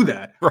to do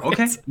that. Right.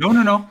 Okay.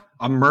 No.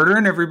 I'm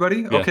murdering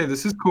everybody. Yeah. Okay,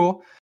 this is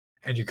cool.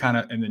 And you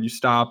and then you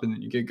stop and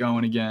then you get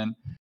going again.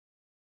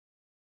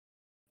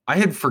 I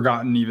had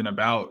forgotten even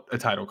about a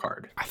title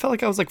card. I felt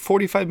like I was like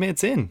 45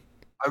 minutes in.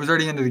 I was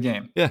already into the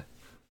game. Yeah.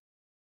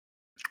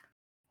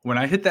 When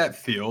I hit that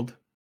field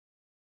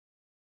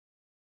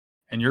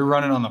and you're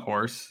running on the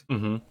horse,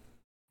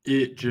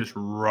 it just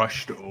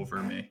rushed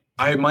over me.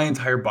 My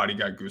entire body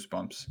got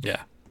goosebumps.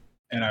 Yeah.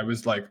 And I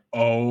was like,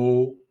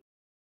 oh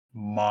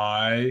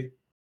my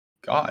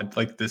God.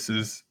 Like, this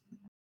is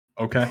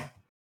okay.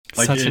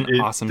 Like, such an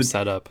awesome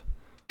setup.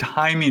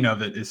 Timing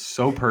of it is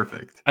so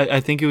perfect. I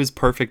think it was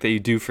perfect that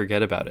you do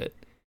forget about it.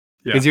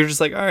 Because you're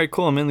just like, all right,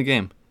 cool, I'm in the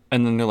game.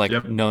 And then they're like,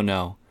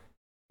 no,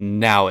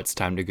 now it's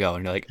time to go.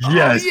 And you're like, oh,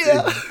 yes,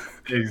 yeah.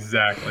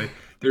 Exactly.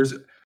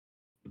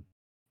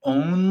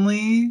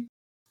 only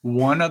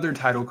one other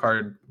title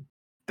card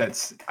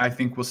that's I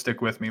think will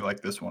stick with me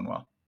like this one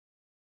will.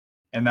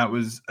 And that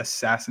was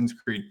Assassin's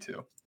Creed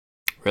 2.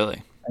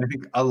 Really? I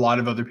think a lot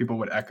of other people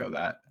would echo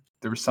that.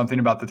 There was something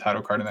about the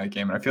title card in that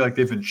game, and I feel like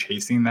they've been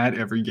chasing that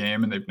every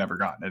game, and they've never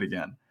gotten it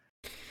again.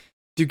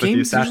 Do But the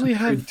games usually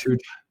Assassin's Creed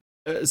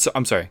have? 2. So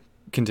I'm sorry.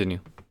 Continue.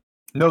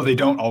 No, they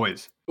don't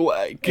always.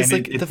 Because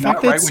like the it's fact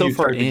not that right it's when so you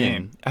far start the in,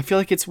 game. I feel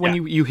like it's when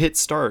Yeah. you hit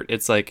start.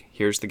 It's like,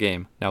 here's the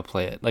game, now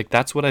play it. Like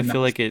that's what I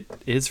feel like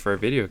it is for a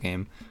video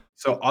game.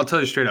 So I'll tell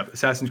you straight up,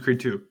 Assassin's Creed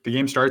 2, the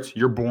game starts,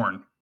 you're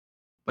born.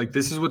 Like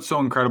this is what's so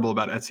incredible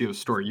about Ezio's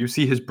story. You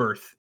see his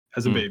birth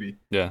as a baby,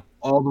 Yeah.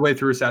 all the way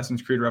through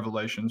Assassin's Creed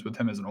Revelations with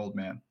him as an old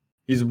man.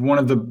 He's one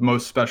of the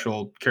most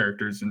special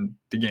characters in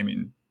the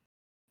gaming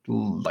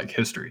like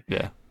history.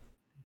 Yeah.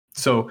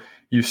 So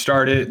you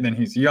start it, and then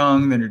he's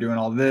young, then you're doing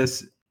all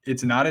this.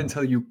 It's not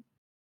until you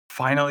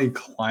finally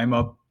climb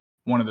up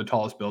one of the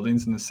tallest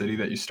buildings in the city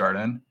that you start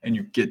in, and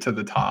you get to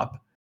the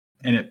top,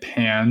 and it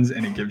pans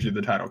and it gives you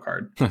the title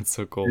card. That's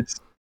so cool.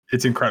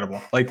 It's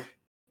incredible. Like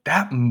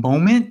that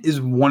moment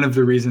is one of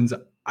the reasons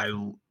I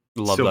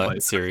love still that play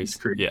series.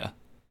 Creed. Yeah.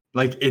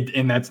 Like it,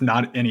 and that's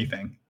not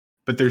anything.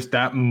 But there's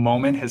that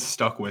moment has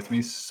stuck with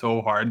me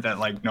so hard that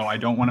like, no, I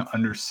don't want to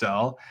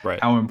undersell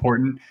how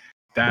important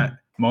that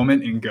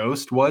moment in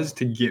Ghost was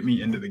to get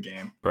me into the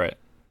game. Right.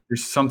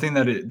 There's something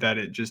that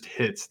it just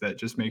hits that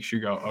just makes you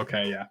go,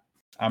 okay, yeah,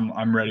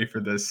 I'm ready for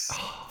this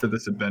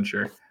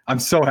adventure. I'm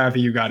so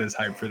happy you got his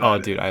hype for that. Oh,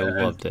 dude, I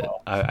loved it.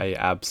 I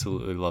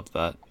absolutely loved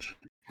that.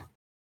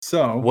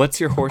 So, what's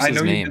your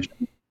horse's name?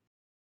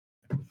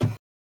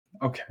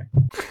 Okay.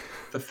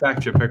 The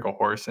fact you pick a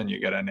horse and you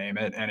gotta name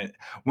it, and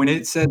when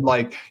it said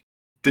like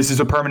this is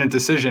a permanent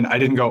decision, I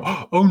didn't go,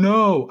 oh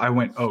no. I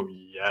went, oh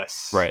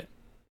yes. Right.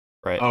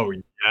 Oh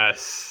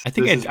yes. I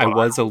think I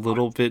was a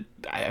little bit.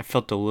 I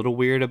felt a little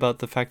weird about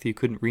the fact that you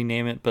couldn't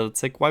rename it, but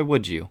it's like, why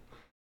would you?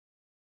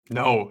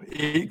 No,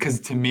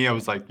 because to me, I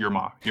was like, you're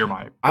my.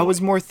 Boy. I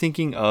was more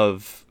thinking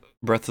of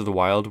Breath of the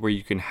Wild, where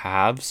you can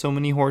have so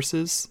many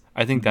horses.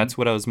 I think that's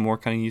what I was more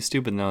kind of used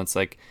to. But no, it's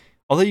like,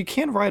 although you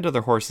can ride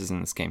other horses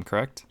in this game,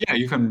 correct? Yeah,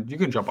 you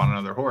can jump on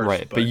another horse.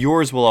 Right, but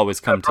yours will always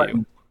come to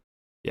you.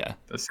 Yeah.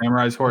 The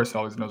samurai's horse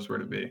always knows where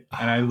to be.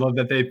 And I love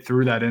that they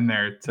threw that in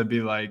there to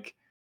be like,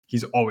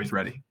 he's always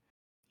ready.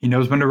 He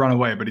knows when to run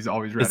away, but he's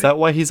always ready. Is that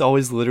why he's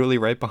always literally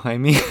right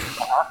behind me?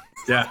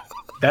 Yeah.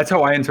 That's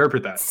how I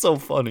interpret that. So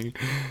funny.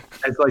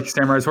 It's like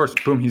samurai's horse.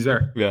 Boom, he's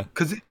there. Yeah.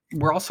 Because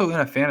we're also in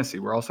a fantasy.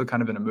 We're also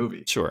kind of in a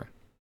movie. Sure.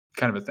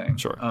 Kind of a thing.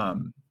 Sure.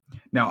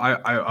 Now,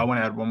 I want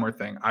to add one more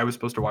thing. I was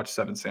supposed to watch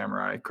Seven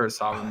Samurai,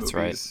 Kurosawa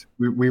movies.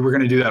 Right. We were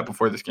going to do that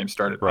before this game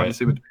started. Right.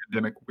 Obviously, with the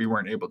pandemic, we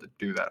weren't able to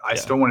do that. I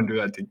still want to do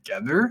that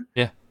together.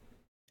 Yeah.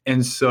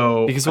 And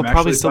so... Because we'll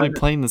probably still be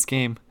playing this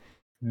game.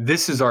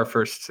 This is our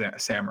first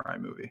samurai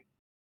movie.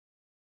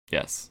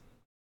 Yes.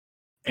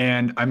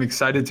 And I'm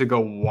excited to go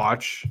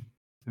watch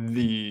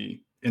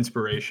the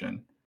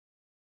inspiration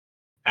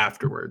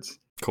afterwards.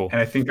 Cool.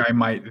 And I think I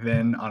might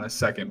then, on a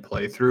second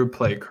playthrough,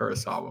 play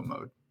Kurosawa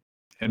mode.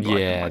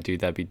 Yeah, dude,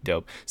 that'd be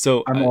dope.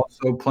 So I'm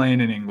also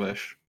playing in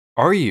English.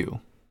 Are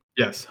you?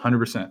 Yes,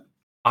 100%.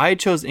 I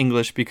chose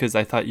English because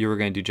I thought you were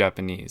going to do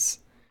Japanese.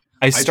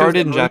 I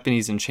started in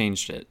Japanese and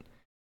changed it.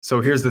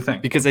 So here's the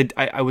thing. Because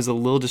I was a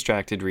little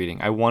distracted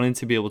reading. I wanted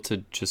to be able to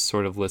just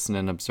sort of listen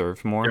and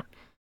observe more. Yep.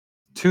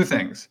 Two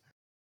things.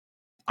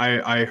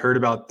 I heard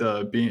about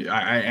and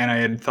I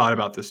had thought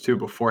about this too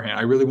beforehand.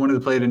 I really wanted to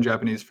play it in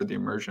Japanese for the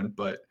immersion,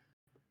 but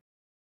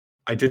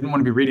I didn't want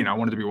to be reading. I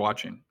wanted to be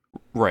watching.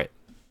 Right.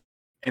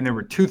 And there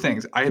were two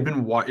things. I had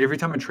been every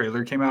time a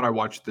trailer came out, I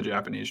watched the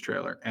Japanese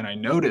trailer, and I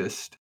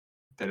noticed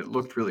that it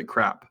looked really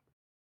crap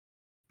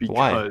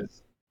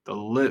because the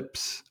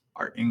lips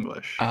are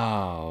English.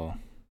 Oh.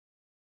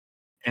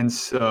 And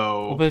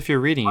so... Well, but if you're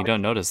reading, you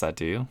don't notice that,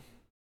 do you?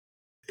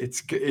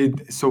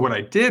 So what I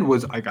did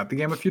was I got the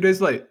game a few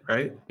days late,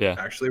 right? Yeah. It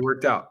actually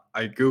worked out.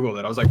 I Googled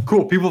it. I was like,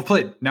 cool, people have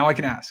played. Now I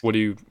can ask. What do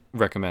you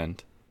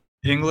recommend?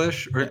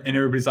 English, and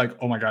everybody's like,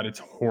 oh my God, it's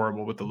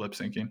horrible with the lip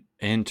syncing.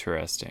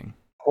 Interesting.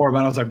 Horrible.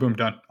 And I was like, boom,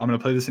 done. I'm going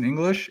to play this in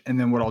English. And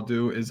then what I'll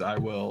do is I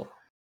will,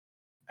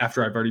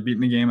 after I've already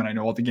beaten the game and I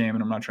know all the game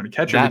and I'm not trying to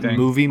catch everything.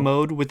 That movie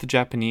mode with the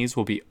Japanese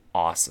will be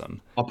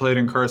awesome. I'll play it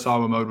in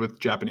Kurosawa mode with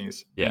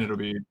Japanese. Yeah. And it'll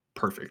be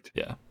perfect.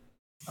 Yeah.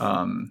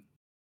 And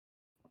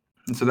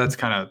so that's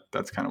kind of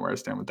where I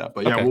stand with that.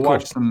 But yeah, okay, we'll cool.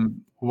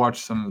 watch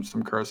some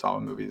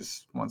Kurosawa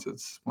movies once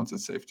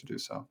it's safe to do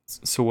so.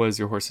 So what is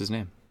your horse's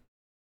name?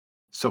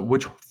 So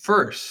which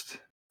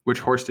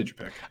horse did you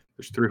pick?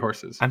 There's 3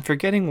 horses. I'm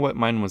forgetting what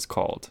mine was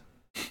called.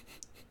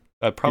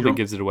 That probably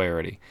gives it away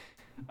already.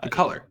 The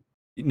color.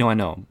 No, I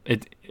know.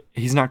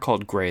 He's not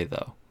called Gray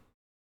though.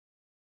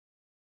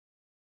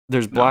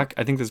 There's black.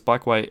 I think there's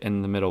black, white,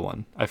 and the middle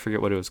one. I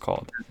forget what it was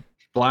called.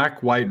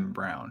 Black, white, and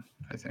brown,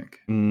 I think.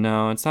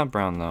 No, it's not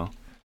brown though.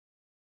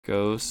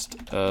 Ghost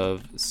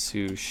of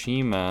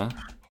Tsushima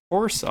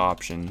horse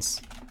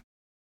options.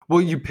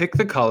 Well, you pick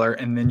the color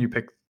and then you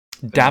pick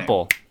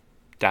Dapple. Name.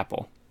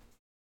 Dapple.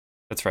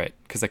 That's right,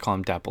 because I call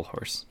him Dapple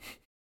Horse.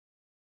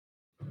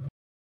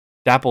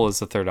 Dapple is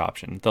the third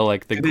option.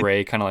 The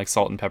gray kind of like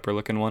salt and pepper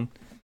looking one.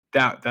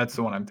 That's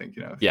the one I'm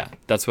thinking of. Yeah,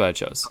 that's what I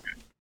chose.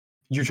 Okay.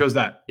 You chose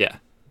that? Yeah.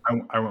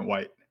 I went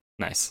white.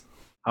 Nice.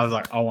 I was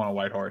like, I want a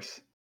white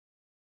horse.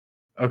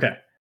 Okay.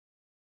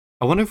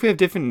 I wonder if we have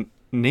different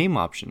name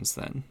options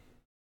then.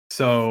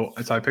 So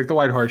I picked the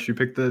white horse. You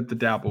picked the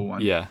Dapple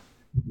one. Yeah.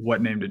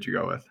 What name did you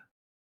go with?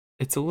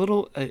 It's a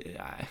little.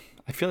 I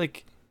feel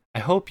like I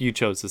hope you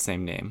chose the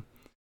same name.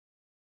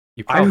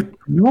 I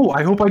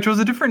hope I chose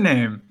a different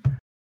name.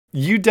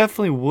 You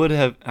definitely would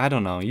have. I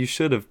don't know. You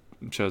should have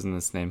chosen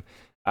this name.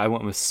 I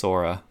went with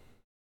Sora.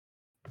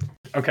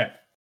 Okay,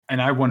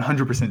 and I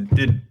 100%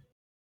 did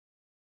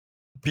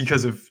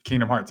because of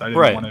Kingdom Hearts. I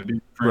didn't want to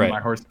be my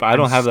horse, but I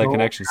don't have that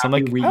connection. So I'm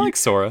like, I like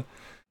Sora.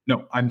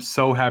 No, I'm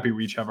so happy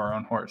we each have our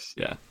own horse.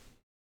 Yeah.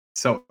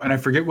 So, and I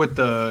forget what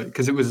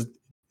because it was.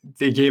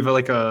 They gave it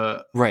like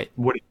a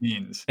what it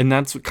means, and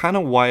that's kind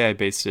of why I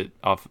based it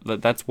off.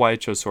 That's why I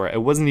chose Sora.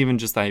 It wasn't even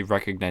just that I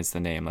recognized the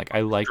name; like I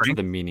liked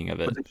the meaning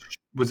of it.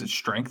 Was it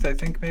strength? I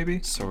think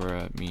maybe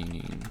Sora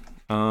meaning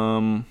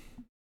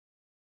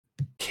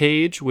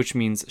cage, which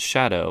means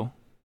shadow.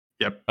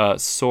 Yep.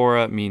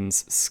 Sora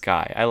means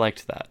sky. I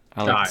liked that.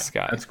 I liked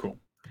sky. That's cool.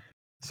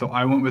 So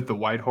I went with the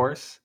white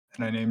horse,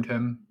 and I named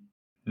him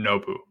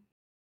Nobu,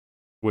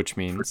 which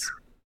means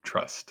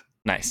trust.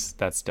 Nice.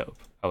 That's dope.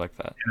 I like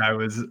that. And I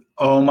was,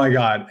 oh my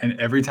God. And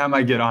every time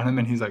I get on him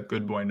and he's like,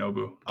 good boy,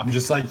 Nobu. I'm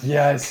just like,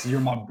 yes, you're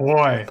my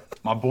boy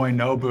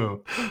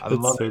Nobu. I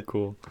love it. So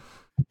cool.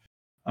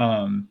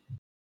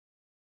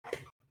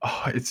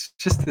 It's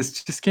just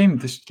this game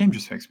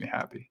just makes me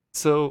happy.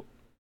 So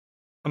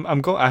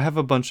I have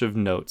a bunch of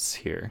notes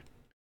here.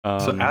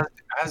 So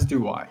as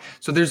do I.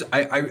 So there's,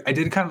 I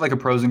did kind of like a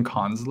pros and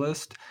cons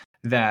list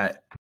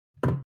that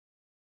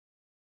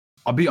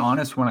I'll be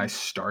honest, when I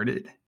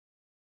started,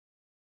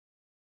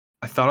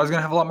 I thought I was going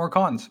to have a lot more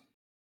cons.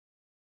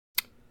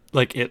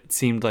 Like it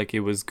seemed like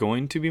it was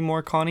going to be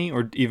more conny,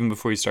 or even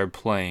before you started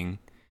playing?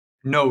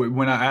 No,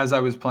 as I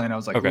was playing, I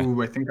was like,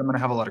 ooh, I think I'm going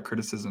to have a lot of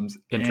criticisms.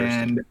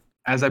 And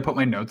as I put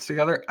my notes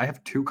together, I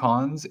have 2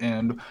 cons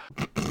and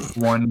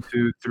 1,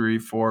 2, 3,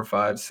 4,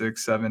 5,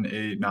 6, 7,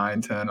 8,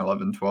 9, 10,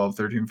 11, 12,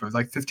 13, 14,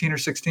 like 15 or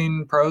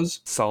 16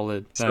 pros.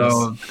 Solid.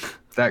 So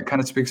that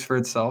kind of speaks for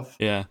itself.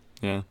 Yeah.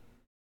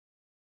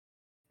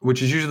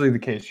 Which is usually the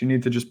case. You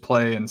need to just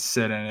play and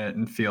sit in it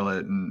and feel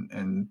it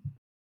and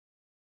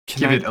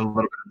give it a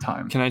little bit of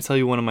time. Can I tell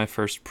you one of my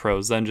first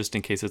pros then, just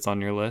in case it's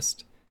on your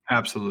list?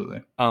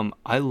 Absolutely.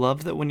 I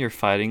love that when you're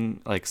fighting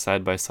like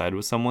side by side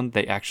with someone,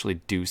 they actually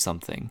do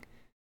something.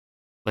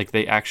 Like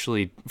they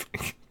actually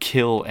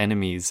kill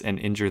enemies and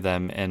injure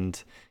them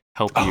and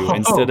help you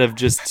instead of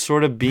just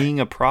sort of being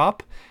a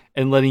prop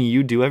and letting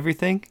you do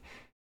everything.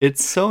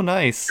 It's so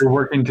nice. You're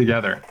working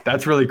together.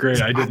 That's really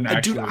great. I didn't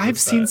actually. Dude, I've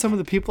seen some of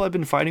the people I've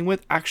been fighting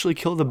with actually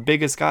kill the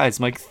biggest guys.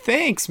 I'm like,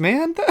 thanks,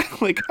 man.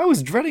 I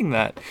was dreading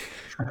that.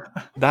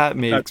 That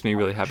makes me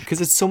really happy because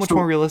it's so much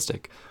more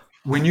realistic.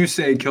 When you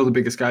say kill the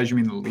biggest guys, you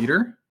mean the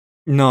leader?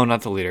 No,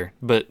 not the leader,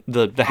 but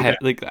the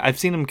like I've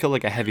seen him kill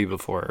like a heavy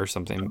before or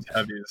something. Those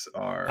heavies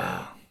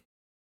are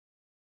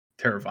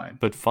terrifying,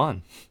 but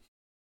fun.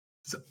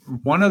 So,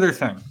 one other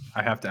thing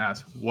I have to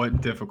ask: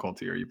 what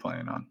difficulty are you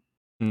playing on?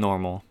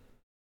 Normal.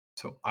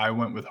 So I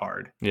went with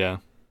hard. Yeah.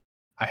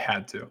 I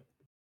had to.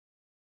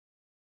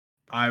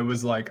 I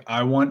was like,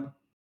 I want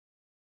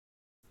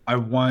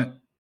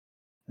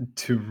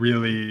to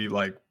really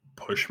like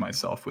push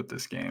myself with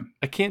this game.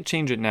 I can't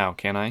change it now,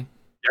 can I?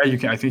 Yeah, you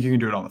can. I think you can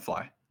do it on the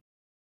fly.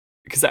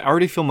 Because I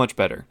already feel much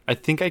better. I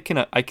think I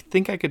can. I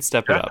think I could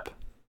step it up.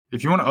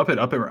 If you want to up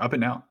it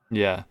now.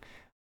 Yeah.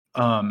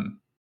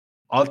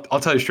 I'll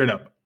tell you straight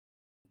up.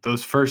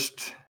 Those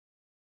first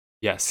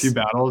few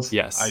battles,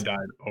 I died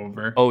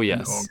over. Oh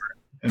yes.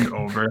 And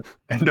over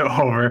and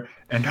over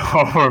and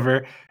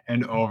over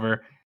and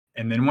over.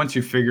 And then once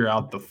you figure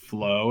out the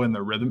flow and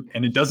the rhythm,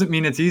 and it doesn't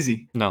mean it's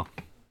easy. No.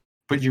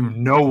 But you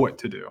know what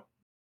to do.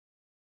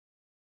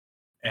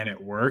 And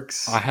it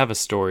works. I have a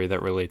story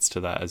that relates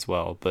to that as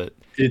well, but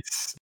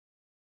it's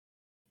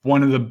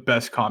one of the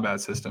best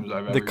combat systems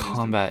I've ever used. The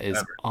combat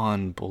is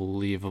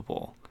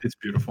unbelievable. It's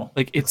beautiful.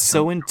 Like it's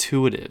so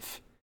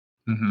intuitive.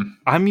 Mm-hmm.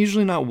 I'm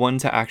usually not one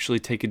to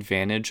actually take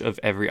advantage of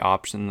every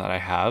option that I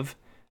have.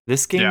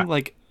 This game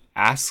like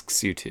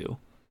asks you to.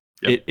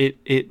 Yep.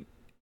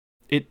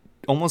 It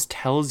almost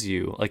tells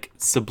you like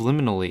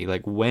subliminally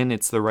like when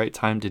it's the right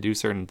time to do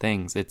certain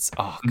things. It's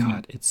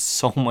God, it's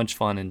so much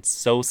fun and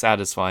so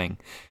satisfying.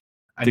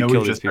 I know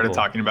we just started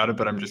talking about it,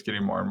 but I'm just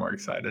getting more and more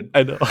excited.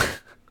 I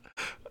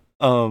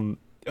know.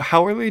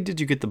 How early did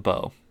you get the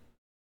bow?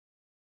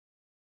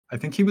 I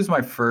think he was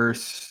my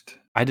first.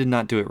 I did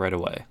not do it right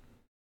away.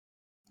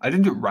 I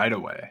didn't do it right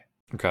away.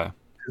 Okay.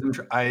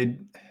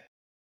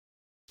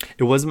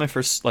 It wasn't my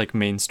first like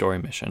main story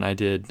mission. I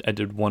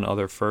did one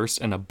other first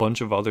and a bunch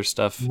of other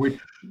stuff.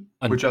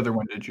 Which other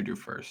one did you do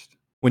first?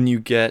 When you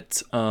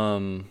get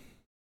the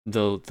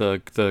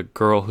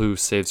girl who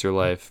saves your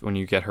life, when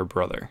you get her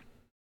brother.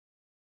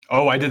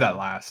 Oh, I did that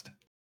last.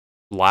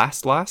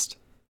 Last?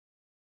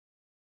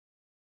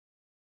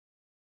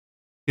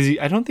 Because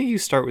I don't think you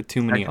start with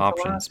too many Second to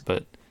options, last.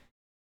 but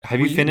have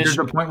you There's finished?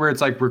 a point where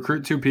it's like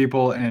recruit 2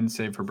 people and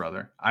save her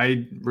brother.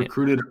 I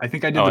recruited. I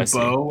think I did Oh, the I see.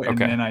 bow,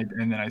 and Okay.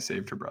 then I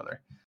saved her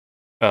brother.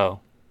 Oh,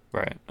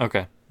 right.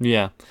 Okay.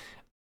 Yeah.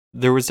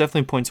 There was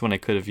definitely points when I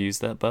could have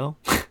used that bow.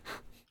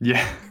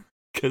 Yeah,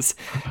 Because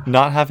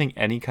not having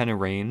any kind of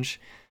range.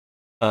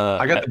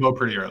 I got the bow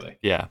pretty early,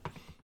 Yeah.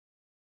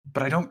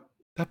 but I don't.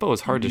 That bow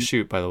is hard to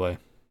shoot, by the way.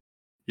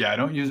 Yeah, I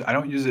don't use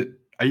it.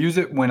 I use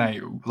it when I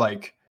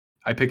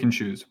pick and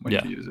choose when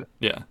Yeah. to use it.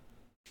 Yeah.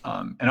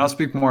 And I'll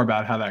speak more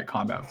about how that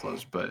combat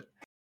flows. But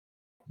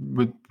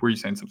were you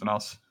saying something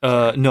else?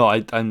 Sorry. No, I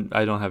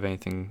don't have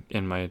anything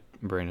in my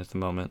brain at the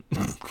moment.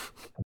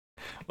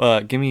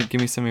 Give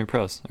me some of your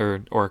pros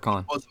or a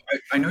con. Well,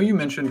 I know you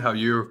mentioned how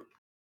you're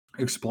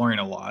exploring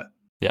a lot.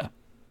 Yeah.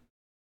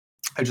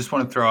 I just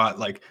want to throw out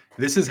like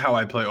this is how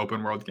I play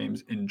open world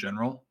games in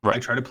general. I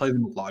Right. try to play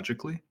them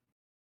logically,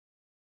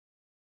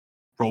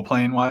 role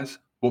playing wise.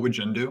 What would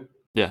Jin do?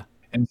 Yeah.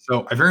 And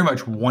so I very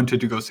much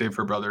wanted to go save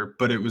her brother,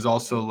 but it was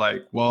also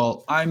like,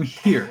 well, I'm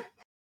here.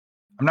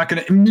 I'm not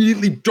going to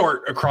immediately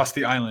dart across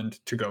the island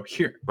to go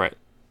here. Right.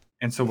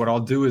 And so what I'll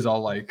do is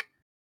I'll like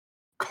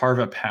carve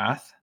a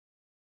path.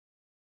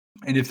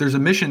 And if there's a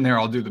mission there,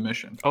 I'll do the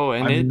mission. Oh,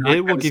 and I'm not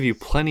it will gonna, give you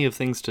plenty of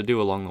things to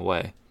do along the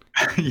way.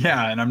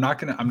 yeah, and I'm not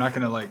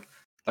gonna like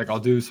I'll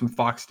do some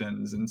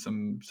Foxtons and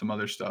some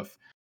other stuff,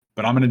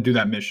 but I'm gonna do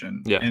that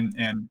mission. Yeah.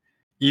 And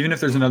even if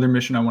there's another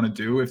mission I want to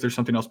do, if there's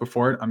something else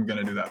before it, I'm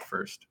gonna do that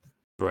first.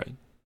 Right.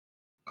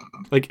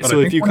 Like, But so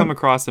I if think you come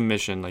across a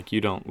mission, like,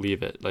 you don't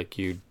leave it, like,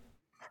 you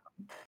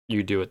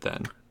do it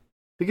then,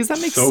 because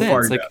that makes so sense.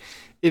 far, Like,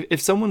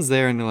 if someone's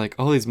there and they're like,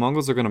 oh, these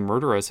Mongols are gonna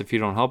murder us if you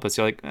don't help us,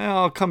 you're like,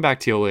 I'll come back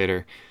to you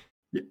later.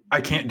 I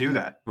can't do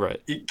that.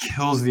 Right. It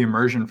kills the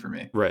immersion for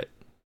me. Right.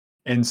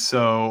 And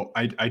so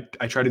I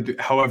try to do.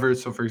 However,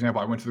 so for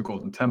example, I went to the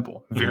Golden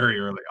Temple very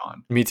early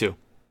on. Me too.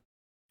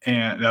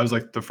 And that was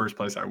like the first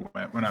place I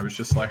went when I was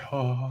just like,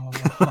 oh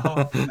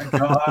my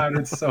God,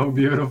 it's so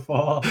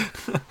beautiful.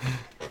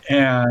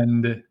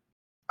 And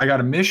I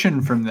got a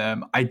mission from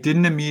them. I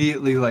didn't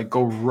immediately like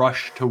go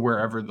rush to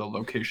wherever the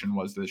location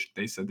was that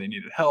they said they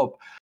needed help.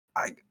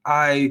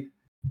 I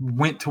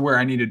went to where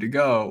I needed to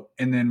go.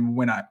 And then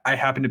when I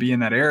happened to be in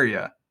that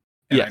area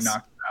and Yes. I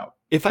knocked it out.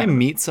 If I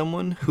meet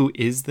someone who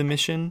is the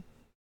mission,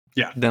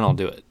 yeah, then I'll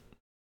do it.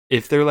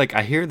 If they're like,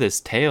 I hear this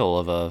tale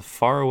of a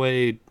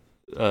faraway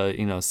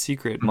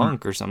secret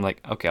monk or something,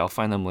 like, okay, I'll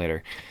find them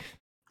later.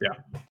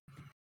 Yeah.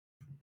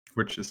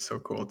 Which is so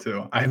cool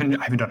too. I haven't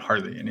done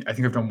hardly any. I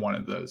think I've done one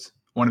of those.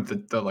 One of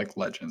the like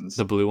legends.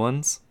 The blue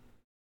ones?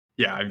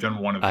 Yeah, I've done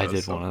one of those. I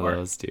did so one far. of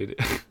those, dude.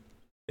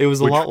 It was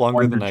a lot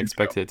longer than I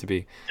expected it to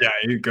be. Yeah,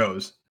 it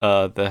goes.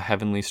 The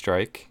Heavenly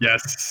Strike.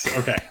 Yes.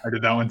 Okay, I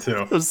did that one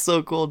too. It was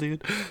so cool,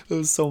 dude. It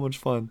was so much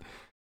fun.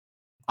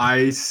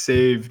 I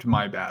saved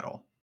my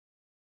battle.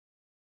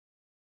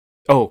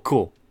 Oh,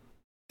 cool.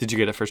 Did you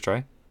get it first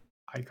try?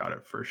 I got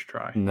it first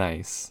try.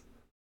 Nice.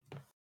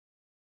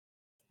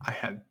 I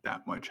had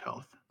that much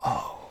health.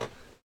 Oh.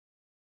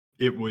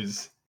 It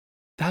was...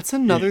 That's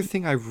another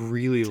thing I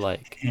really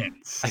like.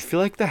 Intense. I feel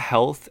like the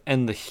health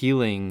and the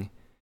healing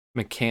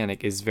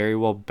mechanic is very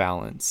well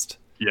balanced.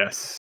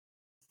 Yes.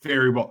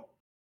 Very well.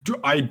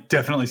 I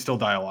definitely still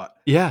die a lot.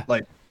 Yeah.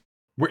 Like,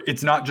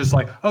 it's not just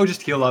like, oh,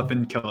 just heal up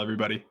and kill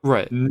everybody.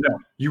 Right. No.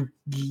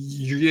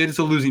 It's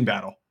a losing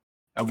battle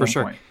at one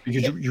point.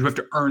 Because you have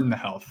to earn the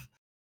health.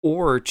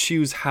 Or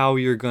choose how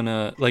you're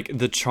gonna, like,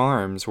 the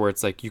charms, where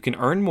it's like you can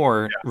earn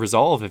more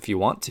resolve if you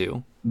want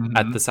to,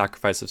 at the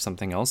sacrifice of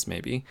something else,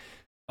 maybe.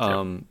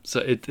 So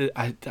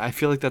I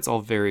feel like that's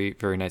all very,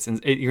 very nice,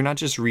 and you're not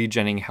just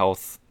regenning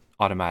health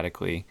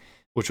automatically,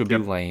 which would be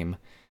lame.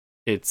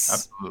 It's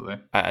absolutely.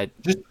 I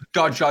just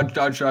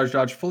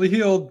dodge, fully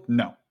healed.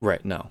 No,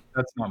 right, no,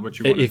 that's not what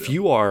you want. If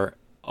you are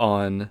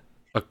on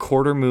a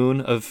quarter moon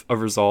of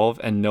resolve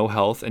and no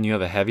health, and you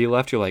have a heavy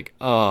left, you're like,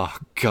 oh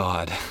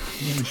god,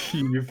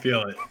 you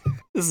feel it.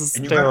 This is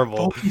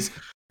terrible.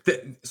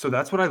 So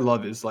that's what I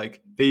love is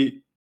like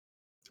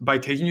by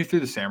taking you through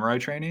the samurai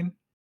training,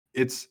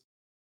 it's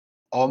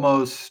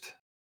almost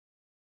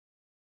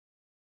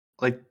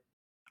like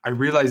I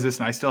realize this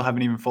and I still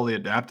haven't even fully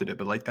adapted it,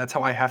 but like that's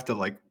how I have to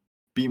like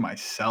be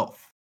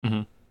myself.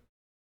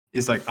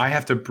 Is like I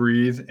have to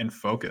breathe and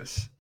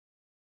focus,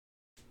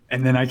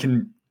 and then I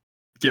can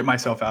get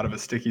myself out of a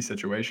sticky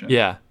situation.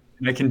 Yeah,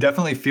 and I can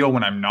definitely feel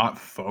when I'm not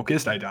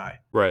focused, I die.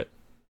 Right.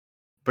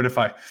 But if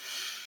I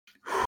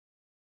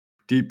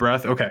deep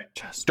breath, okay,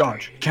 just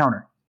dodge, breathe.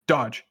 Counter,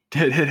 dodge,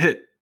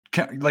 hit.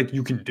 Like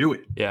you can do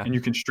it, and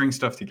you can string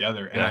stuff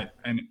together,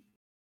 and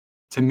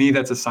to me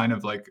that's a sign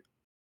of like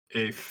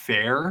a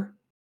fair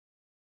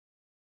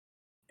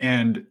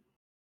and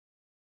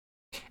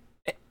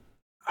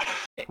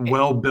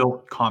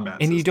well-built combat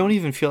and system. You don't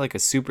even feel like a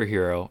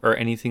superhero or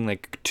anything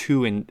like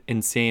too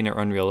insane or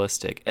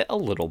unrealistic. A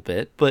little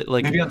bit, but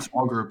like maybe on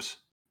small groups,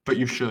 but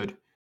you should.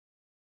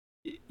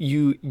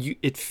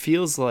 It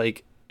feels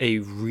like a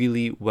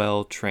really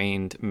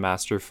well-trained,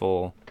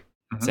 masterful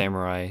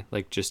samurai,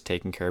 like just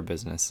taking care of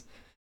business.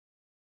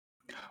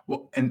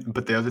 Well,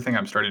 but the other thing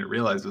I'm starting to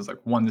realize is like,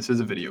 one, this is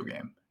a video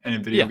game, and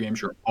in video Yeah.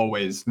 games, you're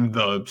always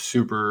the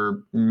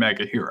super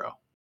mega hero.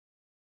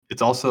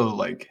 It's also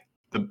like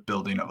the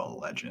building of a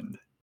legend,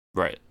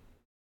 Right.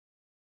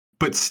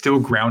 but still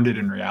grounded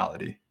in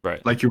reality.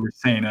 Right. Like you were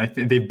saying, I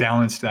think they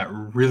balanced that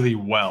really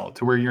well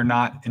to where you're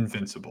not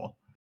invincible,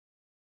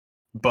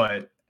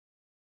 but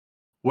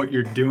what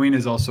you're doing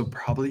is also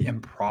probably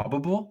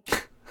improbable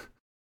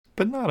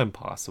But not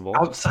impossible.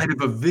 outside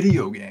of a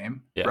video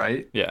game, Yeah.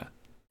 right? Yeah.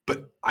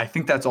 But I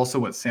think that's also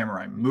what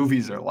samurai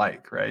movies are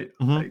like, right?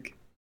 Mm-hmm. Like,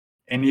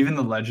 and even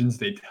the legends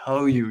they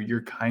tell you,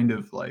 you're kind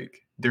of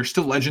like, they're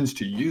still legends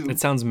to you. It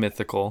sounds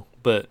mythical,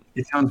 but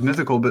It sounds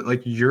mythical, but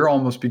like you're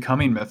almost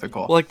becoming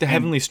mythical. well, like the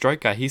Heavenly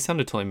Strike guy, he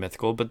sounded totally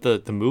mythical, but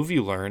the movie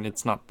you learn,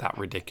 it's not that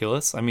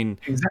ridiculous. I mean,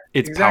 it's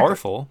exactly.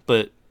 powerful,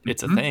 but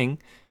it's a thing.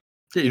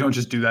 Yeah, you don't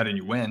just do that and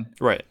you win.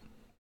 Right.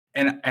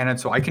 And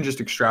so I can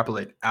just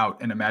extrapolate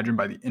out and imagine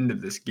by the end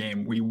of this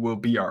game, we will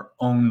be our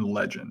own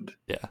legend.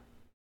 Yeah.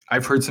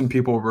 I've heard some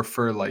people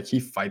refer like he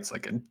fights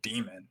like a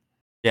demon.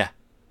 Yeah.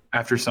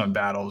 After some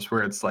battles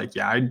where it's like,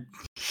 yeah,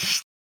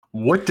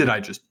 what did I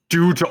just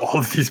do to all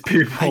of these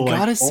people? I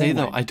gotta like, say oh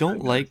though, I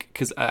don't like,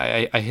 because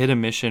I hit a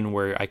mission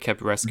where I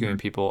kept rescuing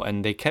people,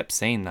 and they kept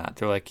saying that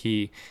they're like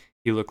he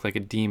looked like a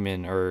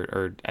demon,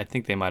 or I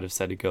think they might have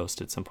said a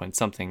ghost at some point,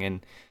 something,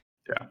 and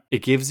yeah,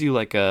 it gives you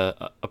like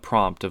a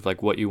prompt of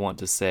like what you want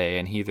to say,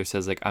 and he either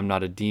says like I'm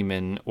not a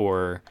demon,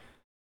 or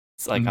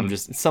it's like I'm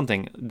just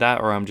something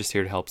that, or I'm just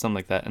here to help, something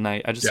like that, and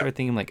I just started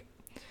thinking like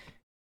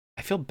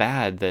I feel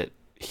bad that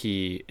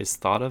he is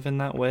thought of in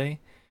that way,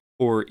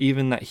 or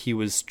even that he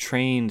was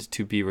trained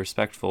to be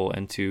respectful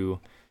and to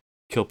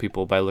kill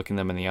people by looking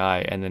them in the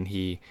eye, and then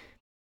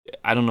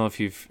I don't know if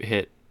you've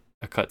hit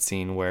a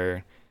cutscene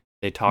where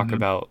they talk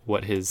about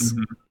what he's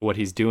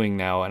doing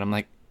now, and I'm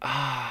like,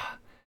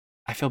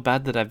 I feel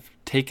bad that I've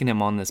taken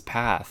him on this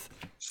path.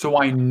 So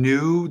I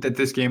knew that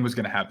this game was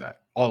going to have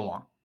that all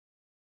along.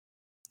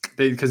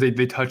 Because they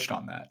touched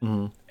on that.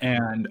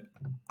 And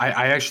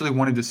I actually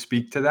wanted to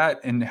speak to that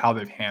and how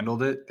they've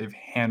handled it. They've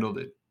handled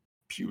it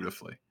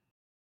beautifully.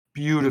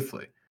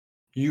 Beautifully.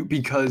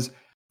 Because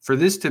for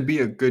this to be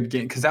a good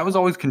game, because that was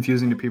always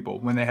confusing to people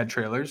when they had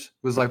trailers,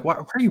 it was like, why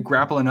are you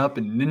grappling up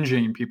and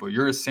ninjaing people?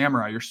 You're a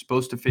samurai. You're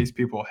supposed to face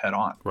people head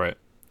on. Right.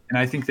 And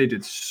I think they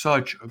did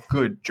such a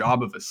good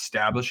job of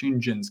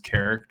establishing Jin's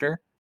character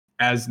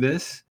as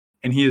this.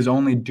 And he is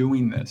only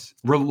doing this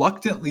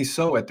reluctantly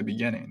so at the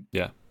beginning.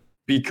 Yeah.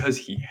 Because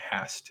he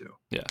has to.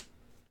 Yeah.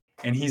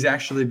 And he's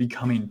actually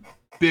becoming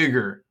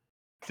bigger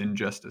than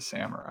just a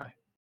samurai.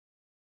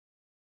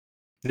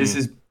 This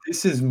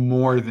is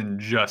more than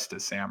just a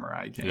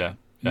samurai game. Yeah.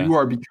 You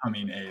are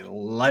becoming a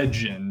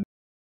legend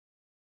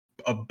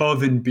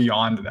above and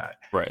beyond that.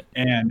 Right.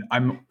 And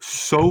I'm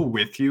so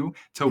with you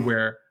to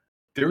where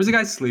there was a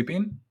guy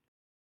sleeping.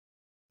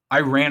 I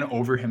ran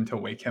over him to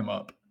wake him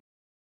up.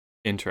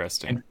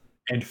 Interesting.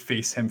 And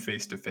face him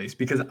face to face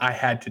because I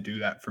had to do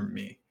that for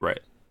me.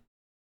 Right.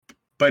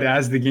 But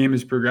as the game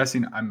is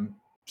progressing, I'm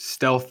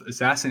stealth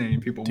assassinating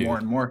people more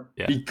and more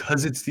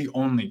because it's the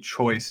only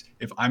choice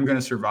if I'm going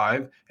to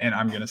survive and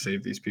I'm going to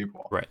save these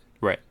people. Right.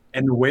 Right.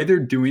 And the way they're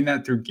doing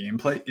that through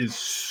gameplay is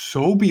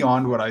so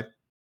beyond what I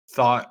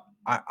thought.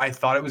 I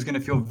thought it was going to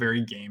feel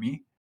very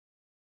gamey,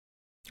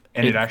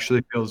 and it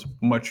actually feels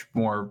much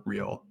more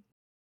real.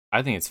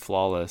 I think it's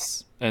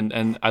flawless,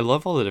 and I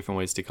love all the different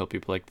ways to kill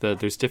people. Like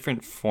there's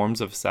different forms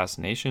of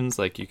assassinations.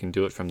 Like you can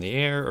do it from the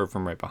air or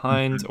from right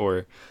behind,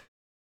 or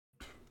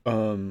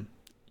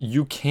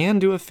you can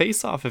do a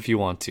face-off if you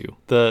want to.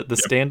 The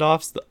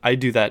standoffs, I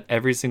do that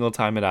every single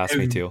time it asks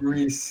me to.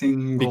 Every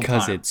single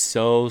because time. it's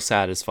so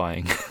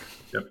satisfying.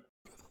 Yep.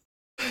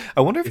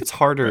 I wonder if it's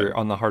harder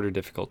on the harder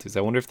difficulties.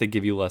 I wonder if they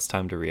give you less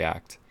time to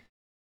react.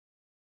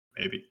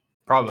 Maybe.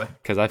 Probably.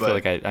 Because I feel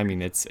like I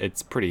mean it's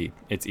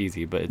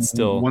easy, but it's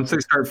still, once they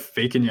start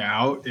faking you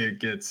out, it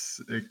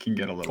can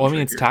get a little. Well, I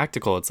mean, it's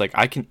tactical. It's like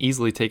I can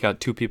easily take out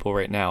 2 people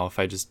right now if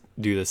I just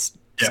do this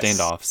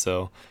standoff.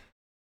 So,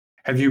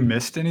 have you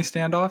missed any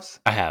standoffs?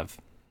 I have.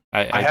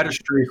 I had a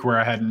streak where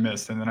I hadn't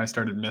missed, and then I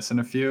started missing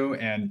a few,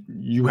 and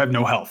you have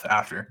no health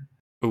after.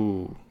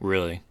 Ooh,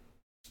 really?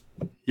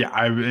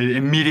 Yeah, it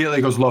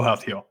immediately goes low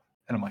health heal,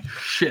 and I'm like,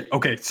 shit.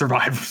 Okay,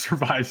 survive.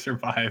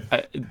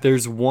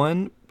 There's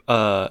one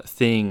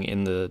thing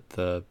in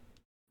the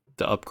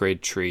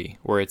upgrade tree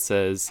where it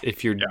says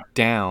if you're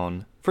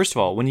down. First of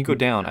all, when you go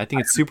down, I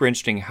think it's super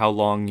interesting how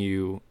long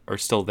you are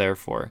still there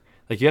for.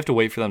 Like you have to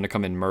wait for them to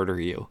come and murder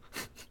you.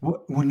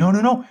 Well,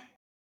 no.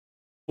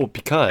 Well,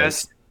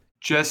 because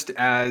just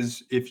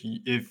as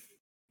if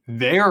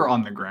they're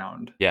on the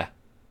ground,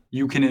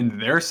 you can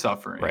end their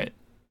suffering. Right.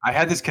 I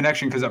had this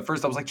connection because at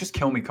first I was like, just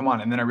kill me, come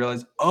on, and then I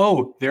realized,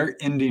 oh, they're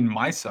ending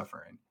my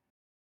suffering.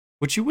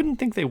 Which you wouldn't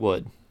think they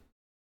would.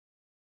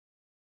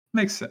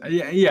 Makes sense.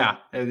 Yeah.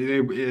 It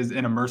is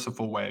in a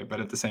merciful way, but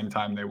at the same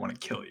time, they want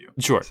to kill you.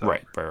 Sure. So,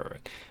 right.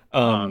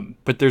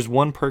 But there's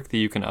one perk that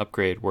you can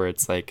upgrade where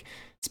it's like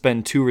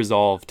spend 2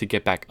 resolve to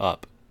get back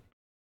up.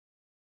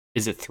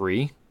 Is it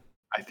 3?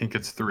 I think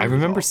it's 3. I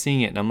remember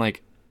seeing it and I'm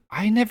like,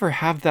 I never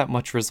have that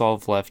much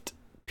resolve left.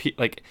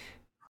 Like,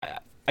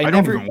 I don't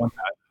never even want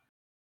that.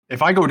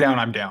 If I go down,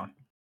 I'm down.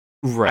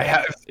 right. I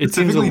have It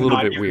seems a little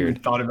not bit even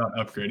weird. thought about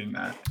upgrading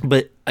that.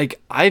 But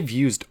like, I've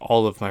used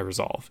all of my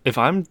resolve. If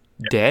I'm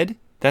dead,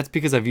 that's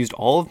because I've used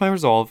all of my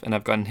resolve and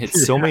I've gotten hit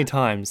so many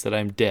times that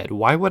I'm dead.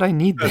 Why would I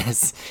need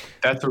this?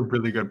 That's a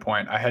really good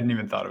point. I hadn't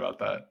even thought about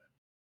that.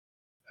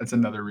 That's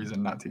another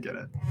reason not to get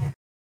it.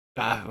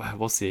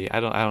 We'll see. I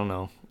don't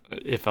know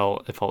if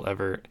I'll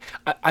ever.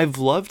 I've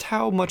loved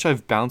how much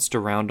I've bounced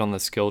around on the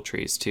skill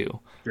trees too.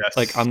 Yes.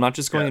 Like, I'm not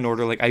just going in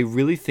order. Like, I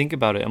really think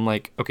about it. I'm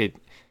like, okay,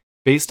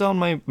 based on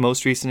my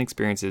most recent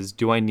experiences,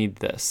 do I need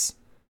this?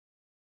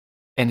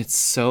 And it's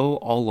so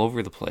all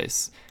over the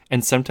place.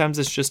 And sometimes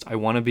it's just I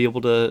want to be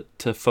able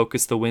to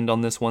focus the wind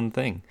on this one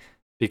thing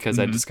because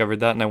I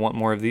discovered that and I want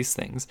more of these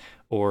things.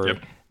 Or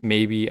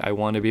maybe I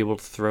want to be able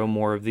to throw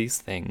more of these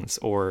things.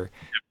 Or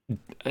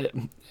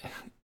and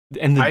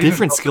the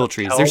different skill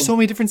trees. There's so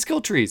many different skill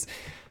trees.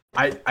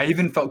 I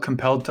even felt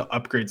compelled to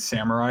upgrade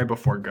Samurai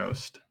before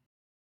Ghost.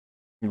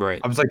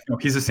 Right. I was like, no,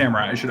 he's a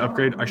samurai. I should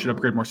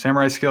upgrade more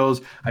samurai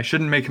skills. I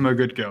shouldn't make him a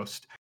good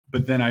ghost.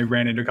 But then I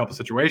ran into a couple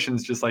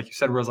situations, just like you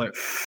said, where I was like,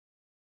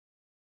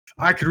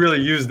 I could really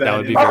use that. That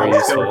would be very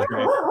useful.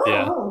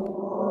 Yeah.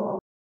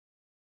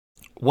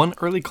 One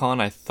early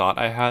con I thought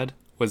I had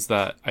was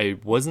that I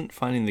wasn't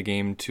finding the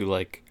game to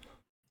like.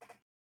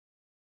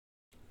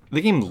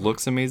 The game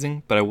looks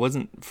amazing, but I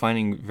wasn't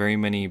finding very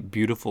many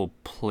beautiful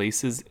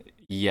places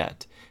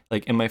yet.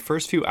 Like, in my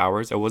first few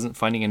hours, I wasn't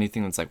finding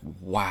anything that's like,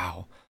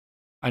 wow,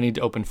 I need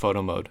to open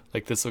photo mode.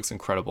 Like, this looks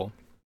incredible.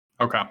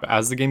 Okay. But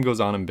as the game goes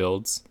on and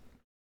builds,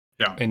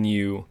 and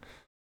you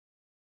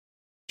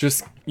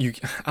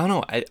I don't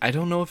know, I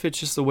don't know if it's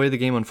just the way the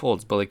game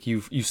unfolds, but like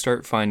you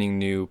start finding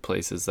new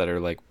places that are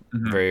like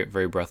very,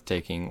 very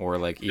breathtaking, or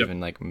like even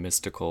like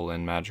mystical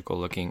and magical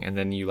looking, and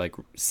then you like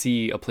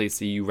see a place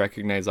that you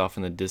recognize off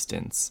in the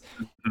distance.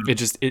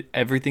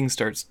 Everything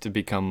starts to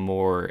become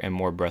more and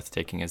more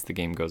breathtaking as the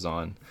game goes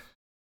on.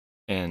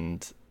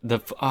 And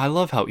I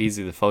love how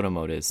easy the photo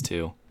mode is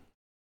too.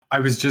 I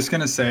was just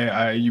gonna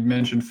say, you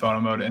mentioned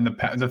photo mode, and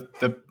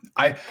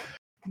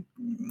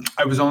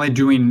I was only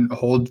doing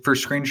hold for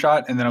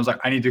screenshot, and then I was like,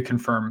 I need to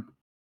confirm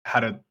how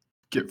to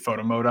get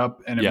photo mode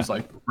up, and it was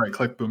like right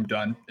click, boom,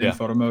 done in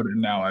photo mode, and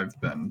now I've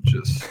been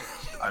just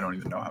I don't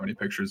even know how many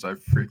pictures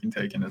I've freaking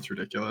taken. It's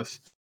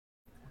ridiculous.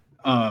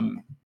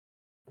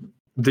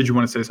 Did you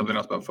want to say something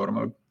else about photo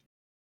mode?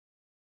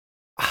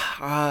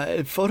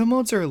 Photo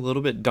modes are a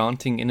little bit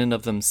daunting in and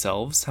of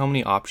themselves, how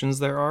many options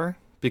there are,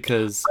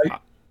 because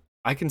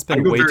I can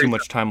spend way too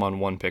much time on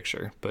one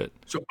picture. But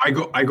so I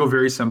go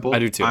very simple. I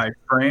do too. I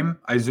frame,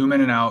 I zoom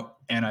in and out,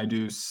 and I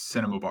do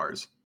cinema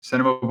bars.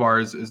 Cinema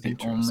bars is the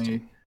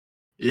only.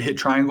 You hit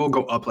triangle,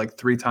 go up like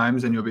 3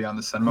 times, and you'll be on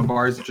the cinema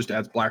bars. It just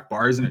adds black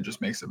bars, and it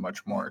just makes it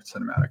much more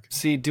cinematic.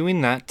 See,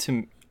 doing that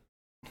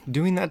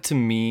to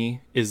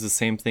me is the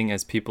same thing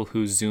as people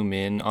who zoom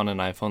in on an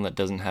iPhone that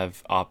doesn't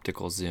have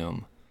optical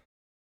zoom.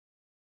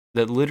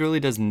 That literally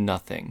does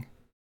nothing.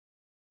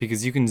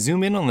 Because you can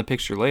zoom in on the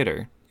picture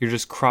later. You're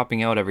just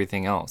cropping out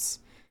everything else.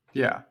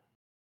 Yeah.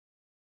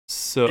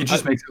 So it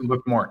just makes it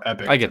look more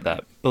epic. I get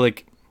that. But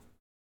like,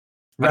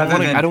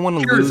 I don't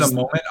want to lose a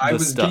moment I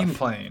was stuff. game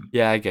playing.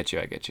 Yeah, I get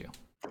you.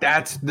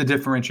 That's the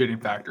differentiating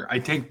factor. I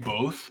take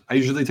both. I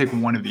usually take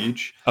one of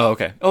each. Oh,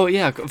 okay. Oh,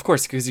 yeah, of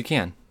course, because you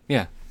can.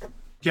 Yeah.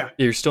 Yeah.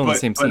 You're still in the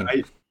same scene.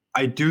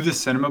 I do the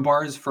cinema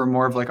bars for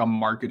more of like a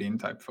marketing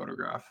type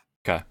photograph.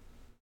 Okay.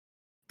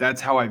 That's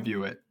how I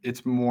view it.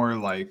 It's more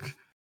like,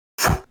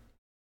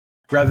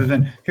 rather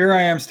than here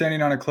I am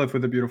standing on a cliff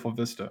with a beautiful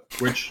vista,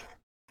 which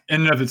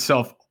in and of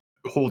itself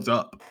holds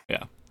up.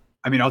 Yeah.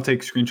 I mean, I'll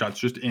take screenshots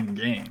just in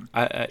game.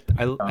 I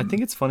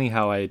think it's funny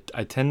how I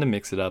tend to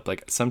mix it up.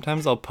 Like,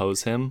 sometimes I'll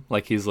pose him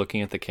like he's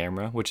looking at the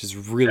camera, which is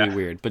really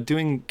weird. But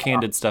doing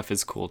candid stuff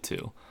is cool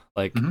too.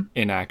 Like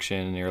in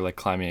action, or like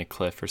climbing a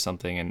cliff or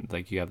something, and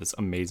like you have this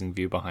amazing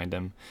view behind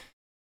him.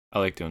 I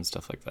like doing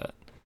stuff like that.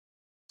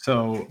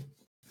 So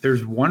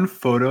there's one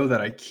photo that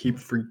I keep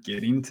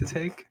forgetting to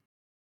take,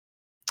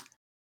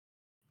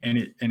 and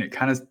it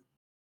kind of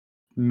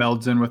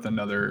melds in with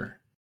another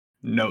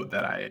note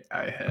that I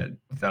had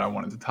that I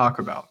wanted to talk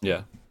about.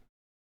 Yeah.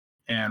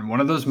 And one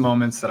of those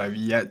moments that I've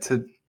yet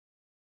to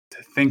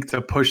think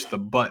to push the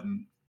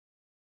button.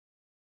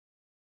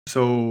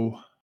 So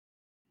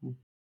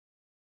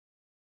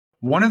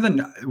one of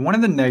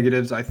the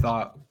negatives I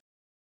thought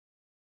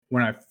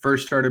when I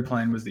first started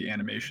playing was the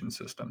animation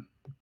system.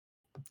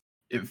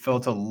 It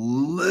felt a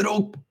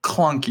little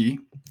clunky,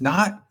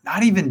 not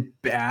even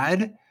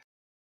bad,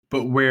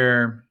 but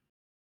where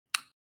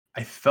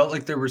I felt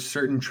like there were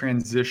certain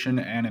transition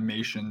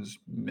animations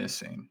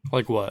missing.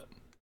 Like what?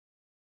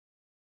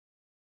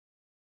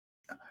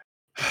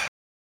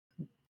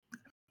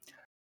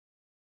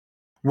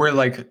 Where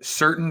like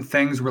certain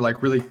things were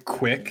like really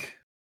quick.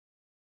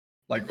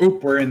 Like,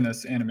 oop, we're in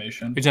this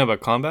animation. Are you talking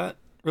about combat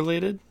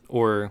related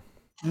or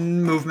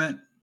movement?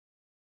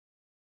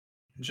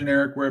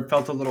 Generic, where it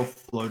felt a little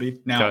floaty.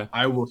 Now,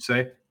 I will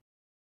say,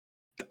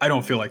 I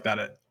don't feel like that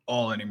at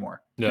all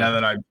anymore. Yeah. Now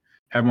that I've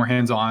had more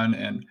hands-on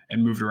and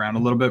moved around a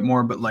little bit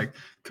more, but like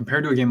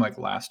compared to a game like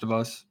Last of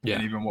Us,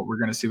 and even what we're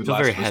going to see with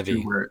Last of Us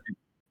 2, where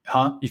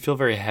you feel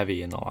very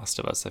heavy in The Last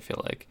of Us. I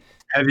feel like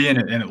heavy in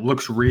it, and it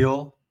looks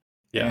real,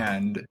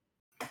 and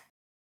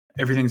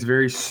everything's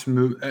very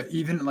smooth.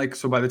 Even like,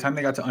 so by the time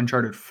they got to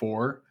Uncharted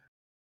 4,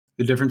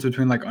 the difference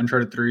between like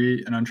Uncharted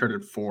 3 and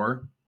Uncharted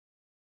 4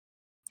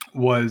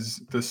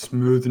 was the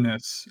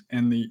smoothness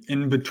and the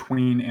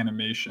in-between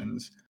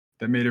animations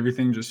that made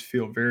everything just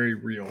feel very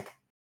real.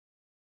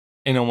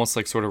 And almost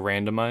like sort of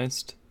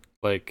randomized.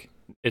 Like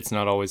it's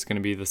not always going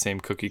to be the same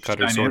cookie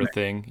cutter sort of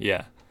thing.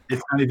 Yeah.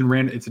 It's not even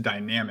random. It's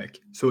dynamic.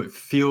 So it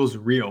feels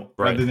real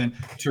rather than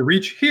to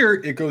reach here,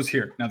 it goes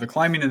here. Now the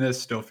climbing in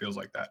this still feels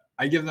like that.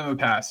 I give them a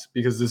pass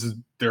because this is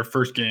their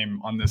first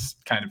game on this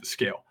kind of a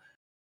scale.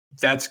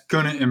 That's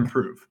going to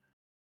improve.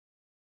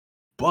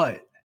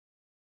 But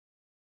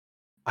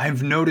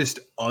I've noticed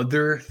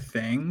other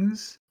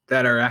things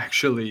that are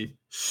actually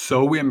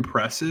so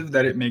impressive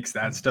that it makes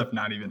that stuff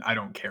not even, I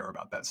don't care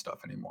about that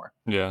stuff anymore.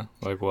 Yeah,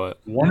 like what?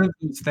 One of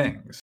these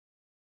things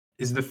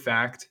is the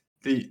fact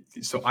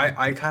so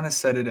I kind of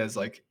set it as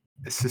like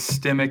a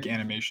systemic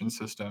animation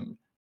system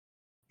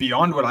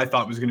beyond what I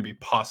thought was going to be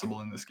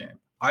possible in this game.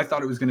 I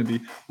thought it was going to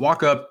be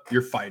walk up,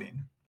 you're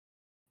fighting.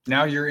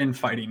 Now you're in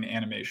fighting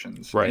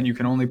animations, and you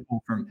can only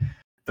pull from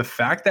the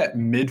fact that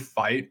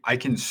mid-fight I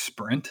can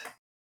sprint.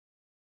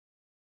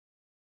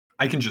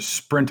 I can just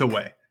sprint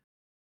away.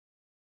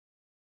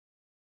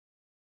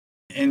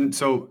 And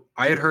so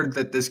I had heard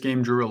that this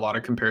game drew a lot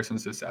of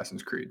comparisons to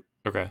Assassin's Creed.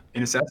 Okay.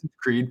 In Assassin's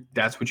Creed,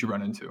 that's what you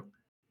run into,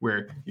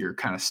 where you're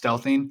kind of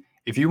stealthing.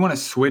 If you want to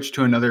switch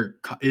to another,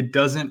 it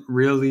doesn't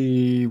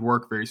really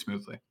work very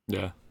smoothly.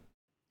 Yeah.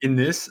 In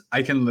this,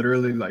 I can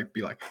literally like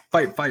be like,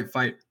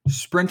 fight,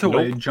 sprint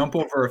away, jump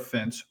over a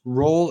fence,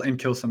 roll, and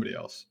kill somebody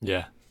else.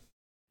 Yeah.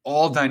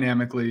 All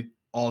dynamically,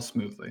 all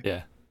smoothly.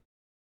 Yeah.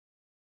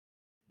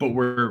 But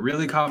where it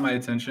really caught my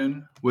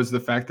attention was the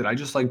fact that I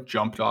just like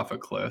jumped off a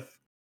cliff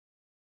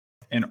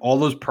and all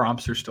those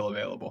prompts are still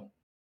available.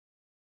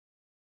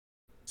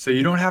 So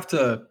you don't have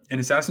to, in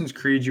Assassin's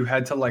Creed, you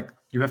have to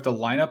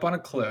line up on a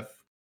cliff,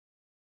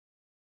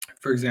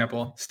 for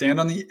example, stand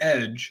on the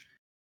edge,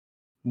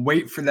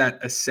 wait for that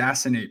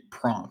assassinate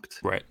prompt.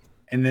 Right.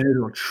 And then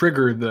it'll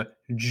trigger the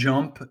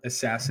jump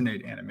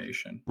assassinate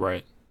animation.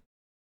 Right.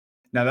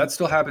 Now that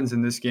still happens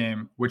in this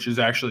game, which is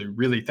actually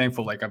really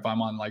thankful. Like if I'm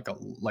on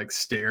like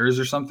stairs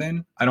or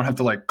something, I don't have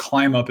to like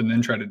climb up and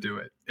then try to do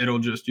it. It'll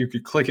just, you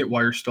could click it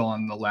while you're still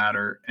on the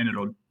ladder and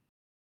it'll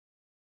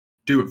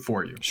do it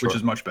for you, which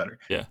is much better.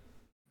 Yeah.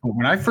 But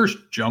when I first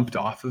jumped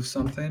off of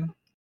something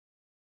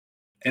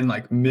and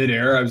like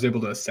midair, I was able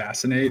to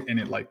assassinate and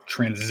it like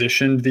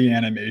transitioned the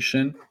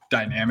animation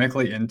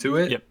dynamically into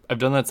it. Yep. I've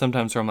done that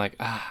sometimes where I'm like,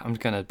 I'm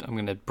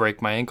gonna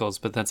break my ankles,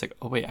 but that's like,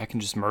 oh wait, I can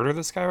just murder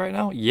this guy right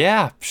now?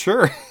 Yeah,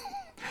 sure.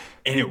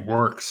 And it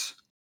works.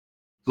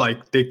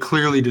 Like they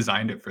clearly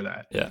designed it for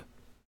that. Yeah.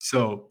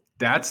 So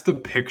that's the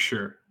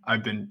picture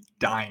I've been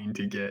dying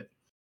to get.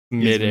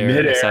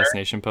 Mid-air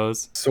assassination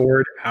pose.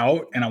 Sword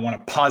out, and I want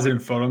to pause it in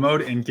photo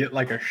mode and get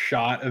like a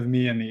shot of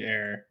me in the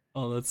air.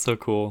 Oh, that's so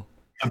cool.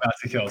 About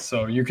to kill.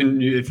 So you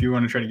can, if you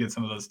want to try to get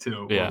some of those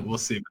too. Yeah, we'll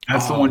see.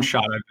 That's the one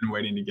shot I've been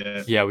waiting to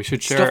get. Yeah, we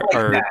should share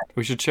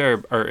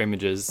our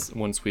images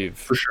once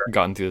we've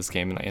gotten through this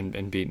game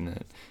and beaten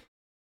it.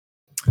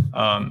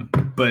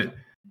 But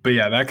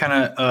yeah, that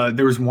kind of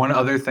there was one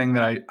other thing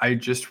that I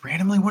just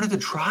randomly wanted to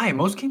try.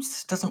 Most games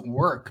this doesn't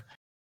work.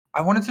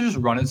 I wanted to just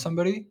run at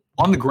somebody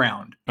on the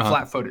ground,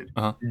 flat-footed,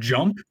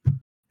 jump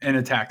and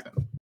attack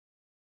them.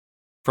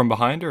 From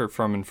behind or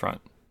from in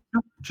front? No,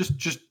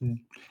 just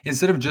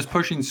instead of just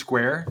pushing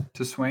square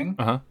to swing,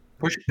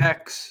 push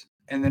X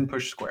and then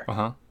push square.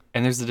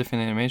 And there's a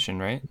different animation,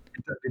 right?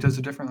 It does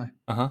it differently.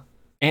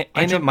 And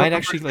it might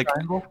actually like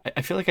triangle.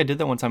 I feel like I did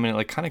that one time and it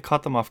like kind of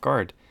caught them off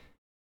guard.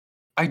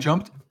 I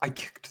jumped, I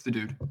kicked the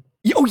dude.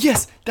 Oh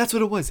yes, that's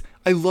what it was.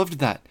 I loved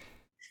that.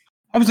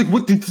 I was like,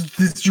 "What?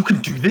 This you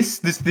can do this?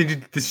 This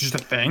is just a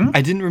thing?"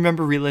 I didn't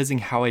remember realizing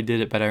how I did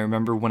it, but I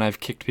remember when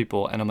I've kicked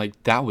people, and I'm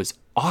like, "That was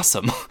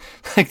awesome!"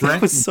 Like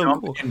that was so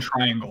cool. In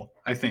triangle,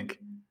 I think.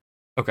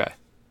 Okay.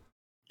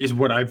 Is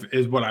what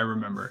I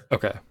remember.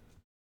 Okay.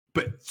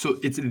 But so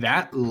it's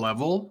that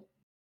level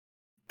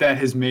that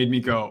has made me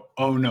go,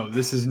 "Oh no,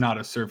 this is not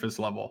a surface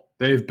level.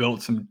 They've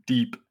built some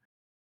deep,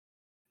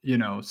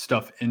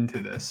 stuff into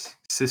this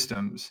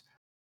systems."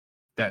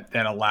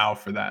 That allow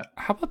for that.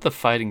 How about the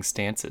fighting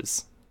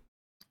stances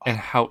and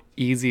how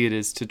easy it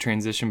is to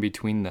transition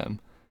between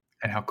them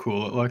and how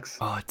cool it looks?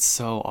 Oh, it's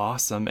so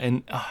awesome.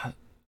 And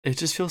it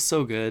just feels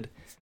so good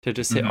to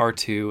just hit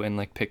R2 and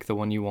like pick the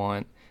one you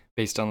want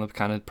based on the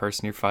kind of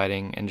person you're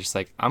fighting and just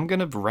like, I'm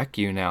gonna wreck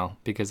you now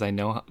because I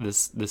know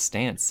this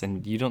stance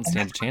and you don't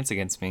stand a chance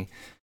against me.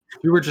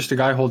 If you were just a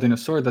guy holding a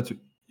sword,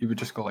 you would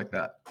just go like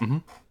that.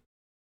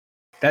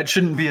 That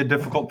shouldn't be a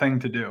difficult thing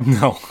to do.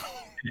 No.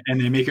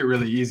 And they make it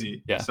really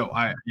easy. Yeah. So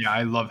I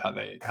love how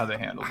they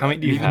handle. How many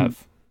do you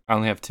have? I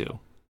only have 2.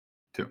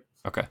 2.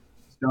 Okay.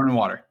 Stone and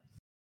water.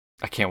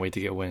 I can't wait to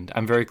get wind.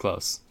 I'm very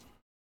close.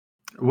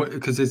 What?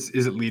 Because is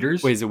it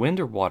leaders? Wait, is it wind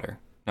or water?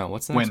 No,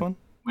 what's the next Wind.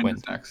 one? Wind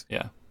is Wind. next.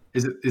 Yeah.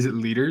 Is it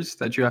leaders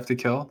that you have to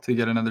kill to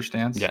get another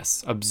stance?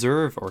 Yes.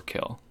 Observe or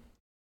kill.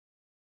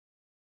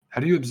 How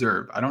do you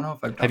observe? I don't know if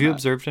I've done Have you that.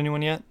 observed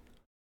anyone yet?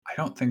 I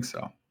don't think so.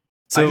 I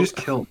So just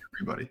killed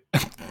everybody.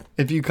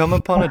 if you come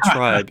upon a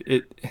tribe,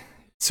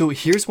 so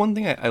here's one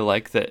thing I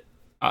like that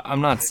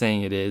I'm not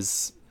saying it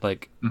is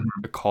like Mhm.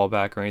 a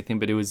callback or anything,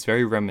 but it was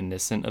very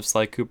reminiscent of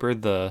Sly Cooper,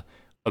 the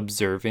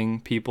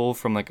observing people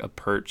from like a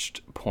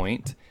perched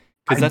point.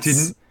 Because I that's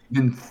didn't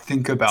even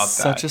think about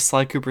such that. a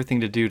Sly Cooper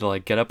thing to do, to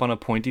like get up on a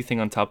pointy thing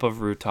on top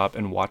of a rooftop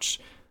and watch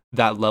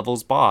that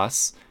level's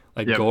boss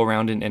like Yep. go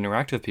around and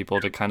interact with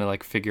people to kind of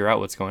like figure out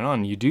what's going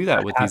on. You do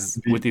that That has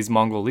to with be these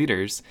Mongol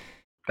leaders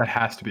that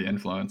has to be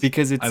influence.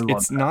 because I love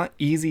it's that. not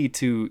easy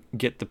to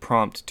get the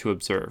prompt to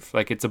observe.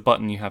 Like it's a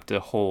button you have to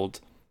hold.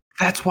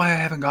 That's why I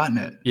haven't gotten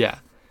it. Yeah.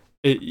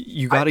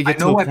 You I, got to I get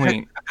to a know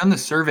point. I've done the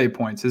survey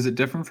points. Is it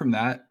different from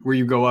that where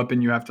you go up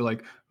and you have to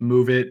like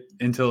move it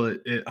until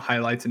it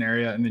highlights an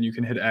area and then you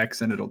can hit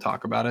X and it'll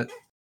talk about it?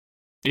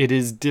 It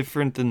is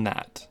different than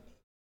that.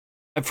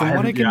 I From what I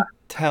haven't. Yeah. can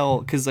tell,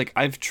 because like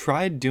I've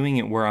tried doing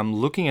it where I'm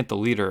looking at the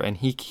leader and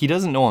he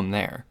doesn't know I'm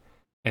there,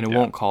 and it Yeah.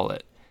 won't call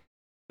it.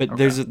 But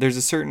Okay. there's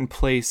a certain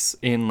place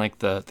in like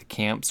the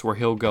camps where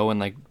he'll go and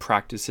like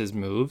practice his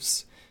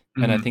moves.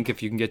 And I Mhm. think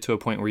if you can get to a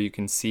point where you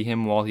can see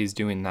him while he's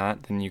doing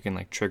that, then you can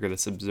like trigger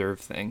this observe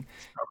thing,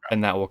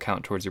 and that will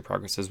count towards your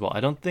progress as well.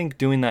 I don't think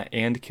doing that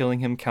and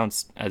killing him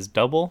counts as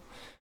double,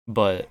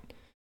 but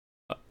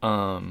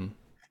um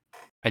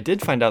I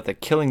did find out that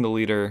killing the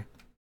leader,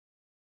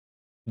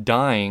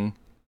 dying,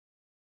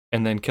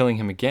 and then killing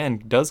him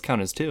again does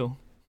count as two.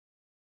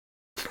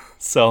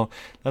 So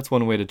that's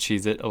one way to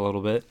cheese it a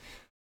little bit.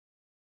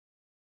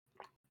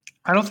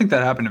 I don't think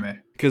that happened to me.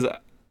 Because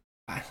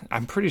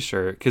I'm pretty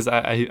sure, because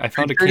I Are you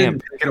found a sure you didn't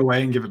camp. take it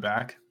away and give it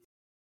back?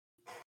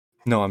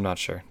 No, I'm not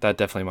sure. That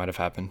definitely might have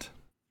happened.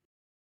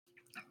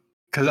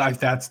 Because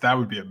that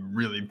would be a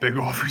really big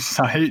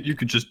oversight. You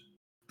could just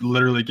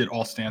literally get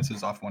all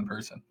stances off one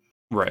person.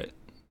 Right.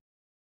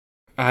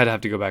 I'd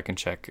have to go back and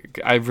check.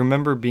 I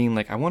remember being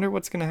like, I wonder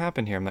what's going to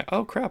happen here. I'm like,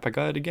 oh crap, I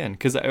got it again.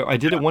 Because I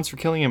did it once for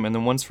killing him and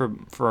then once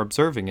for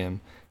observing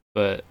him.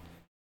 But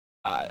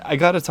I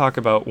got to talk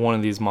about one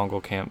of these Mongol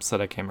camps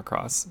that I came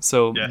across.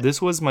 So Yeah.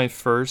 this was my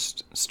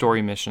first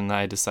story mission that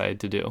I decided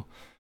to do.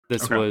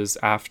 This Okay. was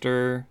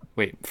after,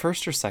 wait,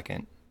 first or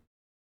second?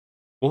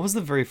 What was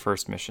the very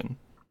first mission?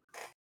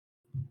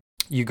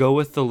 You go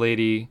with the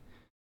lady.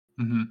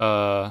 Mm-hmm.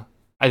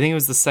 I think it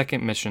was the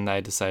second mission that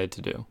I decided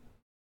to do.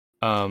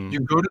 You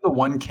go to the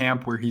one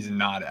camp where he's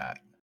not at.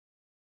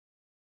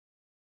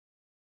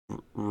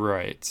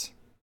 Right.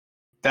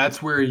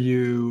 That's where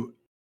you.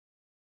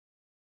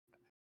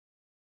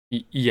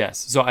 Yes.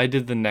 So I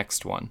did the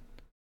next one.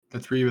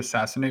 That's where you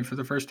assassinate for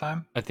the first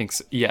time. I think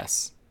so.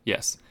 Yes.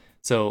 Yes.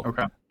 So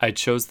Okay. I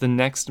chose the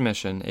next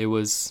mission. It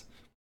was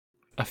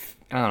I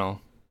don't know,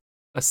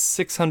 a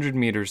 600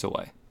 meters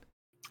away.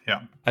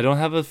 Yeah. I don't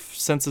have a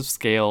sense of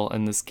scale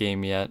in this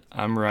game yet.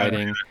 I'm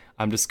riding,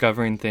 I'm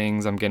discovering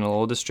things, I'm getting a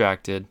little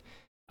distracted.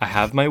 I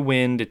have my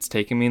wind, it's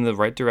taking me in the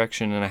right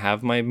direction, and I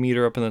have my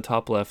meter up in the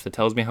top left that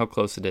tells me how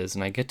close it is.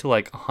 And I get to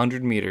like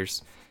 100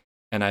 meters,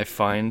 and I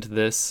find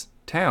this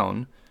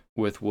town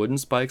with wooden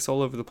spikes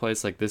all over the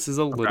place. Like, this is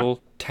a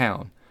little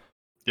town.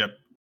 Yep.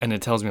 And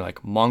it tells me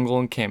like Mongol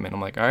encampment.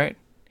 I'm like, all right,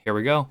 here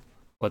we go.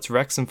 Let's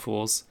wreck some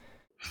fools.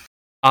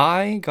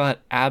 I got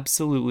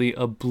absolutely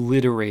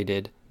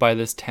obliterated by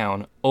this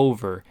town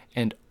over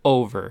and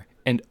over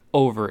and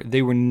over.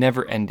 They were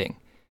never ending.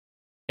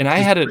 And I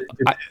hadn't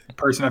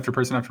person after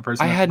person after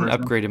person. I hadn't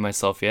person. upgraded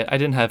myself yet. I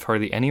didn't have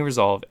hardly any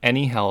resolve,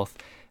 any health,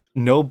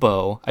 no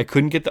bow. I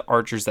couldn't get the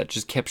archers that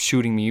just kept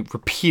shooting me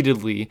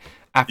repeatedly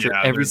after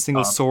every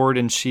single sword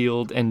and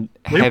shield and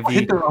they heavy. They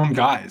hit their own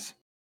guys.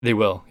 They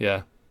will,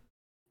 yeah.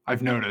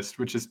 I've noticed,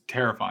 which is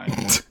terrifying.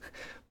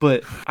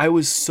 But I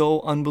was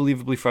so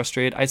unbelievably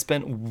frustrated. I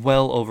spent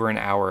well over an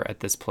hour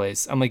at this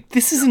place. I'm like,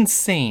 this is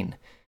insane.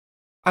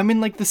 I'm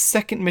in like the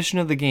second mission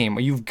of the game.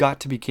 You've got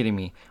to be kidding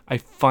me. I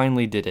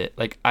finally did it.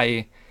 Like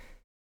I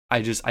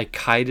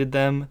kited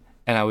them,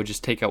 and I would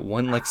just take out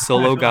one like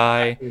solo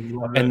guy,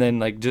 and then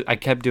like I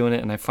kept doing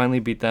it, and I finally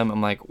beat them.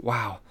 I'm like,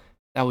 wow,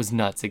 that was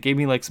nuts. It gave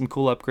me like some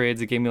cool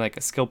upgrades. It gave me like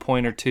a skill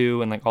point or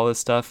two, and like all this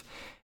stuff.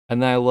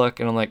 And then I look,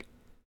 and I'm like,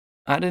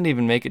 I didn't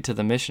even make it to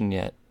the mission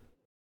yet.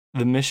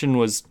 The mission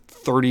was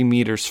 30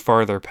 meters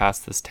farther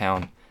past this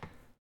town.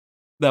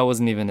 That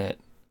wasn't even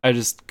it. I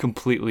just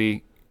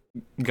completely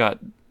got...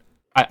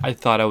 I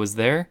thought I was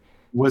there.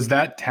 Was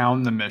that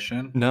town the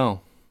mission?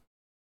 No.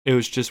 It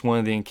was just one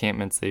of the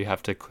encampments that you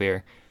have to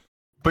clear.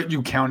 But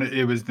you counted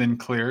it was then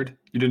cleared?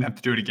 You didn't have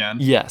to do it again?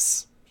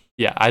 Yes.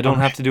 Yeah, I don't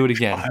have to do it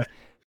again. God.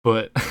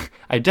 But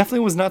I definitely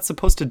was not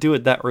supposed to do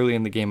it that early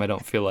in the game, I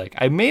don't feel like.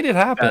 I made it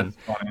happen.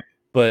 That's funny.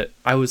 But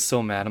I was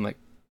so mad. I'm like,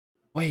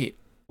 wait,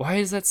 why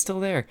is that still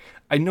there?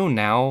 I know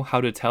now how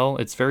to tell.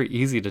 It's very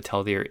easy to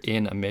tell they're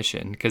in a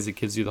mission because it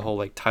gives you the whole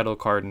like title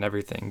card and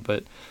everything.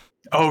 But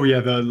oh yeah,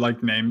 the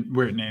like name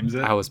where it names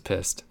it. I was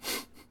pissed.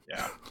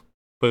 Yeah.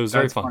 But it was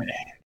very fun. Funny.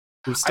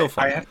 It was still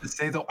fun. I have to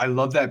say though, I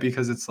love that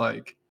because it's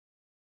like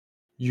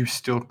you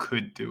still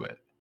could do it.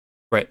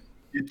 Right.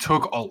 It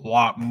took a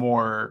lot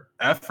more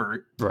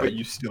effort, right. but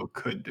you still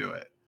could do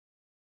it.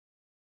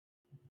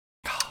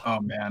 Oh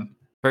man.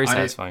 Very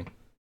satisfying.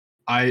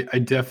 I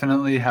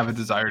definitely have a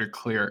desire to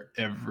clear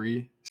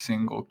every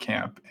single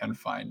camp and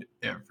find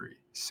every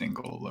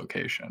single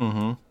location.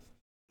 Mm-hmm.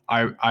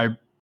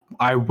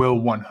 I will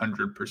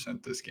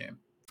 100% this game.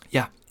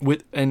 Yeah,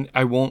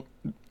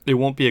 it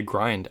won't be a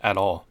grind at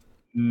all.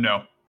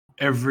 No.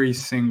 Every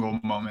single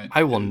moment.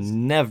 I will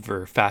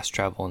never fast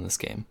travel in this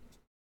game.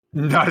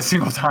 Not a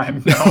single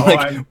time.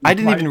 No, I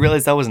didn't even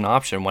realize that was an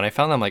option. When I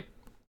found that, I'm like,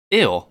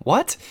 ew,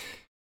 what?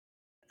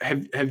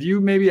 Have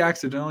you maybe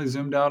accidentally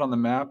zoomed out on the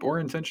map or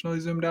intentionally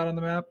zoomed out on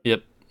the map?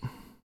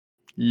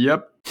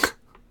 Yep.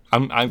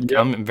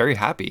 I'm very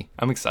happy.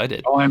 I'm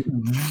excited. Oh, I'm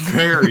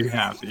very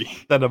happy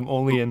that I'm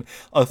only in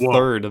a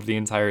third of the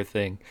entire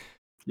thing.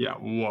 Yeah,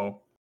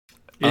 whoa.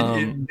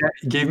 It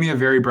gave me a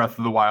very Breath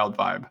of the Wild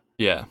vibe.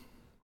 Yeah.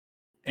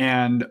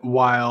 And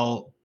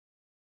while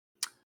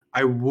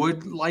I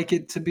would like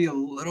it to be a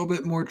little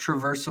bit more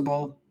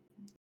traversable,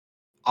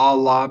 a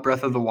la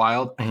Breath of the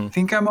Wild, I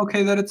think I'm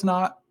okay that it's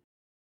not.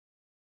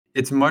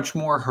 It's much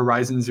more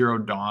Horizon Zero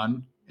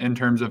Dawn in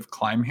terms of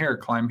climb here,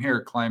 climb here,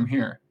 climb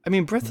here. I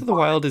mean, Breath of the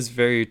Wild is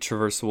very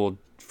traversable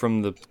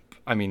from the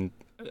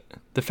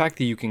fact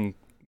that you can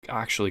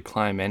actually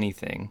climb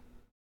anything.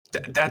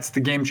 That's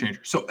the game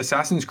changer. So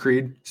Assassin's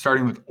Creed,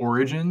 starting with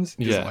Origins,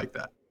 is like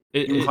that.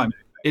 You can climb anything.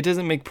 It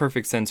doesn't make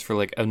perfect sense for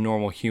like a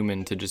normal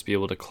human to just be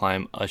able to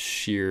climb a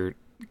sheer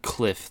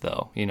cliff,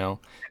 though, you know?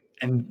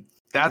 And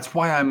that's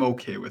why I'm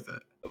okay with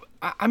it.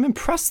 I'm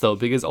impressed though,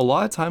 because a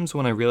lot of times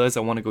when I realize I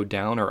want to go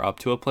down or up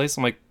to a place,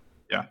 I'm like,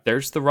 yeah,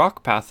 there's the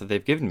rock path that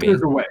they've given me.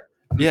 There's a way.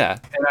 Yeah.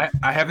 And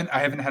I haven't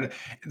had it.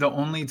 The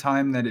only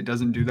time that it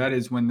doesn't do that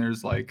is when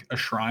there's like a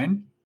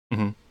shrine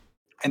and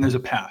there's a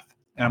path.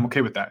 And I'm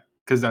okay with that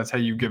because that's how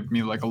you give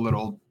me like a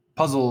little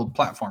puzzle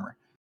platformer.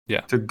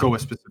 Yeah. To go a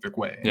specific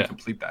way and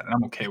complete that. And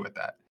I'm okay with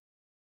that.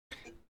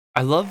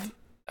 I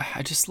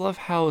just love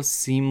how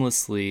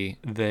seamlessly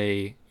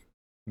they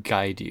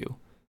guide you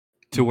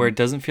to where it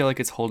doesn't feel like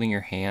it's holding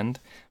your hand,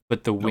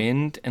 but the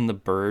wind and the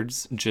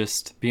birds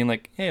just being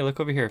like, hey, look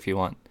over here if you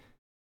want.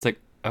 It's like,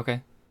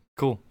 okay,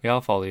 cool. Yeah,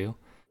 I'll follow you.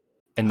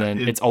 And then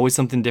it's always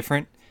something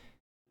different.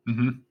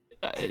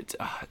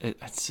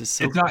 It's just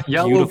so it's not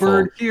yellow beautiful.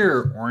 Bird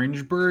here,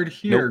 orange bird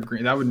here,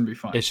 green. That wouldn't be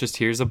fun. It's just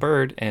here's a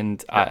bird,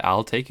 and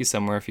I'll take you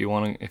somewhere if you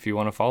want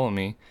to follow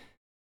me.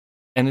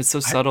 And it's so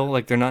subtle,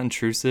 like they're not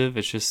intrusive.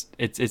 It's just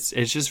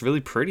just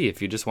really pretty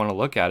if you just want to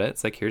look at it.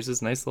 It's like here's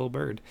this nice little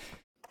bird.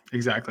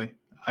 Exactly.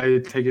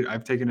 I've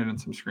taken it in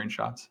some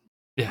screenshots.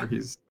 Yeah. Where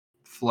he's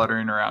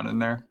fluttering around in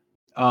there.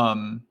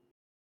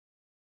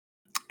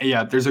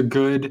 Yeah, there's a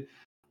good.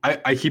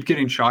 I keep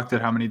getting shocked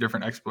at how many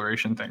different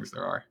exploration things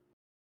there are.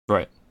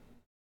 Right.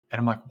 And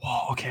I'm like,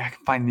 whoa, okay, I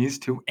can find these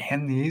two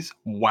and these.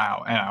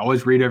 Wow. And I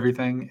always read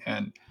everything.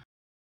 And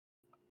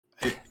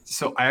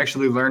so I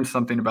actually learned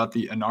something about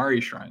the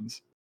Inari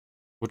shrines.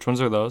 Which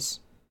ones are those?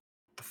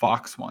 The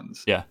fox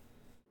ones. Yeah.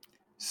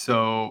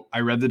 So I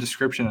read the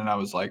description and I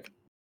was like,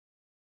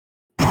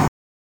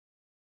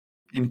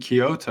 in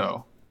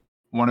Kyoto,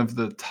 one of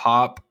the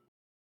top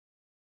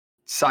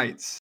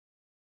sites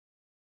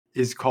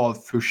is called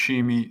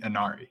Fushimi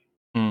Inari.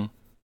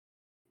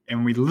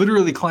 And we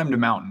literally climbed a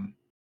mountain.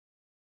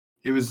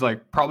 It was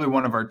like probably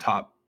one of our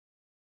top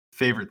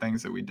favorite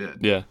things that we did.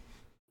 Yeah.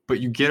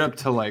 But you get up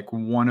to like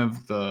one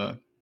of the,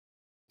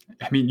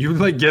 you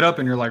like get up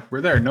and you're like,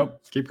 we're there.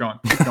 Nope. Keep going.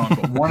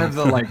 But one of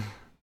the like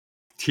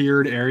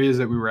tiered areas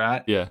that we were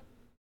at. Yeah.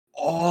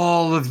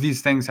 All of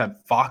these things had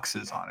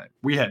foxes on it.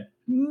 We had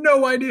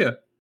no idea.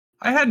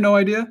 I had no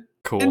idea.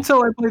 Cool.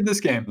 Until I played this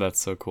game. That's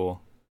so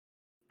cool.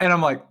 And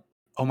I'm like,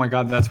 oh my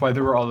God, that's why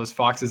there were all those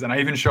foxes. And I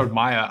even showed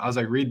Maya. I was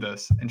like, read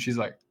this. And she's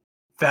like,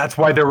 that's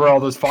why there were all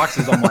those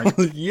foxes. I'm like,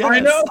 yes. I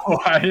know.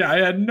 I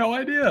had no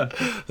idea.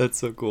 That's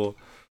so cool.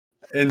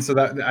 And so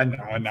that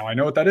now I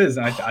know what that is.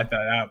 And I thought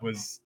that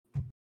was.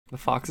 The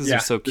foxes are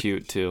so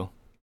cute too.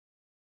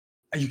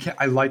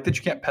 I like that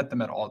you can't pet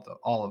them at all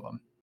of them.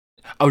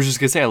 I was just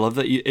gonna say, I love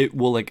that it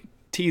will like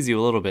tease you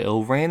a little bit.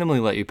 It'll randomly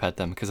let you pet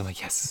them because I'm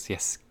like,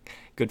 yes,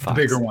 good fox.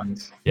 The bigger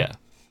ones. Yeah.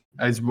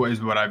 Is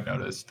what I've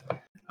noticed.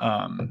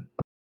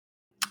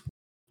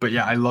 But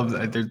yeah, I love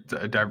that there's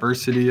a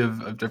diversity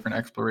of different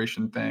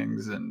exploration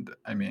things. And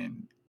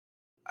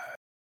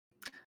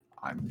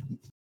I'm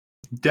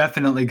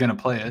definitely going to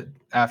play it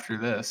after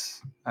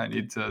this. I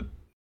need to.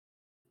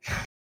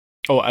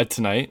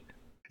 Tonight?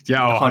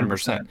 Yeah,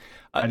 100%.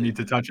 I need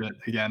to touch it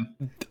again.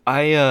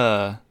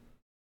 I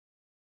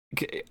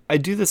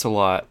do this a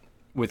lot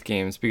with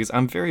games because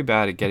I'm very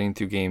bad at getting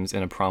through games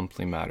in a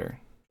timely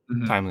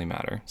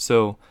manner.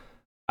 So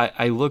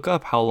I look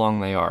up how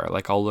long they are.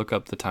 Like I'll look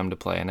up the time to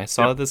play, and I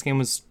saw that this game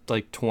was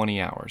like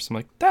 20 hours. I'm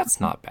like, that's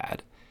not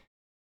bad.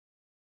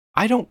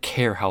 I don't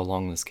care how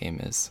long this game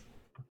is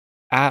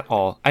at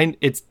all.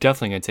 It's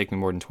definitely going to take me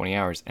more than 20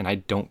 hours, and I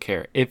don't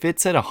care. If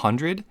it's at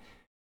 100,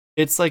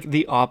 It's like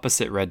the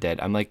opposite Red Dead.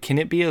 I'm like, can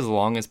it be as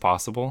long as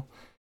possible?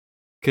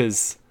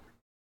 Because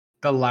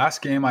the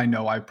last game I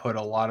know I put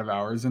a lot of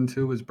hours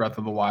into was Breath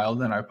of the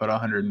Wild, and I put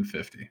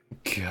 150.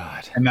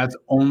 God. And that's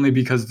only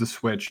because the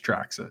Switch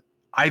tracks it.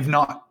 I've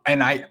not,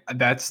 and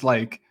that's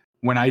like,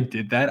 when I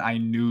did that, I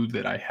knew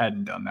that I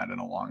hadn't done that in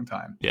a long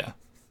time. Yeah.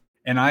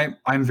 And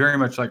I'm very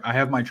much like, I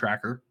have my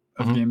tracker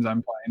of games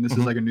I'm playing. This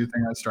is like a new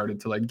thing I started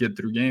to like get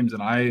through games,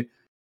 and I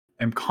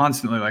am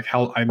constantly like,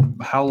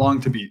 how long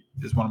to beat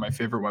is one of my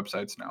favorite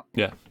websites now.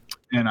 Yeah.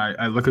 And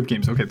I look up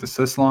games. Okay,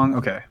 this long.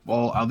 Okay,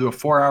 well, I'll do a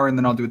 4-hour, and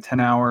then I'll do a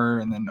 10-hour,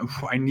 and then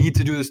I need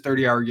to do this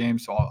 30-hour game,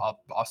 so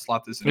I'll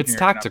slot this in it's here. It's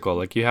tactical.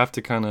 Like, you have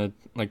to kind of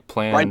like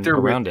plan right there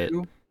around it.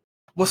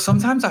 Well,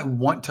 sometimes I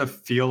want to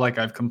feel like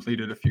I've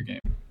completed a few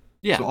games.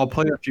 Yeah. So I'll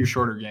play a few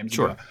shorter games.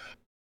 Sure. And go,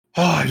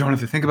 oh, I don't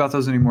have to think about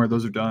those anymore.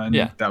 Those are done.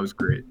 Yeah. That was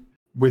great.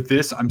 With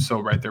this, I'm so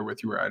right there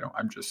with you where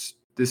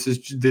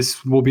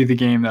this will be the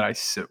game that I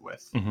sit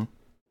with.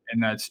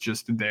 And that's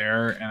just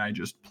there, and I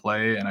just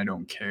play, and I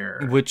don't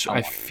care. Which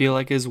I feel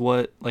like is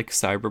what like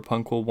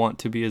Cyberpunk will want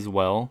to be as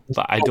well.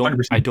 But I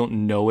don't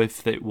know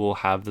if it will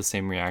have the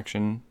same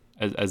reaction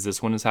as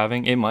this one is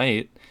having. It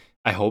might.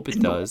 I hope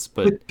it does,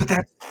 but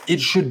it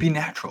should be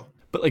natural.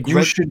 But like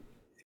you should.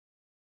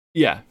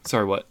 Yeah.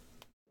 Sorry. What?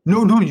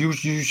 No. You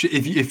should.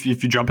 If you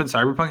jump in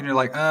Cyberpunk and you're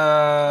like,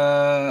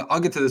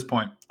 I'll get to this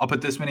point. I'll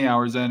put this many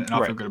hours in, and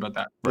I'll feel good about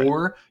that. Right.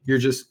 Or it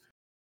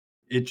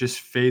just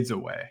fades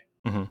away.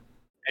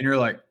 And you're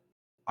like,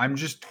 I'm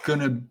just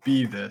gonna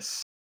be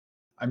this.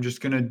 I'm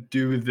just gonna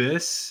do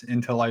this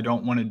until I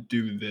don't want to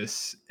do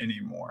this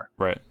anymore.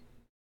 Right.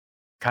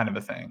 Kind of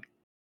a thing.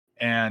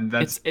 And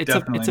that's it's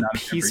a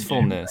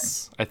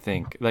peacefulness. I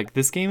think like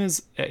this game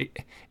is,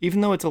 even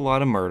though it's a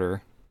lot of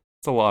murder,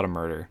 it's a lot of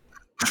murder.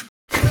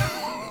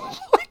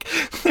 Like,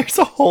 there's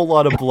a whole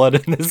lot of blood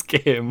in this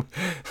game.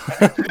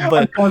 But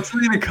I'm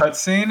constantly in a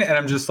cutscene, and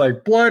I'm just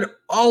like, blood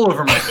all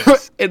over my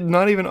face. And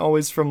not even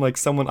always from like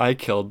someone I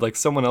killed. Like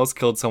someone else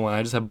killed someone.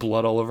 I just have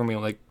blood all over me.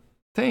 I'm like,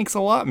 thanks a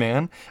lot,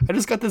 man. I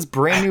just got this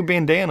brand new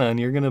bandana, and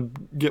you're gonna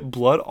get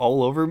blood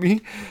all over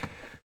me.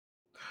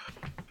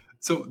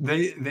 So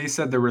they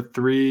said there were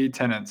 3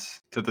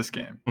 tenets to this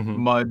game: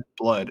 mud,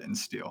 blood, and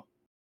steel.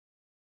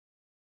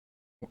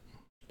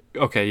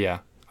 Okay, yeah.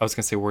 I was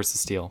gonna say where's the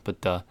steel, but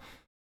duh.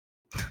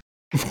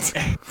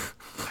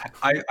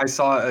 I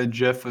saw a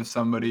GIF of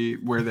somebody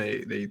where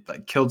they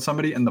like killed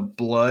somebody, and the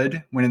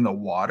blood went in the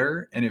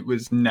water, and it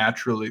was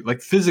naturally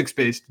like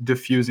physics-based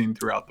diffusing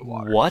throughout the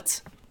water.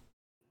 What?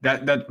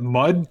 That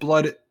mud,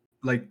 blood,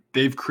 like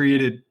they've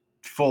created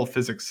full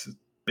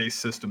physics-based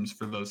systems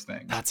for those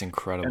things. That's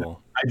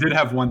incredible. And I did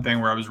have one thing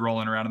where I was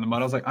rolling around in the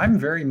mud. I was like, I'm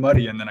very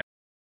muddy, and then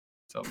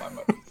so my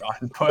mud was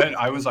gone. But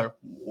I was like,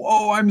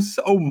 whoa, I'm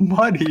so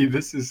muddy.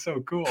 This is so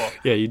cool.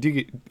 Yeah, you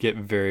do get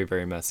very,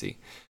 very messy.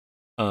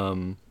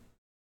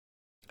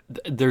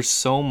 There's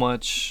so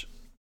much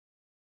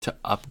to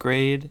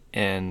upgrade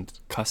and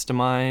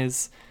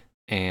customize,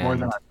 and more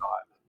than I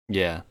thought.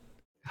 Yeah.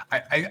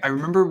 I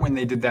remember when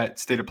they did that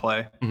state of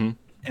play, and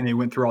they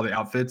went through all the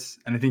outfits,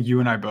 and I think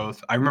you and I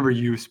both, I remember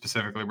you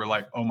specifically were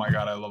like, oh my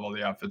God, I love all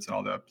the outfits and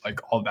all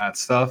that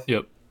stuff.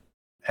 Yep.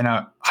 And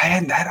I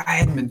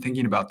hadn't been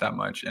thinking about that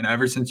much. And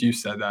ever since you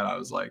said that, I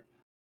was like,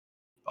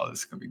 oh, this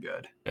is going to be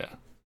good. Yeah.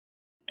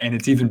 And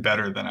it's even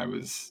better than I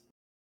was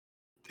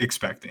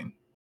expecting.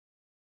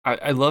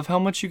 I love how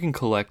much you can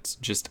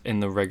collect just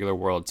in the regular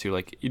world too.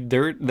 Like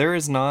there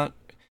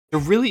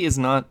really is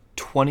not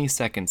 20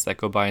 seconds that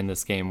go by in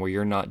this game where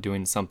you're not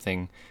doing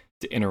something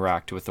to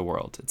interact with the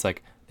world. It's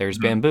like, there's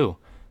bamboo,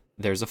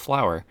 there's a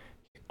flower,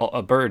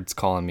 a bird's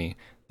calling me,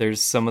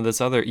 there's some of this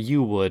other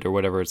yew wood or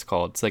whatever it's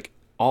called. It's like,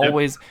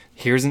 always,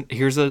 here's a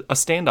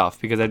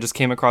standoff because I just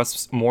came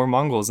across more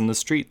Mongols in the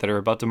street that are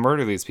about to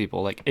murder these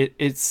people. Like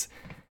it's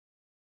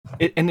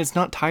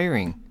not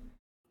tiring.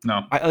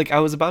 No. I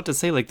was about to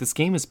say, like, this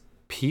game is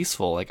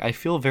peaceful. Like, I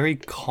feel very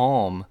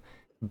calm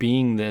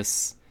being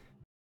this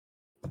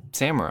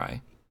samurai.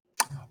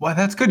 Well,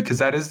 that's good, because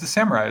that is the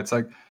samurai. It's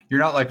like,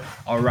 you're not like,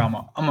 oh, I'm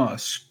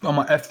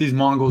gonna F these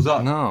Mongols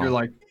up. No. You're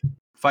like,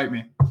 fight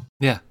me.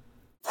 Yeah.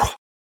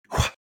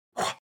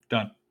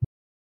 Done.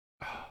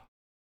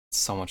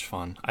 So much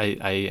fun. I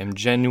am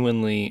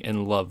genuinely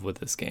in love with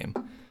this game.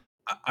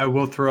 I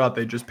will throw out,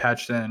 they just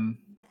patched in,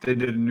 they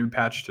did a new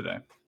patch today.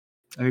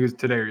 I think it was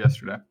today or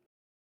yesterday.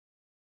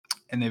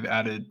 And they've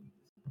added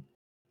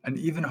an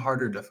even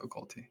harder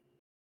difficulty.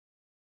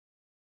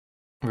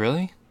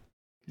 Really?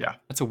 Yeah.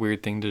 That's a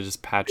weird thing to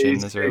just patch in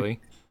this early.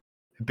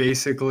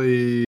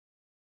 Basically,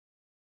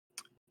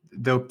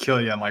 they'll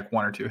kill you in like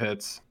 1 or 2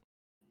 hits,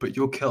 but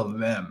you'll kill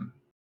them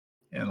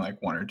in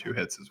like 1 or 2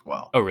 hits as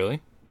well. Oh,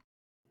 really?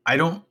 I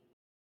don't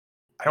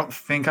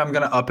think I'm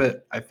gonna up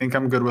it. I think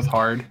I'm good with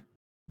hard.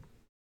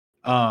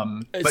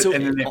 And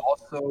then they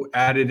also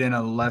added in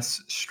a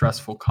less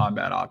stressful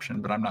combat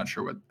option, but I'm not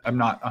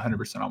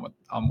 100%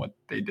 on what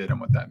they did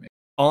and what that means.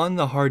 On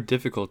the hard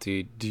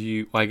difficulty,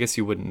 I guess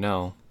you wouldn't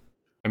know.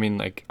 I mean,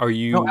 like, are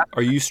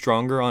you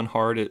stronger on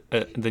hard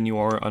than you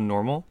are on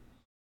normal?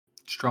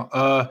 Strong.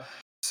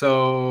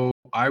 So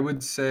I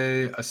would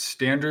say a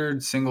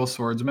standard single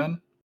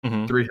swordsman,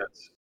 3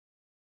 hits.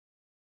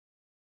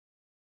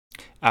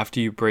 After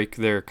you break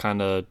their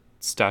kind of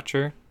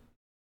stature?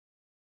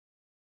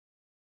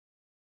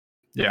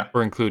 Yeah.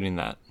 Or including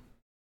that?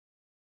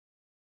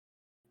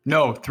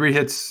 No, 3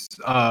 hits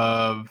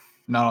of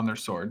not on their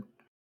sword.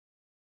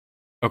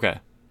 Okay.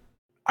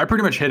 I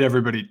pretty much hit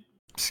everybody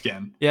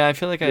skin. Yeah, I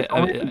feel like it's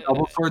only the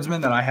double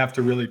swordsman that I have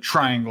to really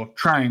triangle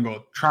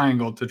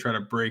to try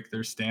to break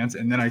their stance,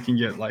 and then I can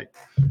get like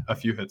a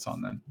few hits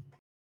on them.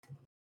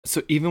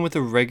 So even with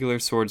a regular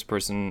swords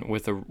person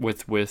with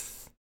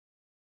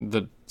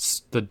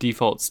the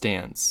default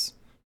stance,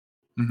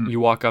 you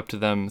walk up to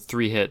them,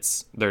 3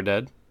 hits, they're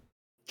dead?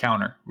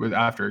 Counter with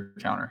after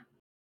counter.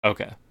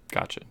 Okay,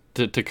 gotcha.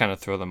 To kind of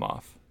throw them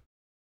off.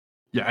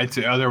 Yeah, I'd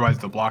say otherwise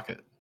they'll block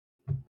it.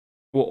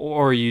 Well,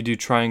 or you do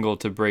triangle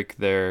to break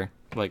their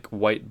like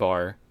white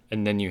bar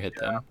and then you hit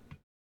them.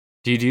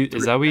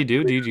 Is that what you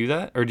do? Do you do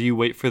that? Or do you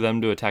wait for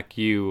them to attack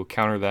you,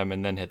 counter them,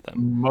 and then hit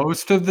them?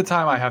 Most of the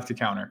time I have to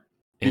counter.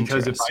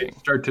 Because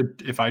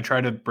if I try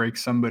to break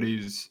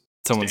someone's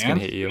stance, gonna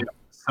hit you.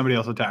 Somebody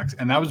else attacks.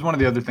 And that was one of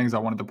the other things I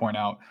wanted to point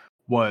out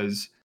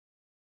was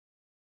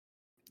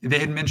they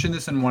had mentioned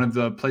this in one of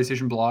the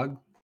PlayStation blog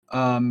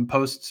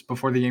posts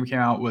before the game came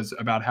out, was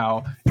about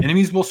how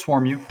enemies will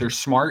swarm you. They're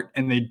smart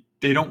and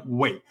they don't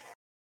wait.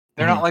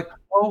 They're not like,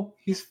 oh,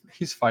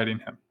 he's fighting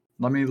him.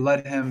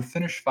 Let him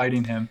finish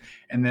fighting him,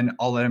 and then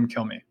I'll let him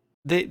kill me.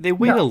 They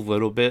wait a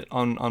little bit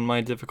on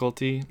my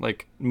difficulty,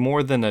 like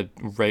more than a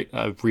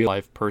real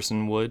life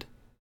person would.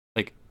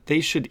 Like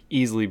they should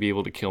easily be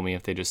able to kill me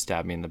if they just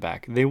stab me in the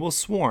back. They will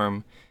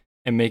swarm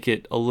and make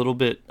it a little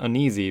bit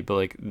uneasy, but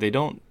like they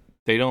don't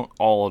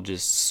all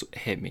just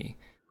hit me.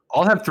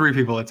 I'll have 3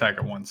 people attack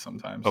at once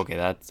sometimes. Okay,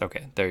 that's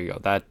okay. There you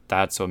go.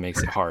 That's what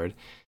makes it hard.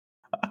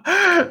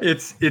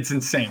 It's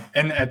insane.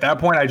 And at that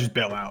point I just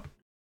bail out.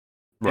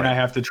 Right. And I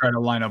have to try to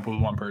line up with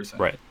one person.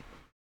 Right.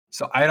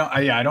 So I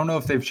don't know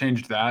if they've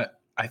changed that.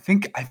 I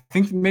think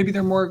maybe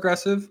they're more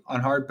aggressive on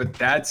hard, but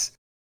that's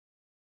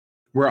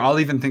where I'll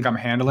even think I'm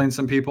handling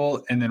some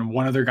people, and then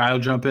one other guy will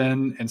jump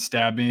in and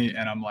stab me,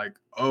 and I'm like,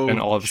 oh. And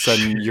all of a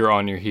sudden you're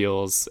on your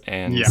heels,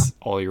 and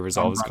all your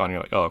resolve is gone. You're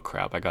like, oh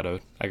crap, I gotta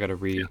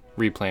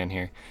replan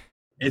here.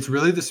 It's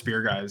really the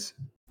spear guys.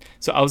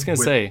 So I was gonna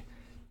say,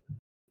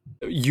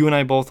 you and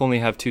I both only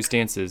have 2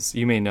 stances.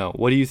 You may know.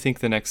 What do you think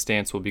the next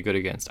stance will be good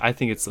against? I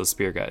think it's those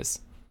spear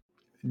guys.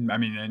 I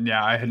mean, and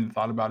yeah, I hadn't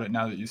thought about it.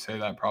 Now that you say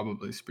that,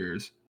 probably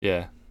spears.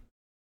 Yeah.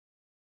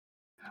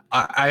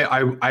 I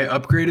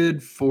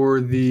upgraded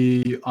for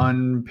the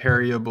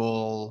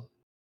unparryable,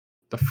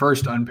 the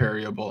first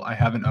unparryable. I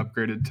haven't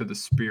upgraded to the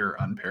spear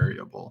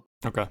unparryable.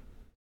 Okay.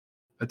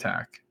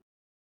 Attack,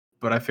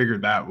 but I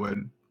figured that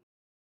would.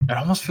 It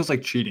almost feels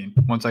like cheating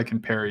once I can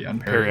parry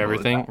unparryable. Parry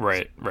everything. Attacks.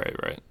 Right.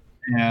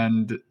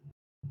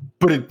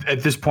 But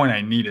at this point,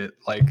 I need it.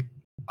 Like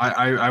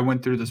I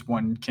went through this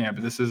one camp.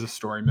 This is a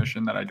story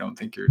mission that I don't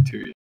think you're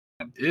too.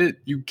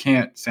 You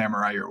can't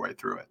samurai your way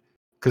through it.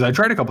 Because I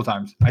tried a couple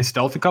times. I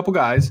stealthed a couple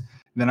guys, and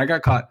then I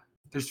got caught.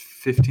 There's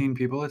 15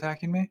 people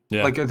attacking me.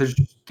 Yeah. Like there's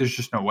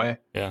just no way.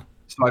 Yeah.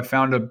 So I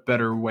found a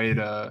better way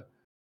to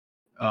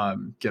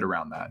get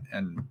around that,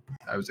 and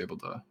I was able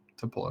to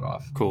pull it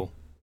off. Cool.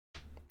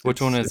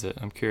 Which one is it?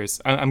 I'm curious.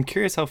 I'm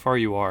curious how far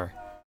you are.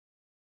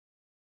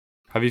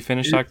 Have you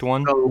finished Act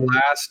 1? The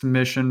last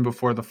mission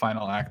before the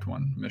final Act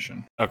 1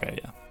 mission. Okay,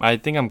 yeah. I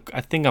think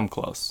I'm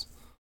close.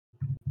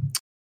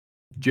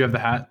 Do you have the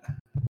hat?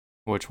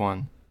 Which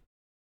one?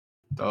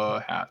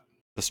 The hat.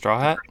 The straw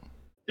hat?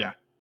 Yeah.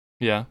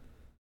 Yeah.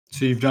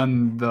 So you've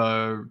done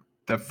the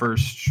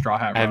first straw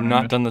hat. I have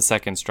not done the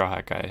second straw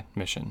hat guy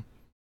mission.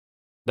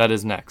 That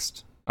is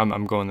next.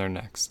 I'm going there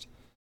next.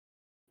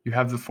 You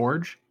have the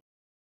forge?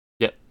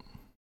 Yep.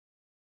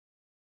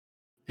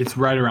 It's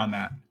right around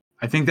that.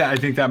 I think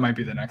that might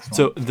be the next one.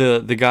 So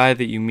the guy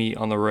that you meet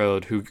on the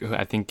road who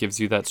I think gives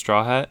you that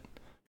straw hat,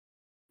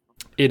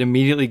 it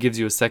immediately gives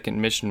you a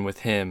second mission with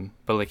him,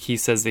 but like he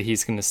says that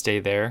he's gonna stay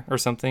there or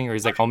something, or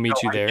he's like, I'll meet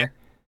you there.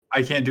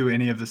 I can't do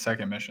any of the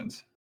second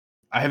missions.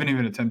 I haven't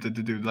even attempted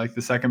to do like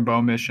the second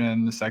bow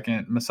mission, the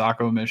second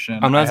Masako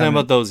mission. I'm not talking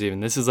about those even.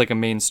 This is like a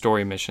main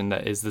story mission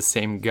that is the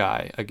same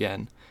guy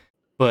again.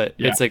 But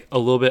it's like a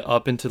little bit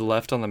up and to the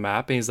left on the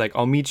map, and he's like,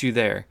 I'll meet you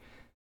there.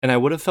 And I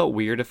would have felt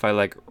weird if I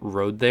like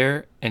rode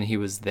there and he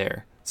was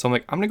there. So I'm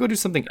like, I'm gonna go do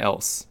something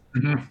else.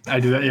 Mm-hmm. I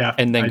do that, yeah.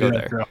 And then go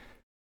there.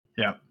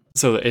 Yeah.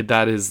 So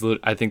that is,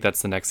 I think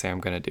that's the next thing I'm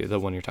gonna do. The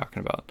one you're talking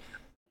about.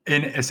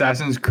 In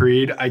Assassin's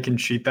Creed, I can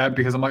cheat that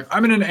because I'm like,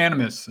 I'm in an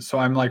animus, so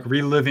I'm like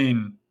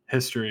reliving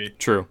history.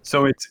 True.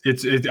 So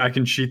it's I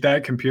can cheat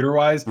that computer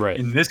wise. Right.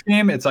 In this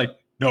game, it's like,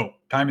 no,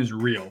 time is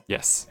real.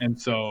 Yes. And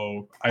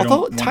so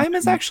although time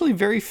is actually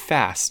very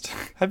fast.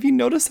 Have you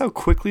noticed how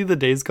quickly the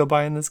days go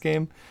by in this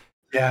game?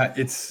 Yeah,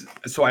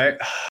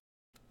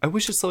 I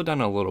wish it slowed down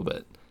a little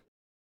bit.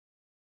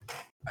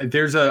 I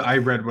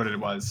read what it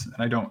was,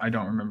 and I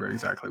don't remember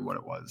exactly what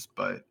it was,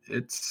 but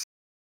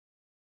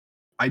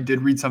I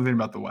did read something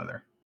about the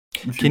weather.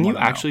 Can you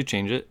actually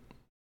change it?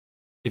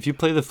 If you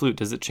play the flute,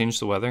 does it change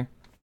the weather?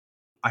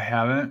 I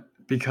haven't,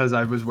 because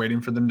I was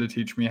waiting for them to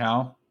teach me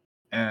how,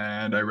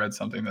 and I read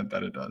something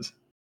that it does.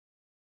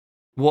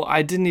 Well,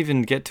 I didn't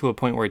even get to a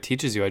point where it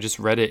teaches you. I just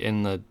read it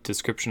in the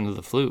description of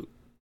the flute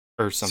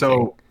or something.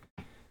 So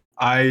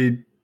I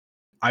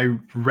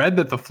read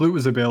that the flute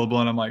was available,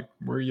 and I'm like,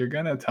 were you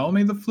gonna tell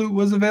me the flute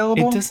was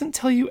available? It doesn't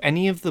tell you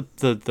any of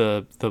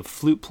the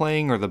flute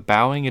playing or the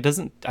bowing. It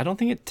doesn't. I don't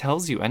think it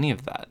tells you any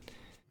of that.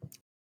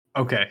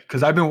 Okay,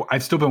 because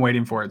I've still been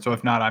waiting for it. So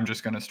if not, I'm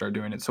just gonna start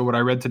doing it. So what I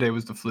read today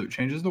was the flute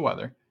changes the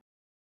weather,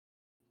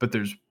 but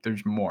there's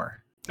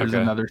more.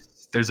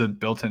 There's a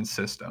built-in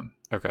system.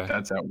 Okay.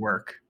 That's at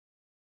work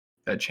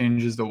that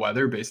changes the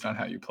weather based on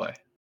how you play.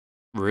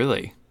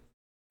 Really?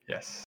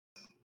 Yes.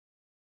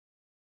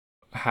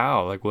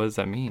 How? Like, what does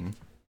that mean?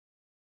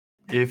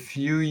 If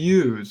you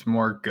use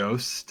more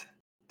ghost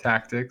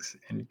tactics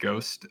and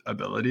ghost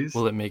abilities,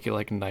 will it make it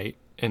like night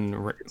and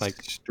like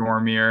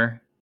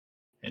stormier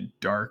and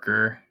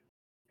darker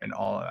and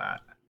all of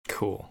that?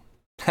 Cool.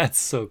 That's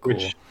so cool.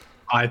 Which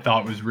I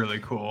thought was really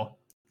cool.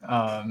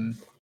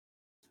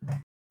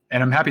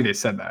 And I'm happy they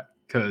said that,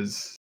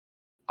 because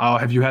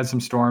have you had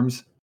some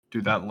storms?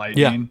 Do that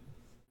lightning?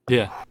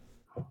 Yeah.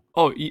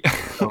 Oh,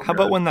 how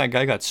about when that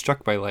guy got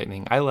struck by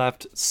lightning? I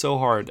laughed so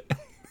hard.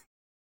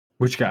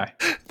 Which guy?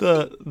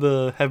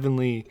 The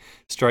heavenly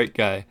strike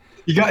guy.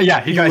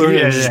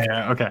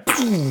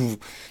 Okay.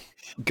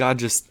 God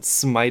just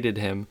smited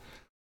him.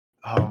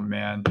 Oh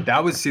man,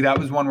 that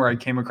was one where I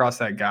came across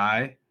that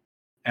guy,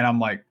 and I'm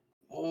like,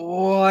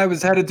 oh, I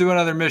was headed to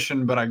another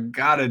mission, but I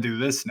gotta do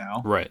this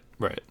now. Right.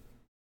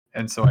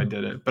 And so I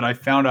did it. But I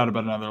found out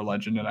about another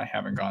legend, and I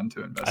haven't gone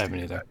to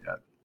investigate that yet.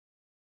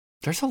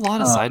 There's a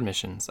lot of side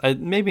missions.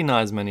 Maybe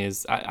not as many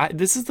as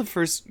this is the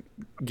first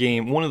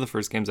game, one of the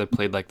first games I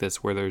played like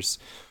this, where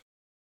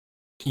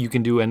you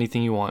can do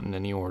anything you want in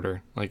any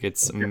order. Like,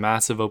 it's a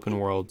massive open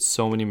world,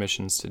 so many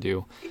missions to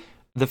do.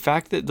 The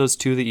fact that those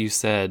two that you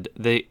said,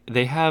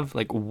 they have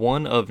like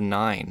 1 of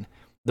 9,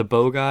 the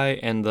bow guy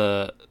and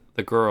the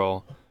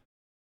girl.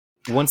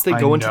 Once they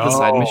go into the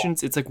side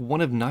missions, it's like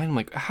 1 of 9. I'm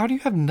like, how do you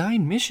have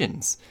 9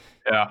 missions?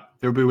 Yeah,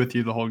 they'll be with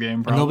you the whole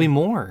game, probably. And there'll be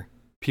more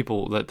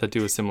people that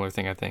do a similar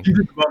thing, I think. You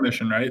did the bow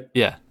mission, right?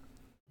 Yeah.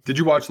 Did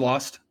you watch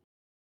Lost?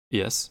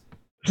 Yes.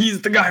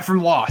 He's the guy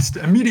from Lost.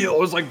 Immediately, I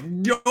was like,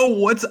 "Yo,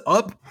 what's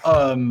up?"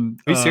 Are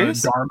you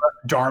serious?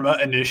 Dharma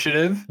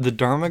Initiative. The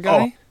Dharma guy?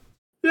 Oh,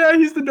 yeah,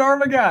 he's the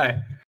Dharma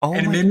guy. Oh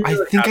my! I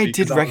think I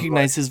did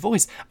recognize his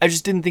voice. I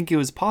just didn't think it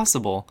was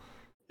possible.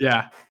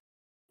 Yeah,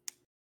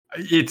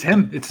 it's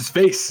him. It's his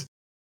face.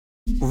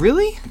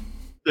 Really?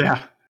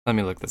 Yeah. Let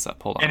me look this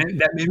up. Hold on.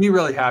 And that made me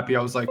really happy.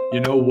 I was like,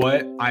 you know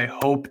what? I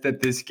hope that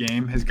this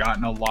game has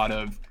gotten a lot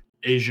of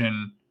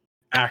Asian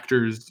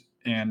actors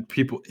and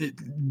people,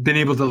 been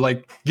able to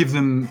like give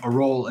them a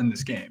role in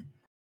this game.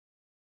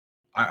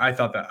 I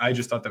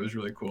just thought that was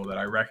really cool that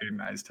I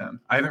recognized him.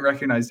 I haven't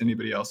recognized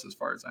anybody else as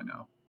far as I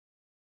know.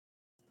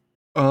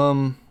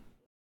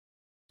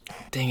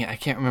 Dang it, I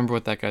can't remember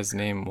what that guy's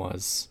name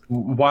was.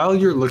 While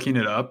you're looking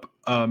it up,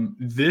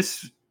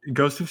 this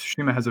Ghost of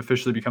Tsushima has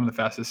officially become the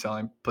fastest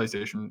selling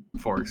PlayStation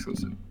 4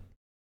 exclusive.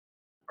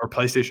 Or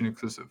PlayStation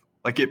exclusive.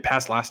 Like, it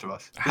passed Last of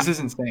Us. This is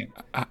insane.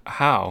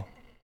 How?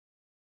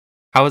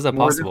 How is that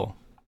possible?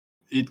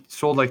 It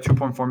sold like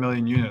 2.4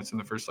 million units in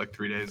the first like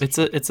 3 days.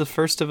 It's a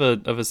first of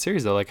a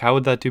series though. Like, how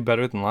would that do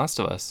better than Last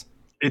of Us?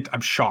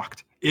 I'm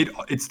shocked.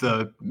 It's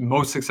the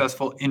most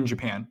successful in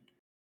Japan.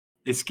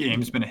 This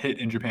game's been a hit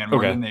in Japan more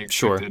than they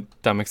expected. Sure,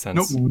 that makes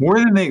sense. No, more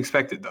than they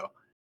expected though.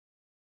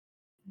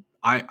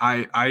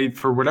 I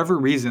for whatever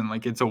reason,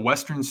 like, it's a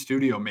Western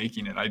studio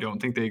making it. I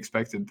don't think they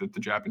expected that the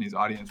Japanese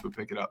audience would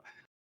pick it up.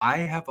 I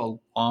have a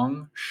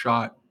long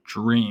shot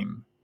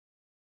dream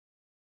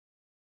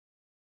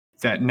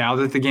that now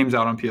that the game's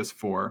out on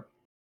PS4,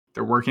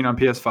 they're working on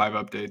PS5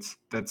 updates,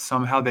 that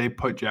somehow they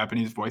put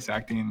Japanese voice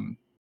acting,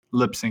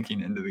 lip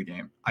syncing into the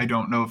game. I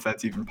don't know if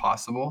that's even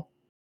possible,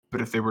 but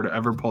if they were to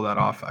ever pull that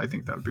off, I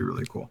think that would be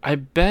really cool. I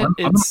bet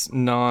it's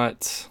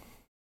not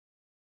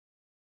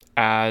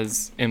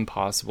as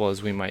impossible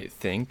as we might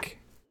think.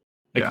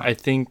 Like, I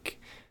think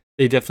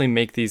they definitely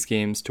make these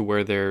games to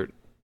where they're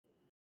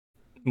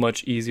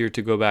much easier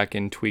to go back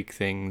and tweak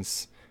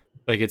things.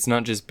 Like, it's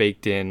not just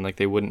baked in. Like,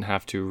 they wouldn't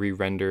have to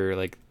re-render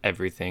like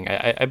everything.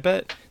 I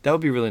bet that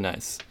would be really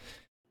nice.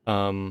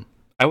 I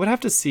would have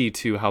to see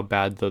too how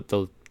bad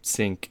the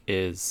sync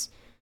is,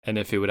 and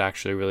if it would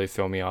actually really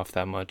throw me off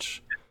that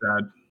much. It's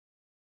bad.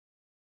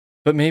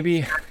 But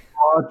maybe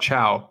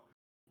Chow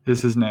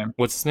is his name.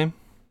 What's his name?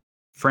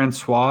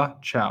 Francois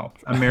Chow,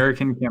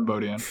 American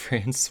Cambodian.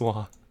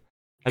 Francois.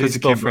 How do you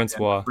spell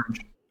Francois?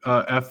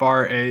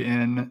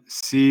 FRANC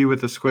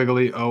with a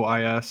squiggly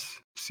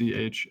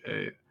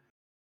OISCHAU.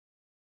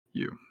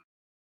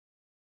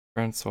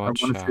 Francois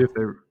Chow. I want to see if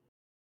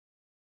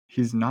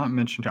he's not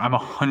mentioned. I'm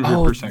 100%.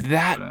 Oh,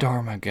 that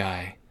Dharma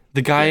guy.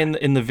 The guy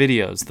in the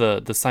videos,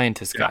 the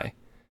scientist guy.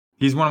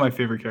 He's one of my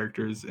favorite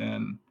characters,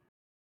 and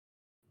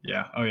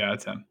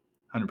it's him,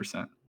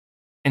 100%.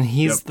 And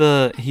he's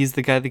the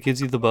guy that gives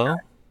you the bow?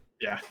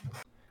 Yeah.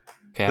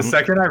 Okay, the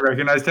second I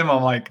recognized him,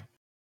 I'm like,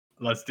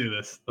 let's do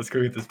this. Let's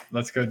go get this.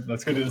 Let's go do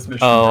this mission.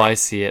 Oh, bro. I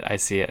see it.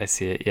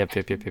 Yep.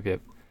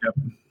 Yep.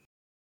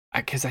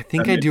 Because I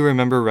think I do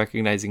remember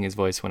recognizing his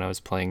voice when I was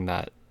playing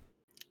that.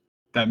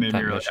 That made me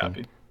really mission.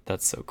 happy.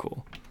 That's so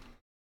cool.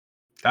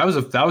 That was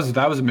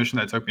a mission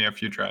that took me a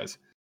few tries.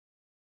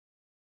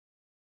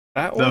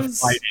 The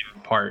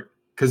fighting part,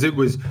 because it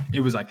was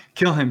like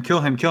kill him,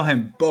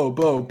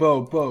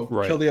 bow,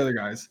 right. Kill the other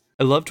guys.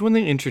 I loved when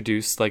they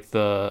introduced like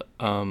the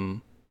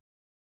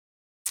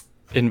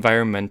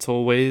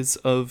environmental ways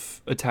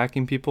of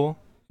attacking people.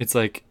 It's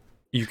like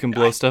you can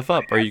blow stuff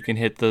up, or you can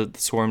hit the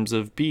swarms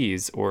of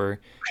bees, or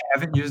I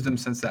haven't used them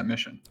since that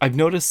mission. I've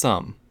noticed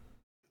some.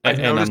 I've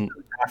noticed them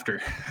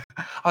after.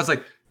 I was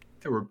like,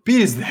 there were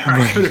bees there.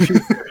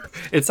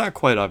 It's not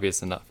quite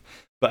obvious enough,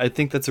 but I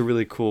think that's a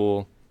really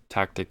cool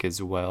tactic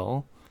as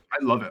well.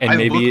 I love it. And I've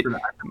been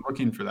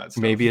looking for that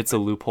stuff. Maybe it's a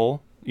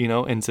loophole,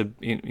 and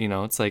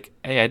it's like,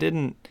 hey, I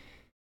didn't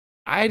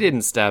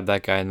stab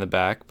that guy in the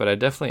back, but I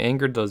definitely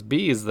angered those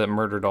bees that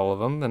murdered all of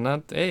them,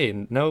 and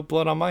hey, no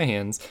blood on my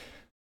hands.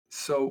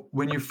 So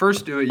when you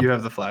first do it, you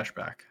have the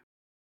flashback,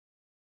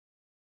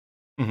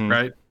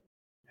 right?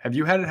 Have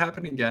you had it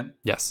happen again?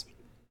 Yes.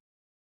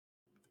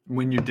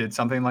 When you did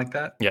something like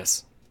that?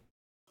 Yes.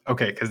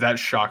 Okay, because that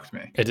shocked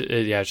me.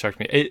 It shocked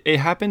me. It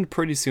happened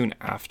pretty soon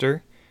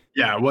after.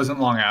 Yeah, it wasn't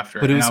long after.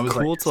 But it was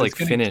cool to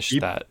finish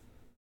that.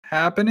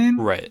 Happening?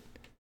 Right.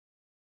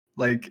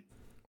 Like,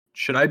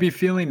 should I be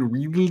feeling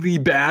really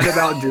bad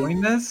about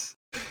doing this?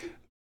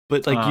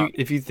 But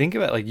if you think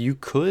about it, you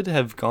could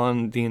have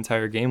gone the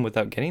entire game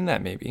without getting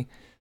that, maybe.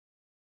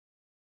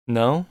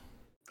 No?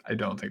 I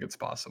don't think it's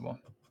possible.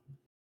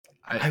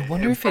 I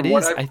wonder if it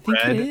is. I think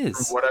it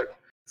is.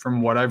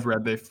 From what I've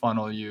read, they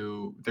funnel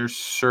you. There's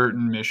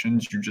certain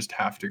missions you just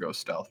have to go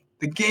stealth.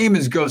 The game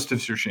is Ghost of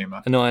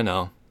Tsushima. No, I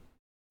know.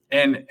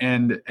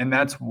 And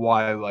that's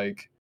why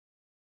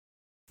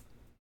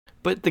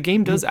But the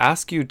game does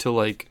ask you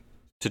to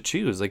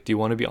choose. Do you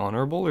want to be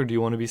honorable or do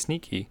you want to be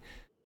sneaky?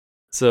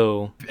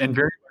 So and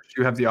very much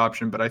you have the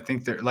option, but I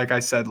think like I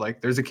said,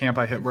 there's a camp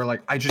I hit where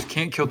I just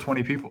can't kill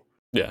 20 people.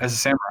 Yeah. As a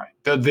samurai.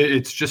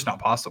 It's just not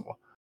possible.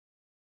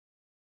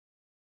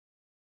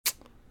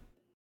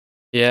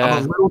 Yeah.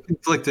 I'm a little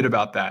conflicted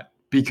about that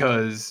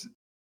because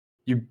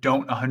you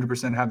don't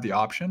 100% have the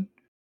option,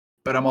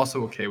 but I'm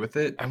also okay with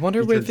it. I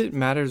wonder if it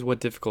matters what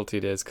difficulty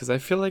it is, because I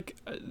feel like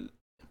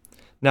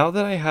now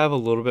that I have a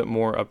little bit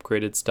more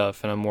upgraded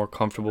stuff and I'm more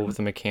comfortable with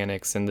the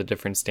mechanics and the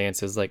different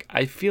stances,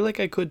 I feel like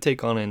I could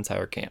take on an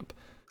entire camp.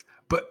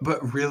 But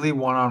really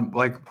one-on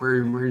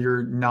where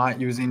you're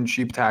not using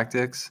cheap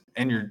tactics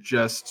and you're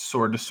just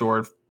sword to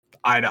sword,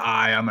 eye to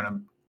eye, I'm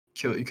gonna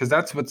kill you, because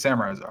that's what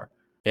samurais are.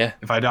 Yeah.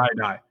 If I die, I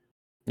die.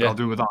 Yeah. I'll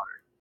do it with honor.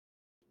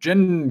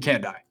 Jin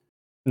can't die.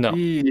 No.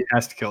 He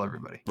has to kill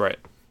everybody. Right.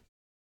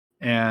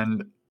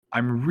 And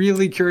I'm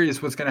really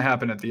curious what's gonna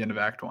happen at the end of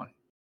Act 1.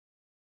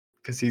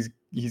 Because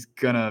he's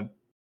gonna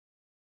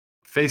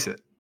face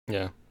it.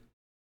 Yeah.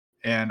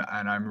 And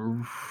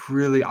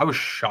I was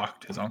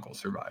shocked his uncle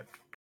survived.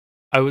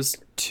 I was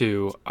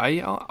too.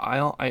 I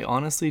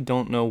honestly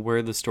don't know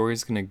where the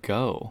story's gonna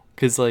go,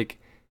 because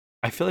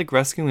I feel like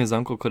rescuing his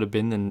uncle could have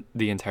been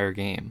the entire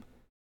game.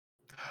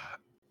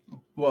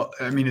 Well,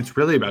 I mean, it's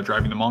really about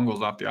driving the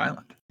Mongols off the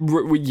island.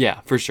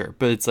 Yeah, for sure.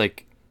 But it's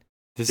this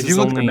is if you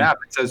look at the map,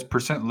 it says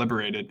 %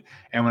 liberated,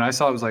 and when I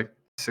saw it was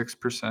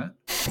 6%,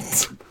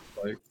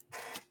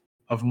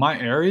 of my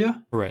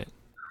area. Right.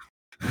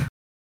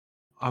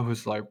 I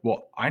was like,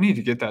 well, I need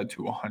to get that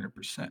to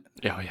 100%.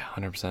 Yeah,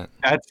 100%.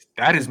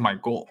 That is my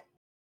goal.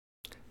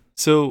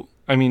 So,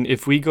 I mean,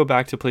 if we go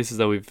back to places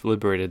that we've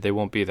liberated, they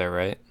won't be there,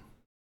 right?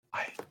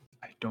 I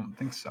don't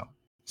think so.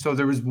 So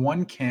there was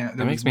one camp.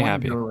 That makes me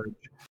happy.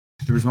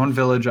 There was one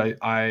village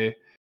I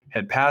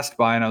had passed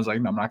by, and I was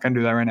like, no, I'm not going to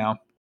do that right now.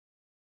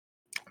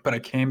 But I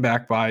came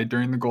back by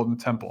during the Golden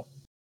Temple.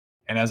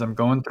 And as I'm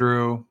going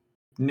through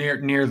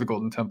near the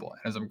Golden Temple,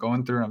 and as I'm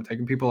going through and I'm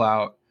taking people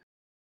out,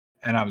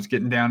 and I was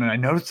getting down, and I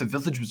noticed the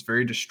village was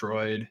very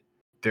destroyed.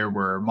 There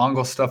were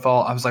Mongol stuff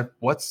all. I was like,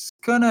 what's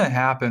going to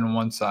happen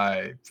once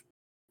I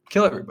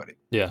kill everybody?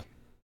 Yeah.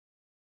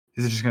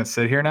 Is it just going to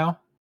sit here now?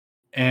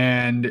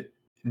 And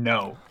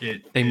no,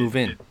 they move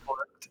in.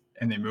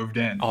 And they moved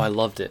in. Oh, I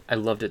loved it. I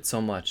loved it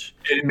so much.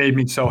 It made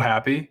me so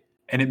happy,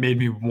 and it made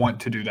me want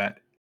to do that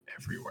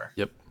everywhere.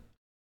 Yep.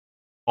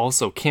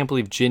 Also, can't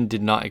believe Jin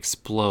did not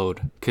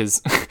explode,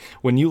 because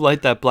when you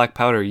light that black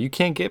powder, you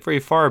can't get very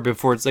far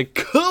before it's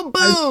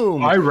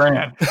kaboom! I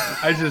ran.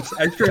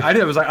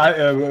 I was like,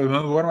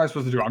 what am I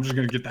supposed to do? I'm just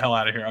going to get the hell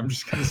out of here. I'm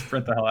just going to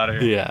sprint the hell out of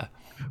here. Yeah.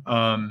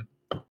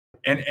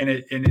 And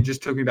it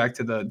just took me back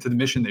to the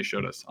mission they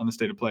showed us on the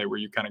State of Play, where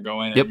you kind of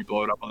go in and you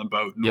blow it up on the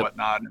boat and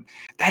whatnot. And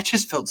that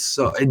just felt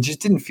it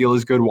just didn't feel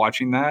as good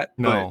watching that.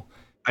 No.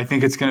 I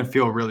think it's going to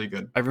feel really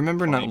good. I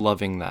remember not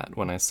loving that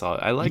when I saw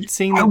it. I liked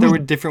seeing that there were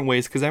different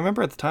ways, because I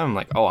remember at the time I'm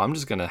like, oh, I'm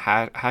just going to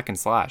hack and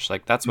slash.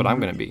 That's what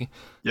I'm going to be.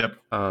 Yep.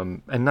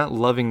 And not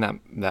loving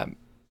that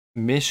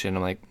mission.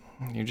 I'm like,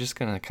 you're just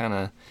going to kind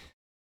of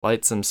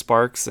light some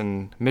sparks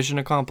and mission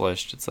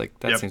accomplished. It's like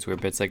that seems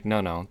weird, but it's like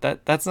no,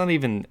 that's not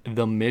even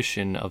the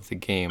mission of the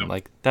game.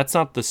 Like that's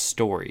not the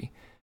story.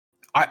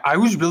 I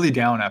was really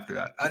down after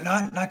that.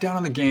 Not down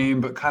on the game,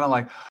 but kind of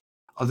like,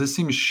 oh, this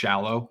seems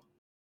shallow.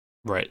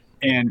 Right.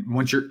 And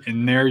once you're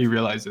in there, you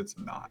realize it's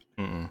not.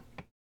 Mm-mm.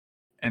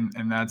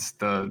 And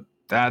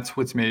that's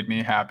what's made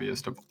me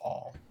happiest of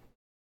all.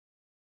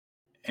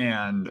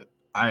 And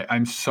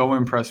I'm so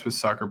impressed with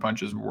Sucker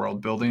Punch's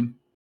world building,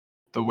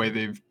 the way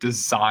they've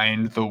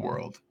designed the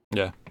world.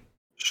 Yeah.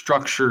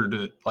 Structured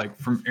it like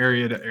from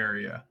area to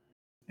area.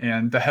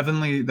 And the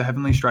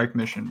Heavenly Strike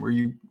mission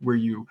where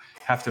you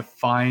have to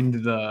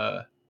find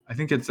I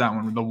think it's that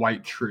one with the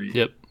white tree.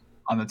 Yep.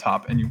 On the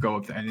top, and you go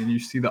up there and then you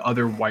see the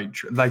other white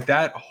tree. Like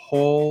that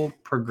whole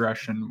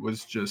progression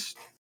was just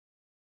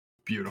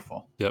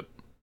beautiful. Yep.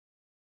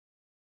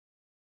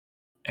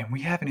 And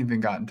we haven't even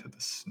gotten to the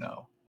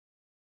snow.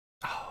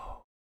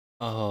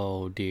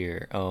 Oh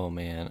dear. Oh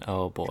man.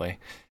 Oh boy.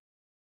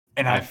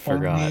 And I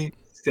forgot. Only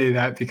say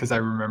that because I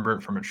remember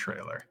it from a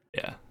trailer.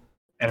 Yeah.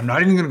 And I'm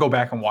not even going to go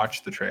back and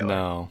watch the trailer.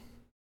 No.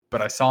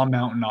 But I saw a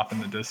mountain off in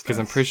the distance. Because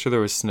I'm pretty sure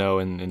there was snow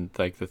in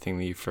like the thing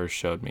that you first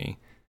showed me.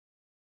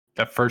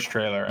 That first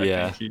trailer,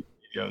 I think he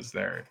goes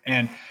there.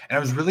 And I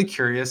was really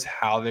curious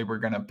how they were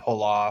going to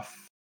pull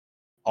off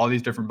all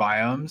these different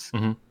biomes.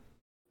 Mm-hmm.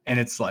 And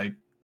it's like,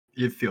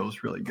 it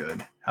feels really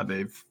good how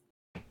they've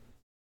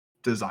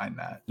designed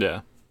that.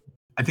 Yeah.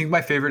 I think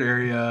one of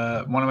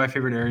my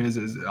favorite areas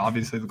is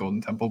obviously the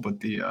Golden Temple, but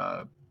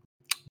the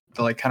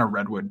like kind of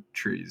redwood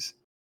trees.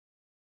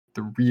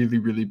 The really,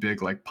 really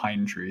big like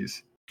pine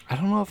trees. I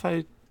don't know if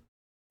I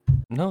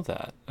know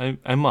that.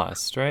 I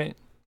must, right?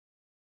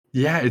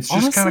 Yeah, it's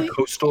just kind of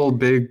coastal,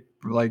 big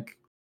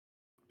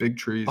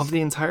trees. Of the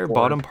entire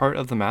bottom part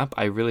of the map,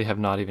 I really have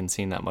not even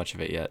seen that much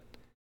of it yet.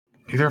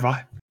 Neither have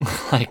I.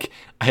 Like,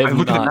 I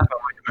look at the map,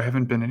 I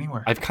haven't been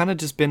anywhere. I've kind of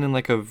just been in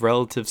like a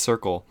relative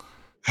circle.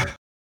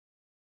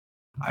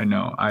 I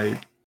know. I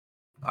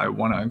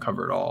want to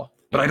uncover it all,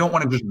 but I don't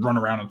want to just run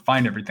around and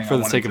find everything for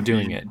the sake of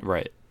doing it,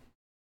 right?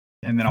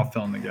 And then I'll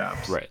fill in the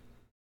gaps, right?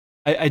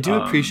 I do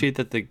appreciate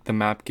that the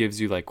map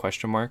gives you like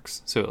question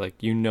marks, so like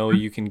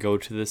you can go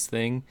to this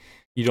thing.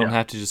 You don't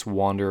have to just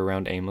wander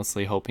around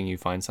aimlessly hoping you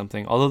find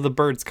something. Although the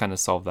birds kind of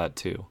solve that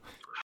too.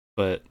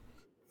 But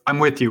I'm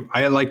with you.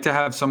 I like to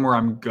have somewhere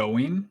I'm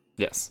going.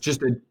 Yes.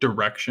 Just a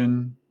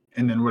direction,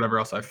 and then whatever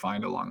else I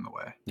find along the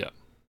way. Yeah.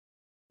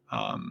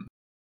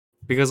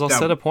 Because I'll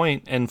set a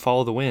point and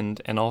follow the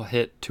wind, and I'll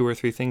hit 2 or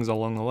 3 things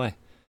along the way.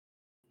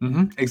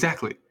 Mm-hmm.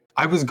 Exactly.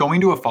 I was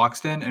going to a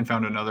fox den and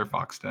found another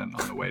fox den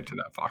on the way to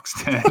that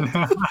fox den.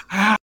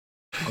 I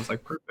was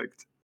like,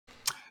 perfect.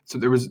 So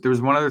there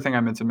was one other thing I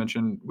meant to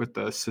mention with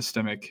the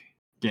systemic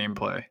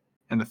gameplay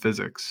and the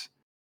physics.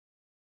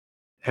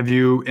 Have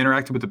you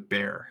interacted with a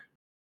bear?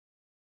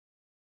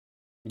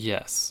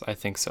 Yes, I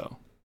think so.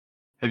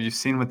 Have you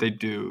seen what they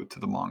do to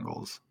the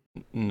Mongols?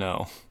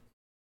 No.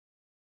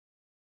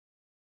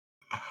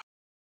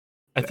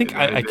 I think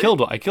I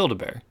killed a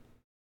bear.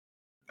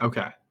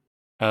 Okay.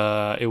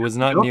 It was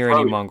not near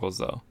any Mongols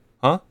though.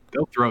 Huh?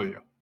 They'll throw you.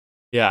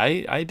 Yeah,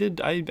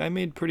 I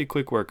made pretty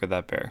quick work of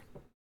that bear.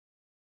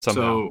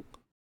 Somehow. So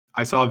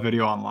I saw a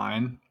video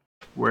online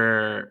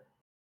where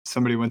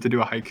somebody went to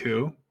do a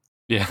haiku.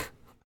 Yeah.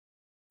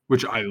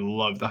 Which I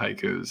love the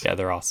haikus. Yeah,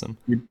 they're awesome.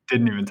 We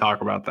didn't even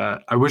talk about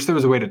that. I wish there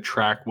was a way to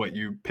track what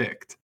you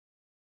picked.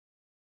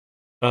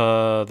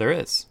 There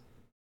is.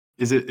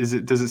 Does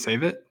it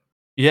save it?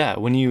 Yeah,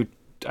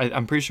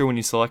 I'm pretty sure when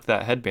you select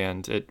that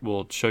headband, it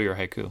will show your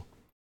haiku.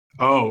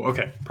 Oh,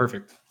 okay.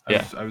 Perfect. I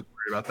was worried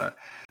about that.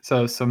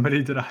 So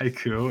somebody did a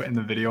haiku, and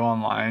the video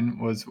online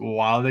was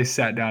while they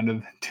sat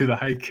down to the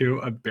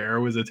haiku, a bear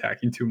was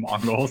attacking 2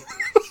 Mongols.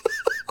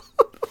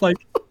 Like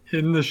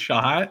in the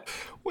shot.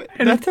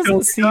 And that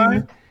doesn't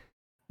seem...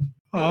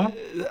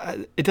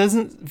 It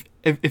doesn't...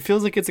 It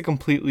feels like it's a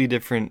completely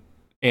different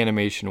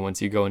animation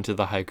once you go into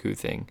the haiku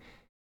thing.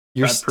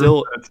 You're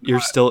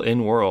still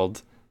in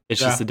world.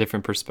 It's just a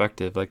different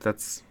perspective. Like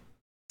that's...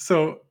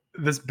 So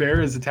this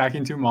bear is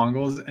attacking 2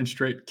 Mongols and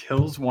straight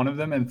kills one of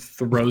them and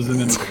throws them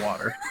into the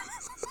water.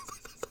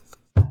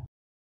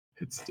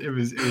 It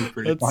was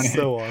pretty funny. That's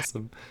so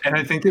awesome. And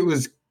I think it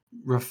was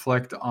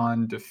reflect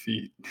on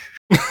defeat.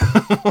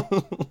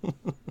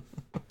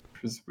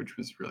 Which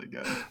was really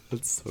good.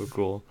 That's so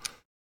cool.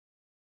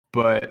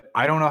 But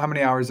I don't know how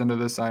many hours into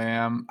this I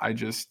am. I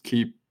just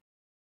keep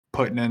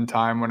putting in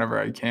time whenever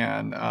I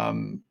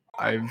can.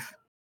 I've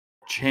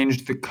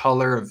changed the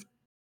color of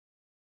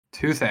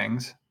 2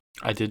 things.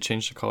 I did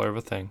change the color of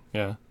a thing,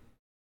 yeah.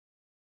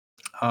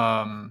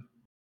 And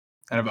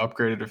I've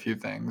upgraded a few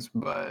things,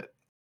 but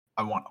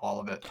I want all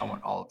of it. I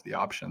want all of the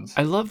options.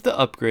 I love the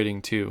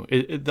upgrading too.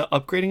 The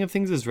upgrading of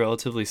things is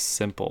relatively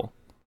simple.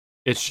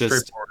 It's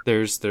just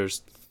there's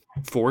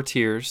 4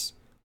 tiers.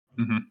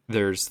 Mm-hmm.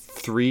 There's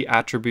 3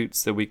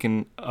 attributes that we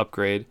can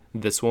upgrade.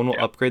 This one will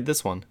upgrade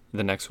this one.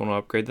 The next one will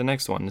upgrade the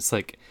next one. It's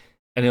like,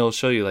 and it'll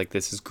show you like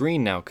this is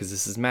green now because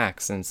this is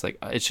max, and it's like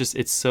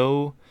it's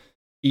so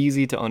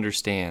easy to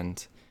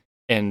understand.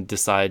 and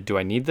decide, do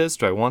I need this?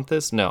 Do I want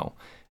this? No.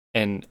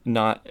 And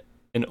not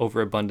an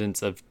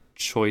overabundance of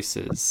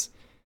choices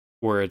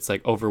where it's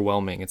like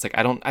overwhelming. It's like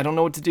I don't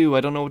know what to do.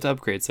 I don't know what to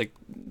upgrade. It's like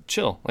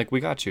chill. Like we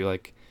got you.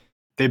 Like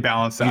they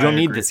balance that. You don't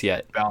need this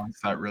yet. Balance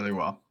that really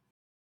well.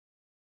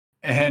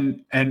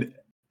 And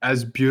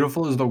as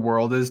beautiful as the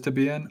world is to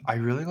be in, I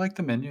really like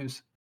the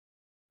menus.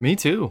 Me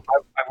too.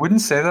 I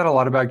wouldn't say that a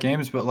lot about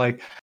games, but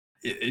like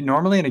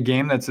normally in a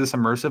game that's this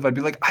immersive, I'd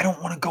be like, I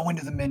don't want to go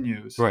into the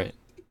menus. Right.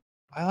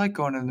 I like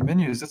going into the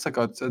menus. It's like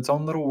its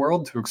own little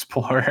world to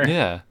explore.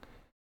 Yeah.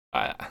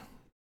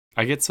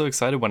 I get so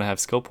excited when I have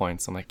skill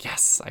points. I'm like,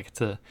 yes, I get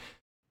to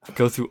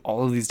go through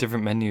all of these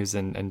different menus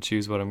and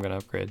choose what I'm going to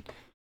upgrade.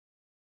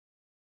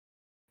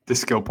 The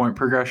skill point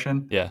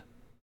progression. Yeah.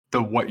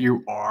 The what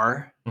you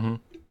are. Mm-hmm.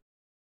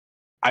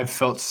 I've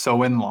felt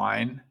so in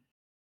line.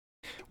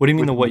 What do you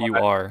mean the what you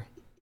are?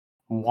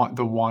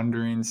 The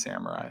Wandering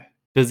Samurai.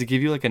 Does it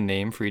give you like a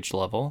name for each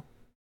level?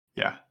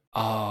 Yeah.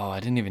 Oh, I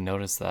didn't even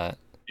notice that.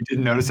 You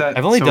didn't notice that?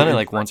 I've only done it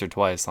like once or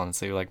twice,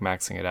 honestly, like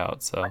maxing it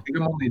out. So I think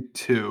I'm only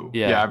 2.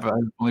 Yeah, I've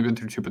only been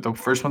through 2, but the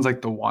first one's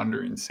like the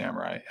Wandering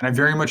Samurai, and I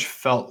very much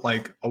felt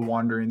like a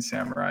Wandering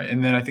Samurai.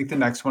 And then I think the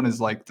next one is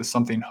like the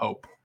Something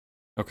Hope.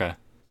 Okay.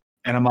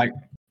 And I'm like,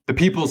 the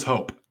People's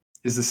Hope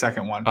is the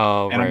second one.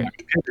 Oh, and right. I'm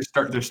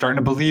like, they're starting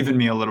to believe in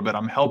me a little bit.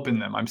 I'm helping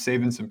them. I'm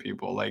saving some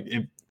people. Like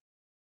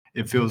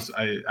it feels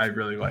I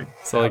really like.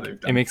 So like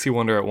it makes you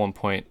wonder at one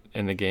point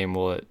in the game,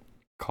 will it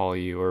call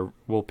you or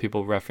will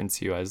people reference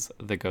you as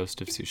the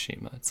Ghost of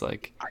Tsushima? It's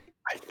like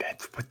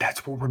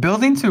that's what we're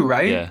building to,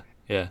 right?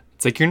 Yeah.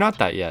 It's like you're not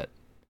that yet.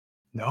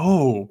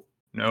 No,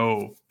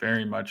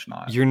 very much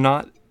not. You're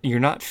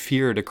not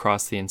feared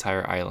across the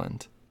entire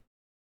island.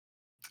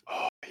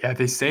 Oh, yeah,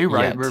 they say,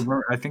 right?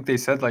 I think they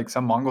said like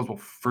some Mongols will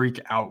freak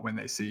out when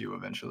they see you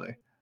eventually.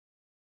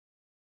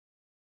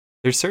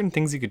 There's certain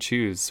things you could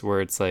choose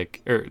where it's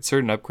like, or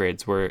certain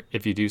upgrades where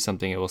if you do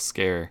something, it will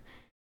scare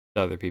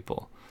the other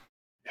people.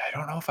 Yeah, I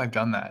don't know if I've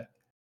done that.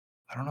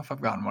 I don't know if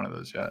I've gotten one of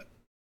those yet.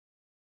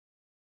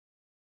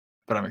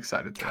 But I'm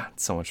excited to. God,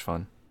 it's so much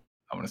fun.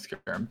 I want to scare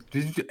them.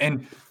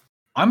 And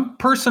I'm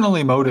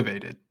personally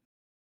motivated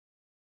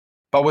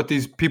by what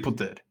these people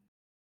did.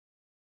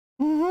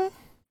 Mm-hmm.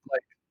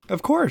 Like,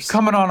 of course.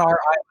 Coming on our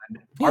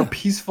island, our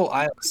peaceful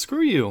island.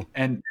 Screw you.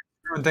 And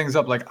screwing things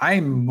up. Like,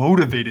 I'm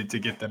motivated to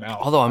get them out.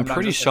 Although I'm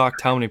pretty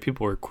shocked how many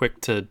people were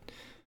quick to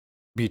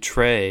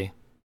betray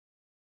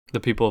the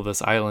people of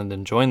this island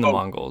and join the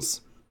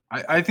Mongols.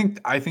 I think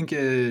that's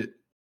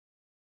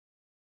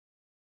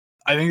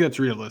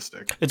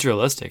realistic. It's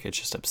realistic. It's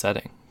just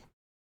upsetting.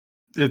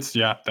 It's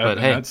but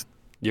hey,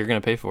 you're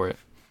gonna pay for it.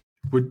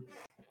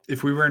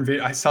 If we were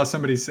invaded? I saw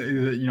somebody say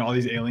that all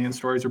these alien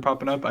stories are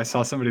popping up. I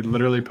saw somebody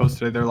literally post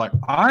today. They're like,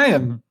 I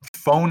am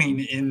phoning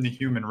in the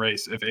human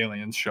race if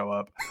aliens show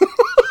up.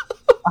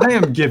 I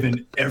am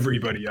giving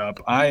everybody up.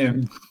 I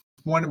am.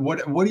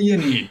 What do you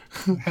need?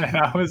 And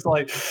I was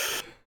like,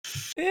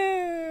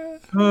 yeah.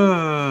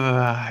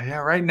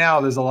 Right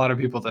now, there's a lot of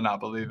people to not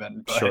believe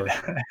in. But sure.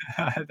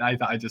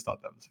 I just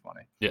thought that was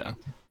funny. Yeah,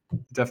 it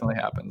definitely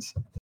happens.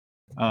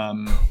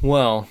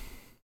 Well,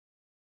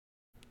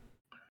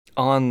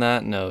 on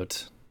that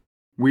note,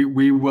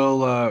 we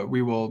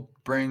will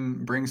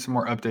bring some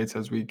more updates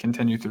as we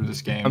continue through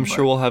this game. I'm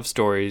sure we'll have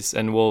stories,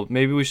 and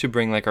maybe we should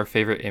bring like our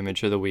favorite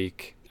image of the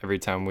week every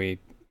time we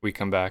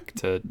come back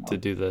to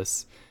do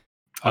this.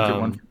 I'll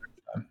get one for next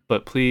time.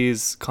 But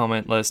please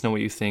comment, let us know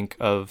what you think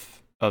of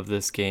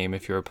this game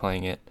if you're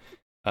playing it.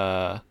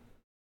 I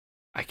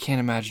can't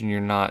imagine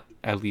you're not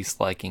at least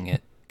liking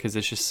it because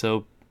it's just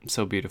so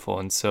beautiful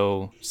and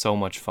so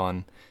much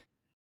fun.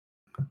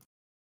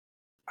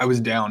 I was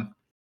down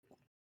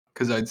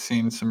because I'd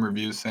seen some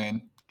reviews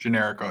saying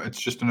generic. It's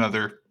just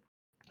another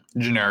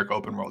generic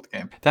open world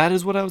game. That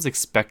is what I was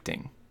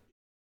expecting.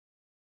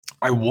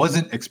 I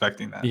wasn't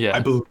expecting that. Yeah. I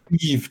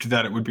believed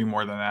that it would be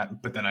more than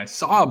that, but then I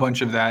saw a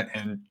bunch of that,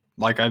 and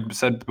like I've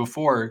said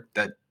before,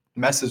 that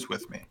messes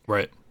with me.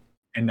 Right.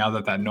 And now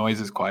that noise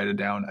is quieted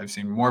down, I've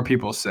seen more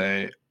people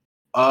say,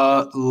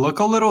 look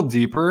a little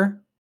deeper.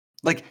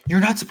 Like, you're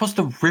not supposed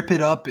to rip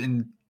it up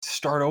and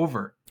start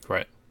over.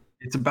 Right.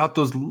 It's about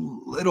those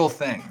little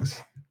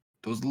things,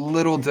 those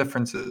little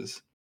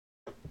differences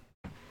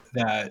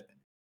that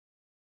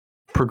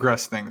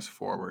progress things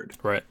forward.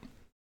 Right.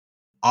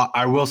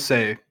 I will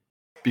say,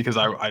 because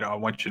I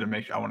want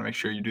to make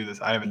sure you do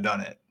this. I haven't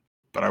done it,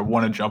 but I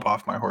want to jump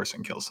off my horse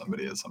and kill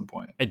somebody at some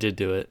point. I did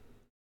do it.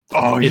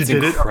 Oh, you did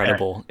it? It's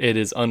incredible. Okay. It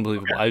is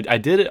unbelievable. Okay. I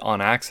did it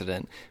on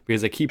accident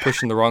because I keep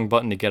pushing the wrong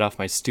button to get off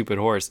my stupid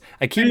horse.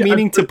 I keep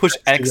meaning to push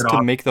X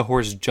to make the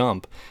horse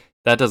jump.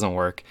 That doesn't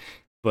work.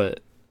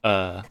 But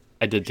I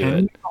did do it.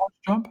 Can the horse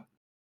jump?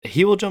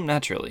 He will jump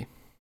naturally.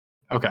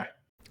 Okay.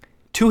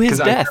 To his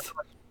death.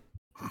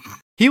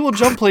 He will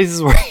jump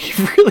places where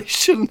he really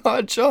should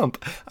not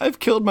jump. I've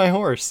killed my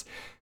horse.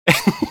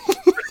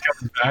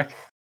 Back?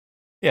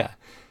 Yeah.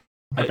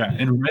 Okay.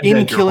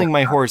 In killing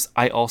my horse,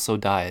 I also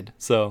died.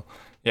 So,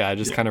 yeah, I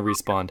just kind of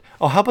respawned.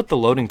 Oh, how about the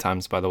loading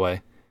times, by the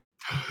way?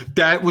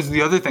 That was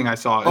the other thing I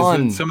saw.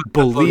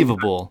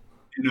 Unbelievable.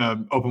 in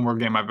an open world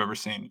game I've ever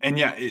seen. And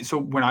yeah, so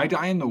when I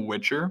die in The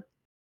Witcher,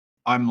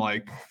 I'm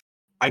like,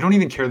 I don't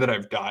even care that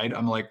I've died.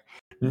 I'm like,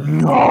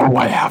 no,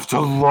 I have to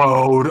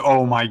load.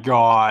 Oh my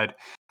god,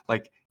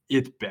 like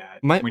it's bad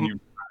when you.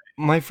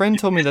 My friend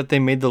told me that they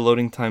made the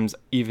loading times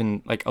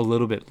even like a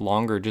little bit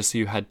longer just so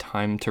you had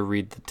time to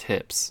read the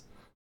tips.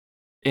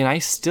 And I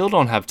still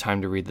don't have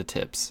time to read the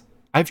tips.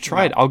 I've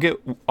tried.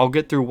 No. I'll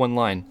get through one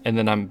line and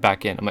then I'm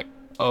back in. I'm like,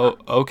 "Oh,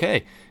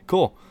 okay.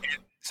 Cool."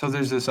 So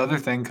there's this other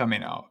thing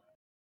coming out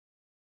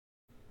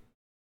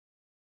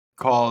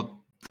called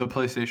the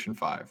PlayStation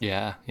 5.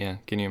 Yeah.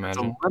 Can you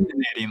imagine? It's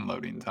eliminating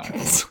loading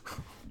times.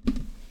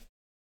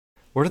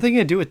 What are they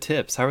going to do with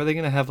tips? How are they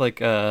going to have like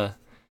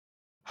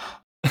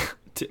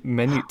tip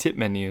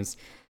menus?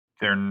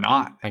 They're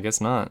not. I guess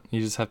not.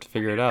 You just have to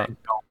figure it out. I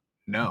don't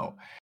know.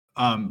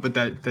 But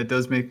that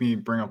does make me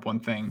bring up one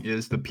thing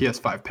is the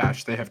PS5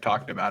 patch. They have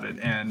talked about it,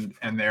 and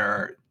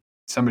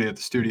somebody at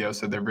the studio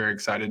said they're very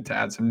excited to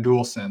add some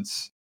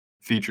DualSense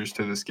features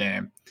to this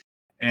game.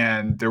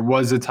 And there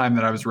was a time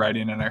that I was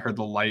writing and I heard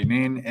the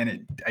lightning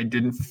and I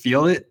didn't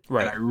feel it.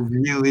 Right. And I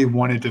really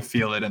wanted to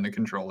feel it in the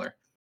controller.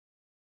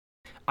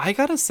 I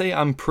gotta say,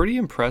 I'm pretty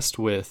impressed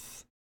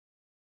with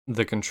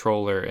the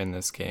controller in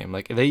this game.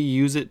 Like, they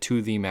use it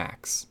to the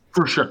max.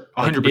 For sure,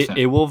 100%. Like,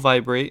 it will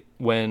vibrate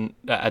when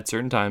at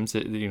certain times, to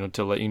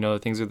let you know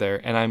that things are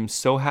there. And I'm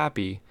so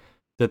happy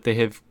that they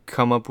have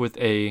come up with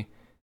a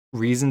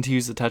reason to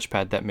use the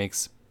touchpad that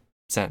makes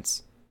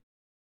sense.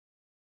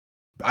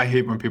 I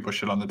hate when people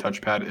shit on the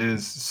touchpad. It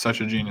is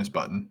such a genius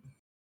button.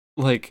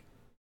 Like,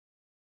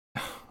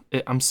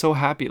 I'm so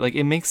happy. Like,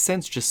 it makes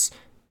sense. Just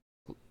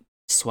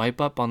swipe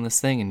up on this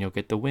thing and you'll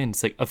get the win.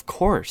 It's like, of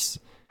course.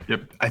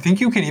 Yep. I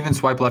think you can even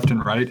swipe left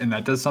and right, and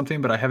that does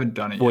something, but I haven't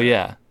done it yet. Well,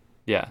 yeah.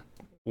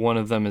 One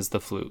of them is the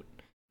flute.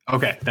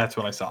 Okay, that's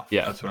what I saw.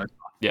 Yeah. That's what I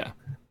saw. Yeah.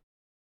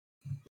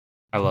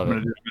 I love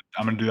it.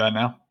 I'm going to do that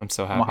now. I'm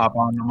so happy. I'm going to hop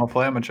on, I'm going to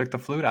play, I'm going to check the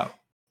flute out.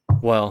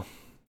 Well,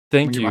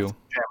 thank you.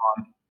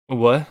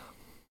 What?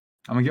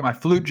 I'm going to get my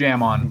flute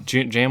jam on.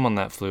 Jam on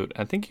that flute.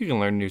 I think you can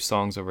learn new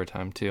songs over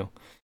time, too.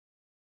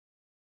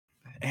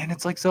 And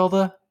it's like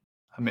Zelda.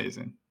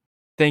 Amazing.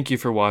 Thank you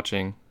for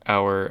watching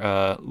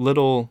our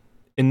little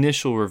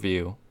initial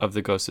review of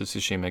the Ghost of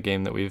Tsushima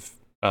game that we've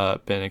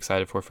been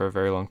excited for a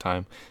very long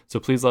time. So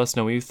please let us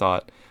know what you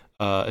thought.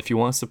 If you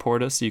want to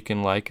support us, you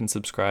can like and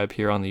subscribe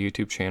here on the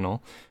YouTube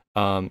channel.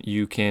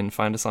 You can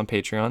find us on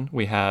Patreon.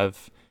 We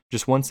have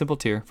just one simple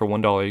tier. For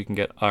 $1, you can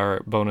get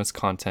our bonus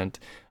content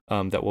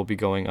that will be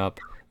going up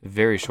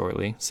very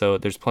shortly. So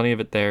there's plenty of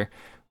it there.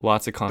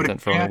 Lots of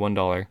content for only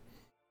 $1.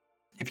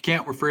 If you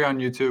can't, we're free on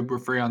YouTube. We're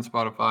free on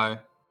Spotify.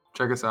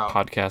 Check us out.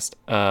 Podcast,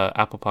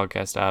 Apple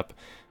Podcast app.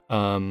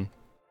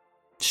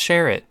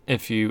 Share it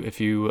if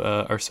you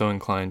are so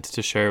inclined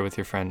to share it with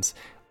your friends.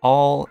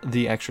 All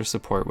the extra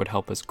support would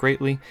help us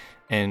greatly,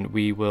 and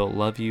we will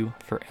love you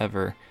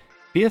forever.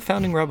 Be a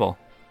founding rebel.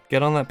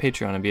 Get on that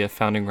Patreon and be a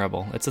founding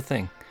rebel. It's a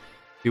thing.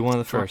 Be one of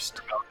the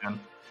first.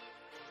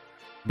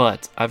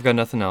 But I've got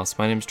nothing else.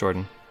 My name's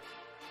Jordan.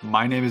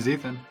 My name is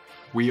Ethan.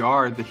 We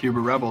are the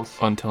Huber Rebels.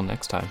 Until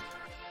next time.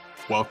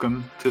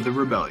 Welcome to the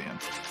rebellion.